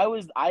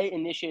 I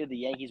initiated the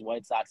Yankees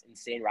White Sox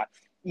insane rock.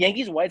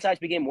 Yankees White Sox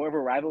became more of a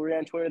rivalry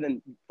on Twitter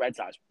than Red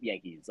Sox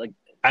Yankees. Like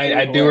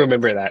I do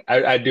remember that.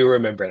 I do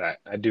remember that.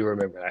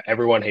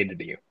 Everyone hated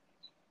you.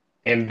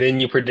 And then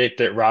you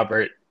predicted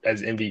Robert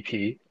as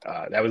MVP.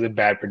 That was a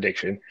bad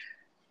prediction.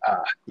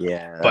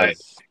 But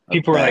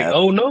people were like,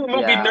 "Oh no,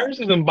 Mookie Nurse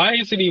isn't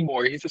biased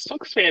anymore. He's a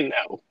Sox fan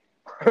now."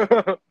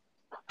 It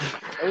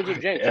was a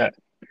jinx. Yeah.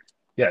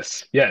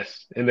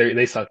 Yes, and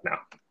they suck now.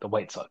 The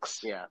White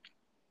Sox. Yeah.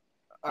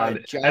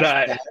 Who's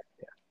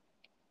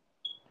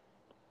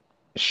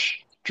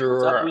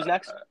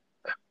next?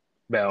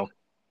 Bell.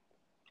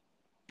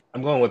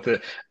 I'm going with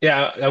it.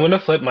 Yeah, I'm going to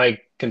flip my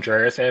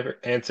Contreras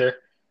answer.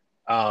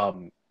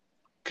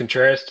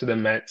 Contreras to the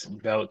Mets,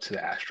 Bell to the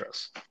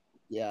Astros.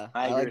 Yeah,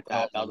 I agree with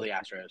that. Bell to the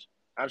Astros.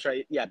 I'm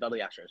sorry. Yeah, Bell to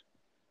the Astros.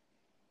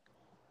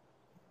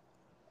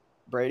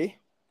 Brady?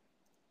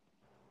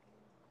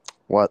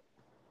 What's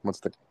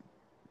the?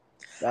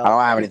 I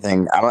don't have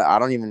anything. I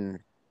don't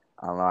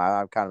know.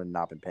 I've kind of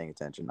not been paying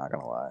attention. Not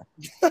gonna lie.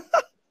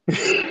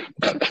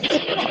 I'm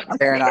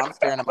staring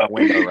at my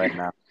window right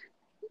now.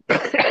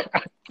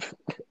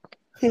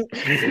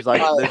 There's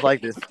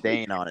like this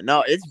stain on it.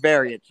 No, it's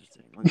very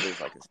interesting. There's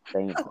like a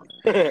stain on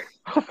it.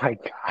 Oh my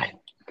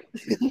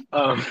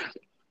god.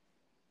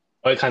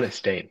 What kind of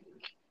stain?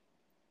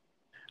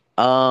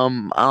 I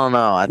don't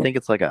know. I think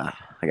it's like a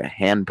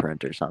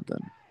handprint or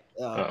something.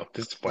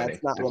 Disappointing.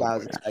 That's not what I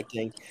was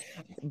expecting.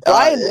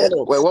 Brian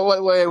Reynolds.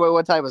 Wait.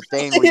 What type of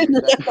stain would you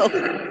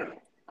expect?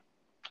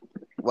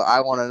 Well, I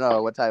want to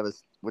know what type of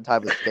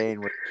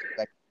stain would you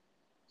expect?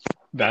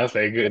 That's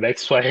a good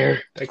next player.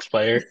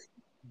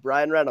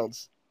 Brian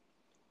Reynolds.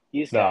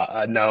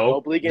 No.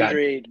 Oblique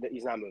injury.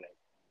 He's not moving.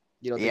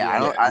 You don't think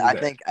yeah, I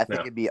think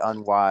it'd be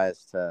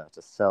unwise to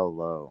sell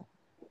low.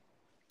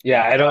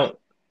 Yeah, I don't.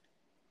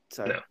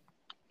 Sorry. No.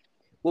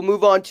 We'll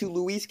move on to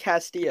Luis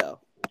Castillo,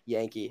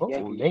 Yankee.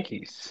 Oh,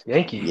 Yankees.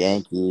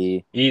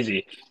 Yankee.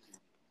 Easy.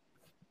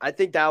 I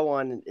think that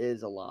one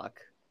is a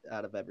lock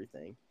out of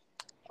everything.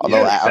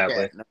 Although,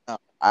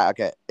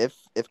 okay, if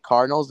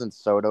Cardinals and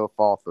Soto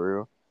fall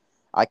through,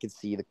 I could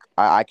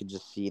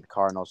just see the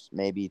Cardinals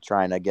maybe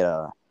trying to get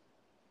a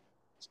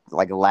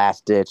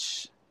last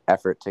ditch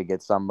effort to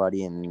get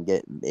somebody and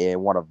get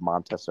one of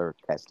Montes or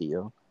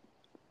Castillo.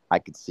 I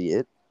could see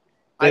it.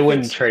 They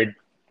wouldn't trade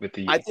with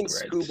the I think Reds.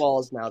 Screwball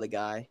is now the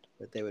guy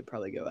that they would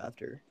probably go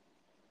after.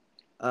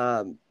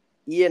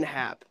 Ian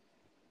Happ.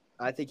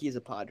 I think he's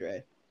a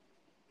Padre.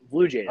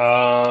 Blue Jays.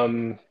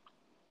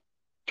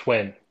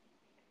 Twin.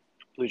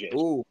 Blue Jays.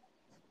 Ooh.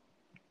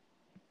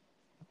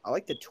 I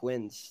like the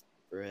Twins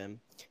for him.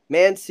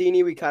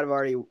 Mancini, we kind of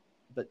already,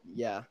 but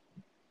yeah.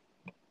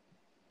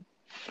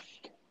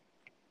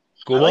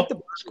 Screwball? I like the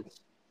Brewers.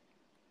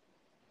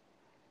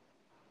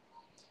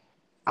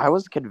 I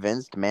was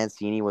convinced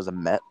Mancini was a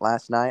Met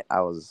last night. I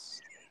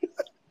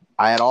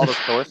had all the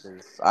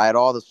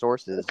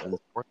sources. And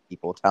sports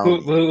people telling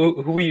me.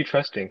 Who are you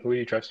trusting?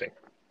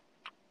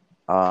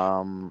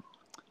 I'm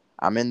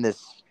in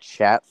this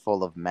chat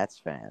full of Mets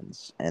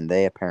fans, and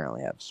they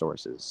apparently have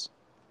sources.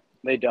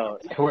 They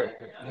don't. Who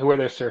are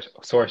their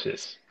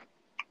sources?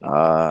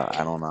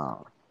 I don't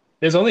know.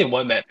 There's only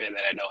one Met fan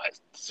that I know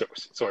has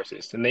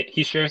sources, and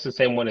he shares the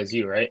same one as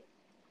you, right?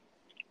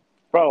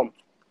 Bro,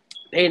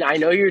 Payne, I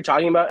know who you're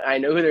talking about. I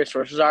know who their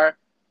sources are.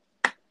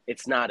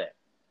 It's not it.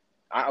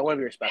 I want to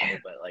be respectful,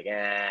 but let's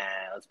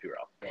be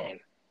real. Man.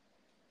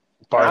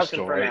 I'll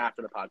confirm it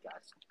after the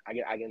podcast. I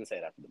can say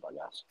it after the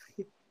podcast.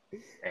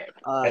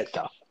 That's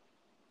tough.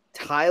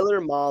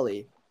 Tyler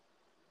Malley.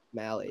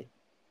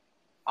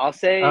 I'll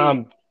say.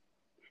 I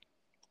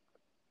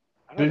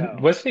don't know.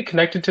 Wasn't he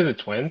connected to the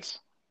Twins?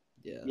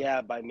 Yeah.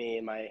 Yeah, by me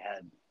in my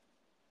head.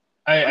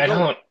 I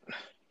don't.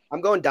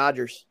 I'm going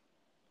Dodgers.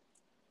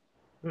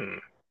 I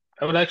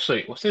would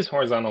actually. What's his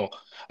horizontal?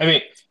 I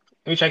mean,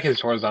 let me check his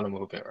horizontal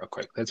movement real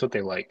quick. That's what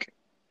they like.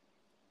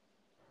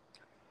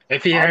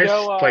 If he has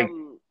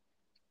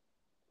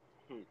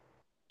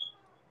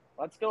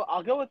let's go.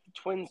 I'll go with the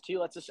Twins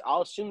too.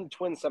 I'll assume the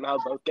Twins somehow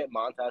both get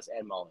Montes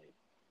and Molly.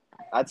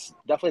 That's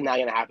definitely not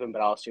going to happen,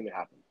 but I'll assume it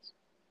happens.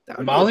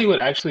 Molly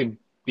would actually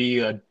be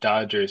a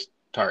Dodgers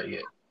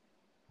target.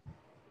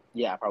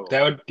 Yeah, probably.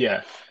 That would,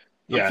 yeah.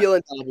 I'm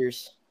feeling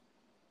Dodgers.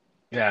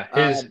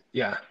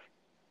 Yeah,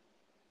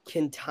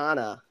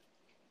 Quintana.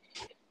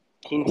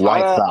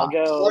 White Sox.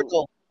 I'll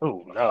go.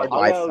 Oh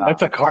no,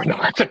 that's a Cardinal.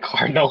 It's a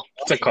Cardinal.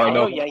 I'll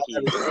go Yankees.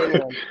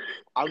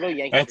 I'll go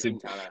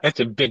Yankees. That's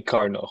a big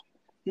Cardinal.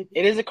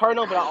 It is a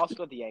Cardinal, but I'll also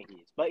go with the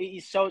Yankees. But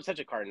he's such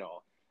a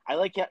Cardinal. I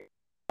like him.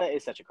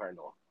 Is such a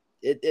Cardinal.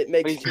 It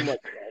makes too much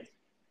sense.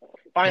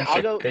 Fine,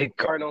 I'll go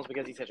Cardinals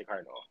because he's such a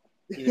Cardinal.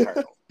 He's a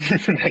Cardinal.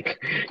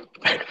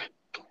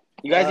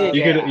 You guys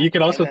you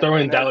can also throw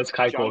in Dallas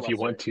Keuchel if you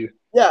want to.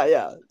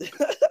 Yeah.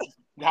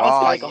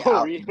 Dallas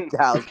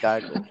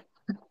Keuchel.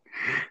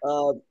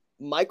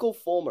 Michael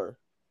Fulmer.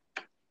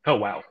 Oh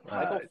wow.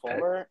 Michael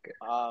Fulmer.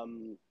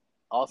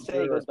 I'll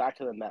say he goes back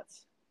to the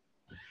Mets.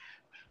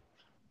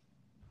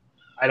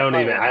 I don't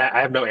even.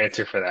 I have no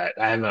answer for that.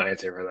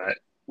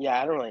 Yeah,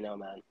 I don't really know,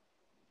 man.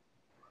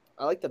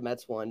 I like the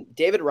Mets one.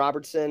 David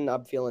Robertson,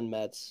 I'm feeling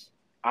Mets.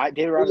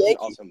 David Robertson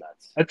also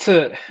Mets. That's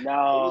a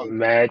no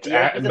Mets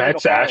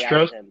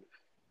Astros.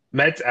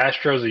 Mets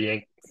Astros are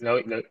Yankees.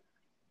 No.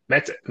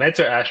 Mets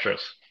are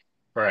Astros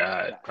for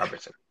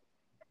Robertson.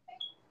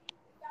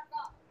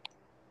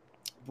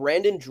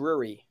 Brandon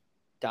Drury,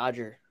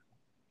 Dodger.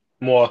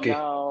 Milwaukee.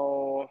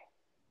 No,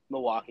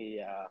 Milwaukee.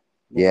 Yeah.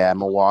 Yeah,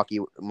 Milwaukee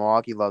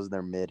loves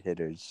their mid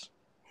hitters.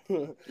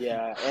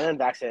 Yeah, and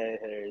unvaccinated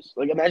hitters.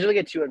 Like, imagine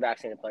get two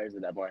unvaccinated players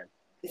at that point.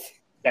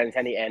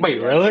 Benintendi and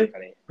wait, really?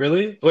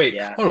 Really? Wait,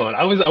 yeah. Hold on.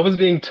 I was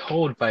being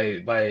told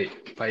by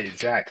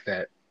Zach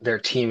that their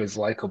team is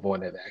likable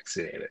and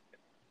vaccinated.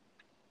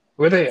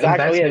 Were they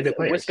unvaccinated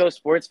players? Wisco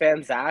sports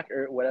fan Zach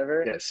or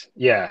whatever. Yes.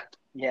 Yeah.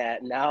 Yeah.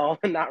 No,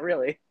 not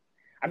really.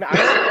 I mean,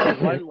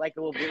 I'm one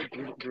likable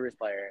Brewers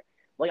player.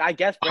 Like, I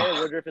guess Brandon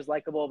Woodruff is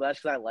likable, but that's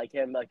because I like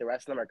him. Like, the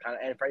rest of them are kind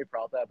of – and Freddie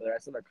Peralta, but the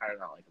rest of them are kind of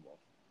not likable.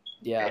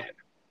 Yeah.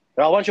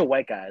 They're all a bunch of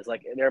white guys.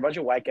 Like, they're a bunch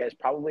of white guys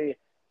probably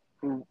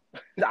who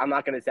 – I'm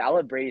not going to say – I'll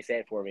let Brady say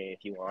it for me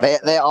if you want.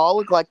 They all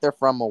look like they're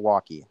from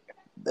Milwaukee.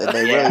 They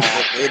really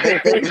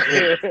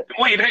 –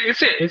 Wait,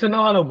 isn't a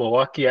lot of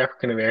Milwaukee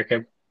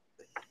African-American?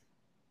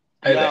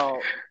 No.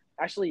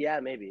 Actually, yeah,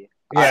 maybe.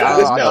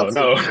 Yeah,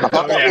 no. I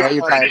thought the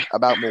stereotype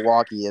about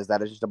Milwaukee is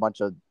that it's just a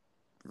bunch of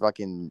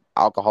fucking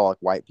alcoholic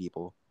white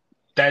people.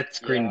 That's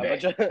Green Bay.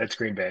 That's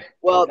Green Bay.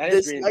 Well,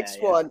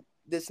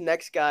 this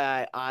next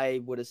guy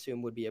I would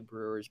assume would be a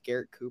Brewers,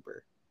 Garrett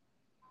Cooper.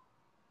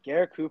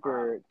 Garrett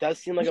Cooper does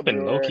seem like He's a Brewer.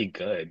 Been low-key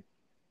good.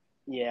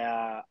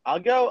 Yeah. I'll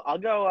go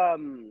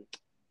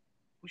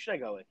who should I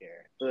go with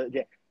here?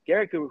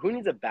 Garrett Cooper. Who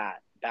needs a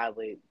bat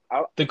badly?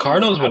 The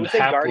Cardinals would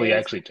happily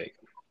actually take him.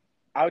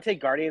 I would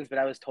take Guardians, but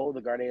I was told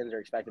the Guardians are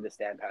expected to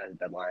stand past the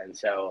deadline.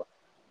 So,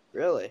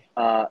 really,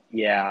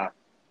 yeah,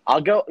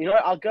 I'll go. You know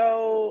what? I'll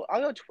go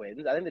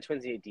Twins. I think the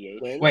Twins need DH.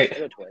 Twins? Wait,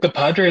 the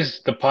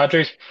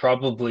Padres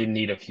probably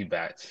need a few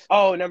bats.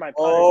 Oh, never mind.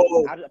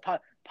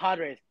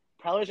 Padres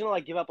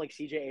gonna give up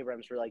CJ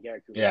Abrams for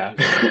Garrett Cooper. Yeah.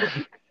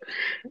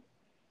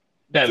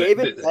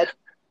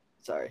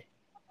 Sorry.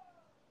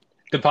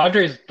 The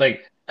Padres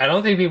I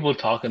don't think people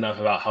talk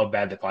enough about how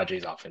bad the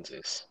Padres offense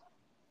is.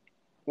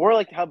 Or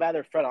like how bad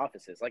their front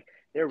office is. Like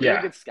they're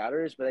really good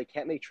scouters, but they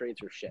can't make trades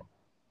for shit.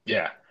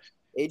 Yeah.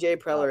 AJ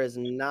Preller is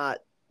not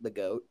the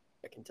GOAT.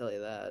 I can tell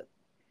you that.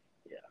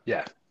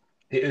 Yeah.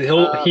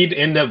 He'd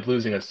end up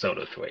losing a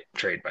Soto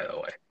trade, by the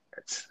way.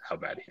 That's how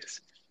bad he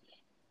is.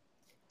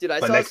 Dude, I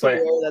saw somewhere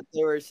that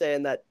they were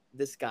saying that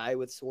this guy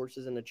with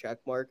sources and a check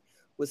mark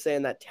was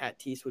saying that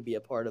Tatis would be a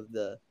part of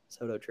the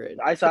Soto trade.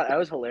 I saw that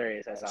was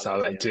hilarious. I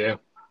saw that too.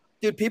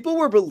 Dude, people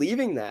were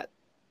believing that.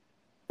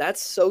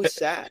 That's so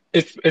sad.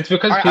 It's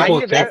because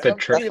people think the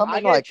trade. If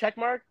I get a check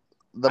mark,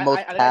 the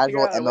most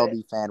casual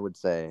MLB fan would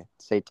say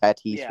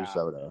Tatis or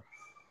Soto.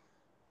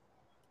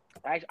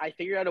 I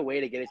figured out a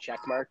way to get a check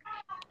mark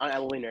on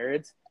MLB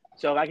Nerds.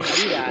 So if I can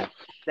do that,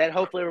 then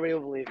hopefully everybody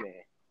will believe me.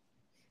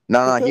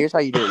 No. Here's how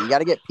you do it. You got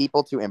to get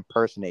people to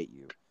impersonate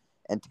you.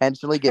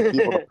 Intentionally get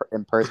people to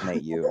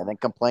impersonate you, and then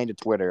complain to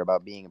Twitter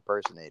about being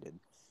impersonated,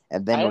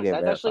 and then you'll get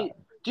verified. Actually,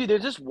 dude,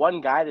 there's this one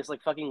guy, this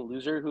like fucking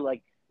loser who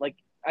like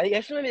I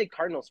actually maybe a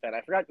Cardinals fan. I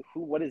forgot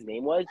what his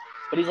name was,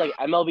 but he's like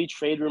MLB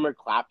trade rumor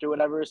clapped or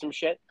whatever or some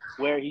shit,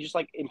 where he just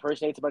like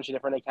impersonates a bunch of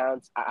different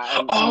accounts.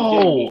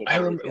 I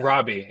remember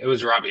Robbie. It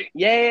was Robbie.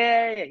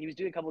 Yeah. He was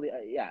doing a couple of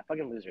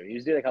fucking loser. He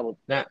was doing a couple.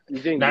 Not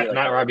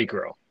Robbie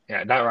Girl.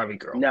 Yeah, not Robbie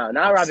Girl. No,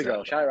 not Robbie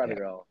Girl. Shout out Robbie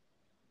Girl.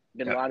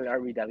 Bin Laden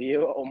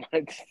RBW. Oh my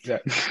god. Yeah.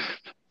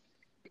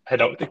 I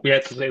don't think we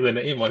had to say the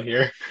name on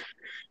here.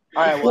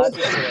 All right, well, let's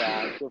just say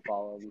that. We'll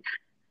follow him.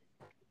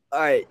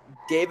 All right,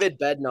 David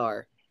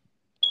Bednar.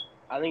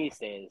 I think he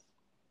stays.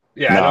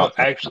 Yeah, no.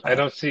 I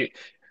don't see.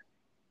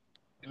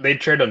 They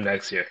trade him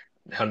next year,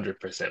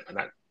 100%. But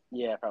not.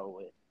 Yeah,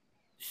 probably.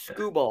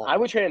 Skubal. I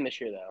would trade him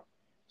this year though.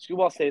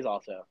 Skubal stays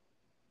also.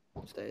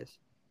 Stays.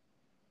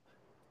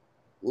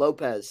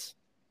 Lopez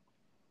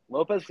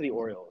for the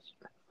Orioles.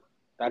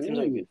 That seems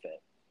like a good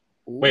fit.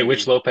 Wait,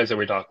 which Lopez are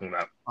we talking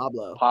about?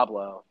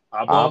 Pablo.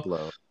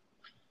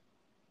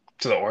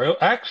 To the Orioles?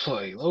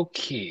 Actually, low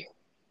key.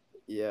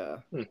 Yeah.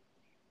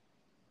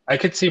 I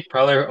could see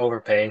Preller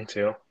overpaying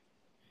too.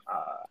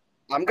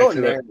 I'm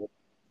going Mariners.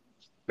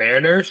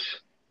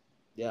 Mariners?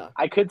 Yeah.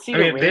 I could see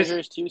the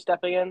Rangers too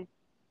stepping in.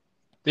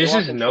 There's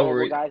just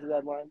no guys at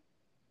that line.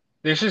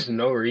 There's just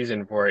no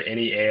reason for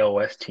any AL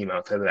West team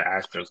outside of the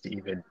Astros to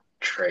even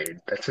trade.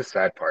 That's the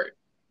sad part.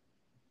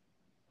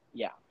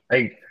 Yeah.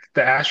 Like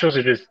the Astros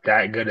are just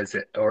that good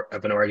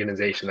of an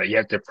organization that you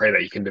have to pray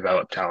that you can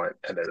develop talent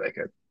at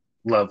a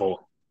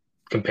level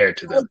compared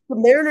to them. The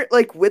Mariners,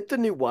 like with the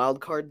new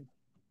wild card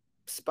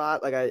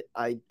spot, like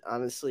I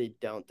honestly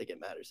don't think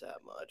it matters that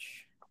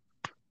much.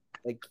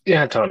 Like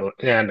yeah, totally.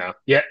 Yeah, no.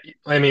 Yeah,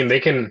 I mean they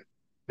can't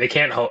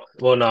hold.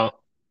 Well, no,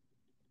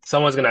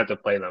 someone's gonna have to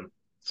play them.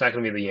 It's not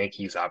gonna be the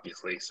Yankees,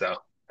 obviously. So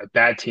a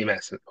bad team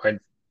has to,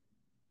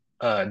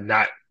 or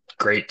not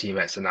great team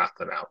has to knock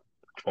them out.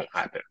 Which won't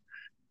happen.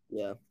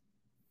 Yeah.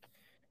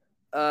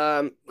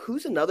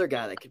 Who's another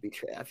guy that could be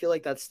traded? I feel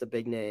like that's the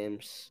big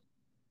names.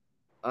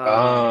 Who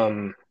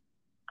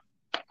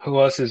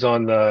else is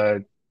on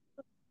the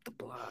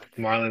block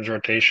Marlins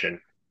rotation?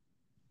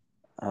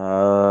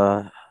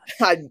 No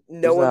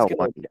one's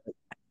gonna.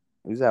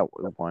 Who's that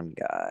one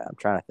guy? I'm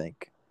trying to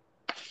think.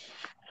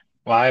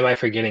 Why am I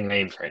forgetting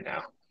names right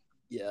now?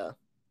 Yeah.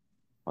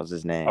 What's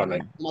his name? Oh my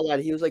god,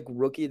 he was like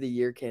rookie of the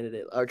year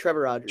candidate. Or Trevor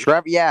Rogers.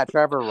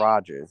 Trevor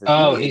Rogers.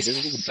 Doesn't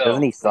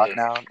he suck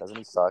now? Doesn't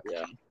he suck?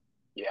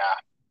 Yeah.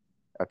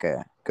 Okay,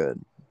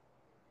 good.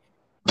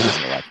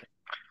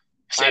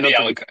 Sandy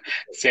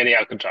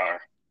Alcantara.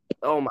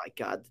 Oh my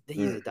god,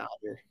 he's a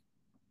Dodger.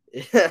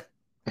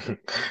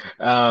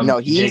 No,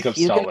 he's going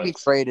to be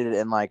traded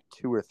in like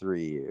 2 or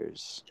 3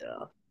 years.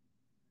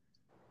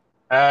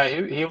 Yeah.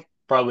 He'll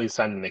probably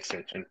sign an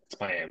extension. It's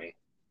Miami.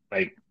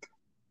 Like,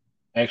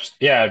 actually,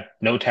 yeah,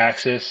 no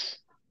taxes.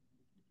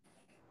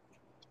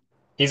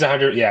 He's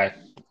 100. Yeah,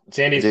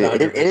 Sandy's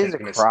 100%. It is a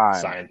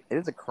crime. It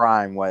is a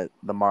crime what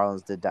the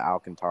Marlins did to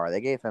Alcantara.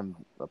 They gave him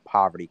a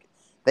poverty.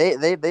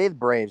 They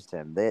braved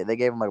him. They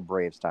gave him like a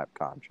Braves type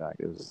contract.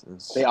 It was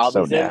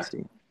so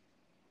nasty.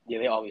 Yeah,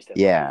 they always did.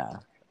 Yeah.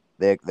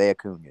 They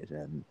Acuña's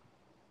in.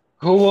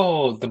 Who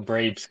will the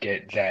Braves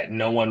get that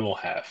no one will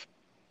have?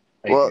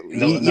 Like, well,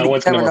 no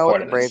one's going to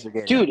report the Braves are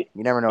getting. Dude,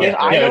 you never know.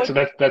 That's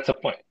the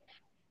point.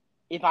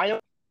 If I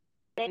don't,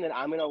 then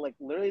I'm gonna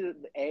literally the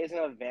A is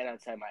gonna have a van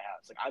outside my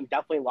house. Like I'm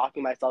definitely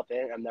locking myself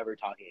in. I'm never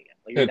talking again.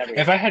 Like, Dude,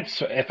 if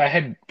I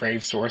had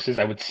Brave sources,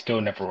 I would still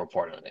never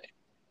report on it.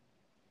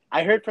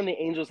 I heard from the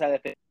Angels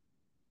that they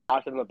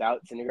talked to them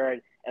about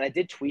Syndergaard, and I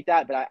did tweet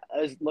that, but I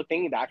was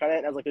thinking back on it,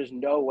 and I was like, "There's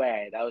no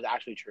way that was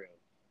actually true."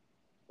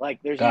 Like,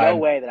 there's no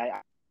way that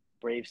I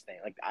Braves thing.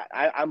 Like,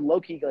 I'm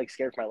low key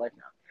scared for my life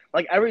now.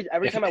 Like every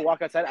time I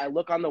walk outside, I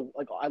look on the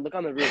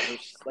roof.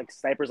 There's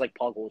snipers like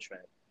Paul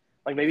Goldschmidt.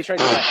 Like maybe he's trying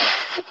to get my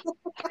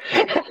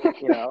head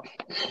out. You know.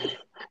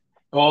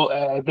 Well,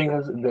 I think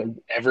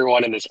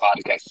everyone in this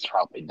podcast is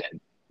probably dead.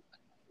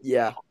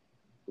 Yeah.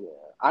 Yeah.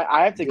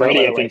 I have to go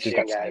Brady, away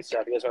soon, guys.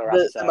 So if you guys want to wrap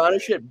this up, the amount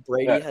of shit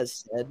Brady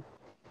has said.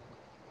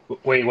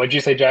 Wait, what'd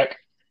you say, Jack?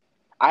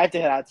 I have to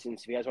head out soon.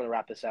 So if you guys want to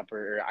wrap this up,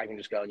 or I can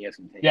just go and you guys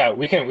can take. Yeah,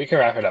 we can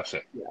wrap it up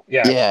soon.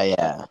 Yeah.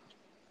 Yeah.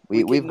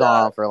 We've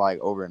gone on for like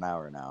over an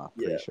hour now.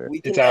 I'm pretty sure.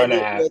 We can end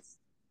it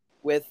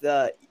with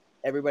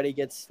everybody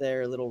gets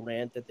their little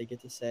rant that they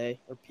get to say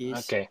or piece.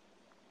 Okay.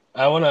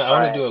 I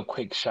wanna do a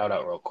quick shout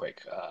out real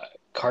quick.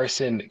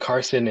 Carson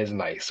is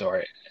nice,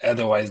 or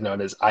otherwise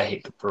known as I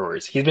Hate the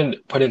Brewers. He's been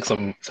putting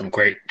some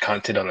great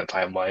content on the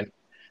timeline.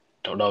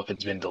 Don't know if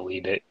it's been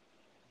deleted.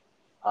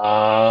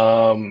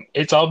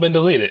 It's all been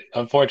deleted.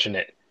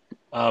 Unfortunate.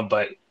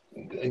 But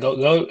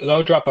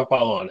go drop a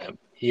follow on him.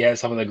 He has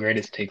some of the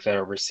greatest takes I've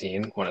ever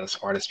seen. One of the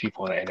smartest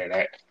people on the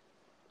internet.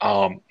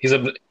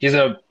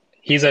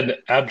 He's an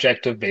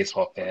objective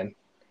baseball fan.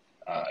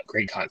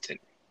 Great content.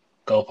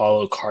 Go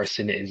follow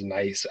Carson is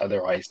nice,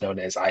 otherwise known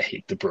as I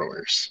Hate the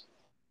Brewers.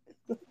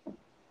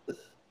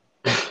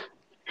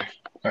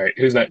 All right,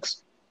 who's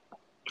next?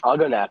 I'll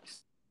go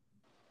next.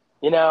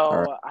 I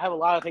have a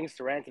lot of things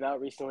to rant about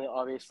recently,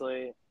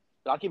 obviously,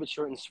 but I'll keep it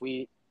short and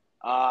sweet.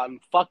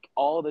 Fuck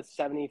all the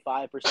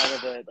 75%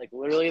 of the, like,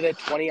 literally the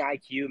 20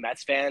 IQ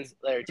Mets fans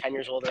that are 10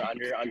 years old or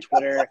under on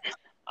Twitter.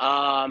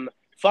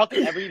 Fuck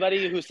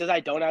everybody who says I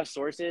don't have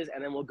sources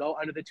and then will go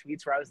under the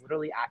tweets where I was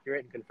literally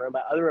accurate and confirmed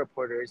by other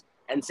reporters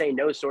and say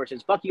no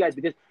sources. Fuck you guys,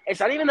 because it's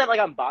not even that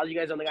like I'm bothered you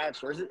guys don't think I have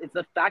sources. It's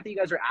the fact that you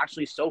guys are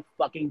actually so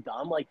fucking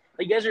dumb. Like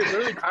you guys are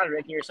literally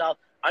contradicting yourself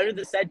under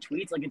the said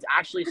tweets. Like, it's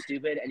actually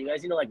stupid, and you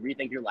guys need to like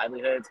rethink your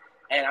livelihoods.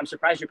 And I'm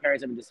surprised your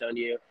parents haven't disowned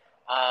you.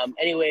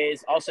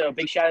 Anyways, also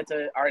big shout out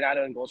to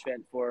Arenado and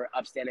Goldschmidt for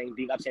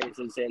being upstanding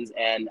citizens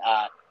and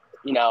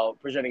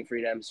preserving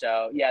freedom.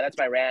 So yeah, that's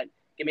my rant.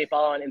 Give me a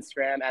follow on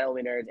Instagram at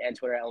LB Nerds and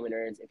Twitter at LB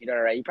Nerds. If you don't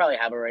already, you probably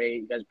have already.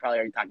 You guys are probably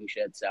already talking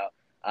shit. So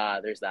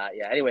there's that.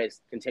 Yeah.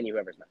 Anyways, continue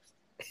whoever's next.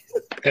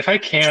 If I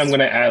can, I'm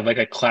gonna add like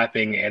a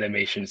clapping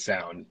animation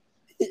sound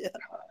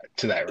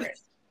to that rant.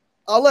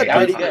 I'll let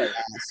Brady go.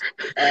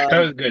 That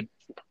was good.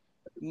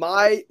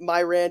 My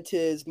rant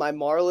is my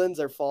Marlins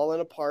are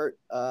falling apart.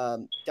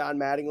 Don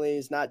Mattingly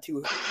is not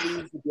too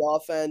pleased with the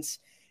offense.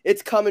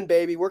 It's coming,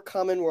 baby. We're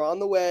coming. We're on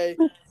the way.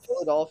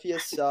 Philadelphia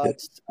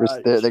sucks.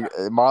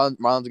 Marlins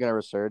are going to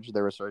resurge.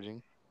 They're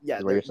resurging. Yeah.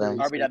 Is what you're saying?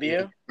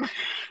 RBW?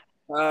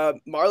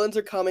 Marlins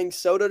are coming.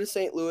 Soto to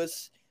St.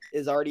 Louis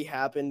has already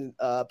happened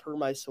per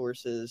my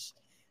sources.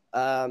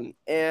 And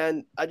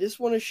I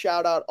just want to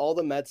shout out all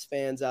the Mets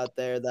fans out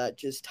there that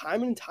just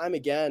time and time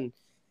again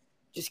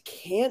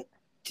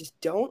just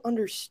don't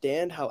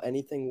understand how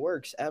anything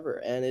works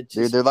ever. And it just,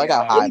 dude, they're like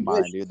a hive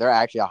mind, dude. They're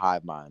actually a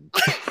hive mind.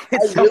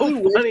 It's so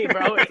funny,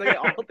 bro. It's like they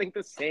all think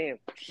the same.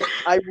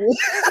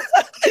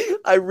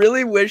 I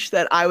really wish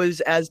that I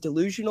was as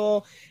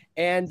delusional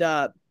and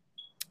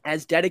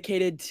as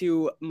dedicated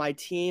to my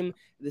team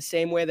the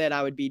same way that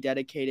I would be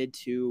dedicated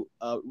to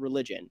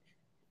religion.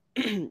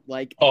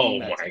 Like,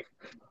 my.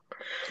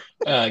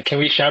 Can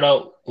we shout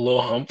out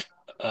Lil Hump?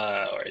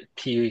 Or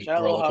T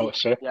roller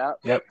coaster. Yeah.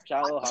 Yep.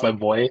 It's my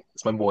boy.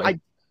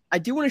 I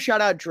do want to shout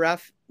out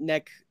Giraffe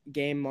Neck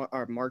Game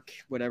or Mark,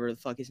 whatever the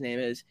fuck his name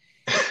is.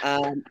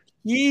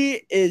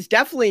 He is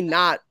definitely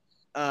not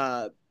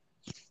an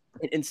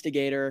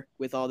instigator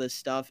with all this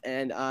stuff,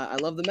 and I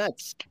love the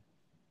Mets.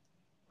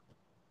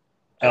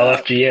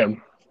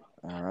 LFGM.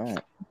 All right.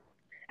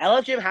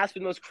 LFGM has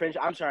been the most cringe.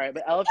 I'm sorry,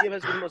 but LFGM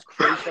has been the most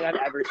cringe thing I've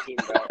ever seen,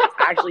 bro. It's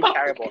actually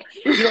terrible.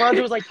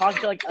 Alonzo was like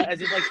talking to like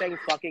as if like saying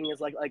fucking is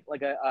like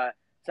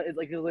it's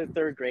like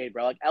third grade,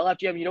 bro. Like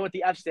LFGM, you know what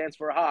the F stands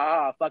for? Ha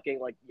ha,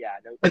 fucking like yeah.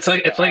 No, it's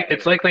like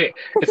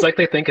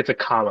they think it's a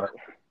comma.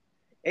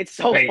 It's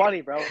so funny,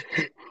 bro.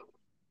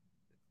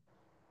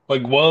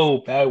 Like, whoa,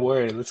 bad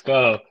word. Let's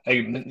go.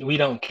 Like, we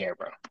don't care,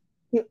 bro.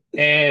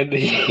 And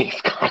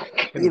he's gone.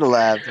 He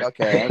laughed.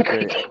 Okay.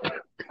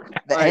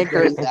 The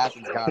anchor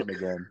assassin's got him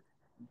again.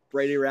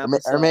 Brady wrap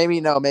or maybe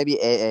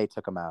AA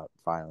took him out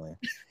finally.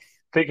 I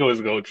think it was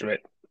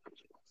Goldschmidt.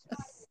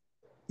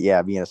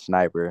 Yeah, being a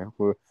sniper.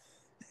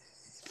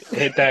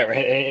 Hit that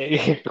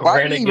right.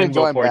 Why did he even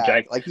join back?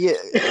 Jack. Like he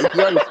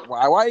already,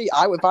 why?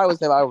 If I was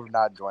him, I would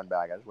not join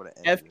back. I just would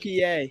have.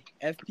 FPA.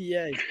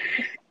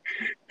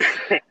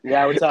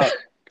 Yeah, what's up?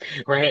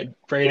 Rant,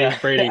 Brady,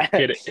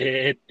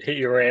 hit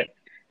your rant.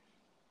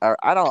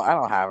 I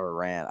don't have a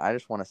rant. I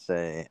just want to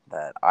say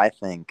that I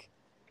think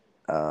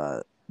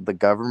the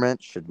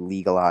government should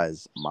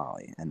legalize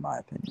Molly, in my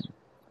opinion.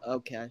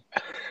 Okay.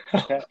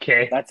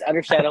 That's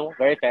understandable.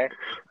 Very fair.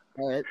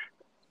 All right.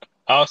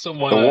 I also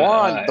want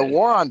the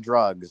war on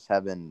drugs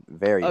have been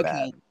very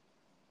bad.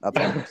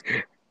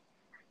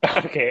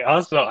 Okay.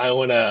 Also, I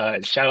want to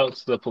shout out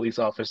to the police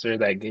officer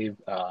that gave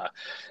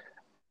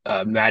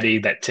Maddie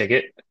that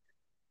ticket.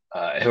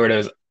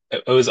 It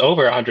was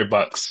over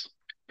 $100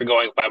 for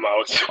going 5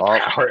 miles per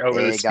hour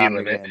over the speed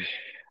limit.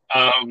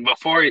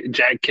 Before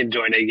Jack can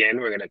join again,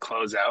 we're gonna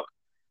close out.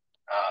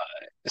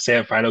 Say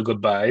our final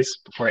goodbyes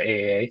before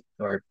AA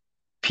or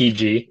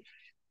PG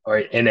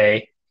or NA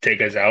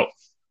take us out.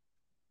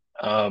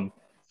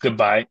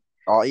 Goodbye.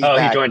 He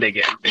joined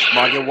again. Come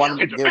on,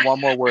 get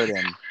one more word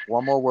in.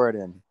 One more word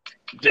in.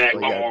 Jack,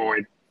 one more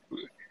word.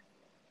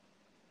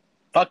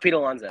 Fuck Pete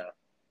Alonso.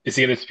 Is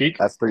he gonna speak?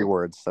 That's 3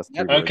 words.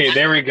 Okay,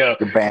 there we go.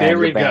 There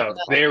we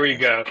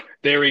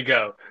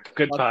go.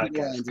 Goodbye.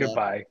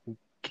 Goodbye.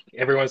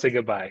 Everyone say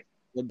goodbye.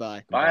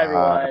 Goodbye. Bye,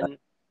 everyone.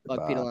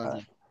 Fuck Pete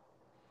Alonso.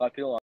 Fuck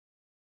Pete Alonso.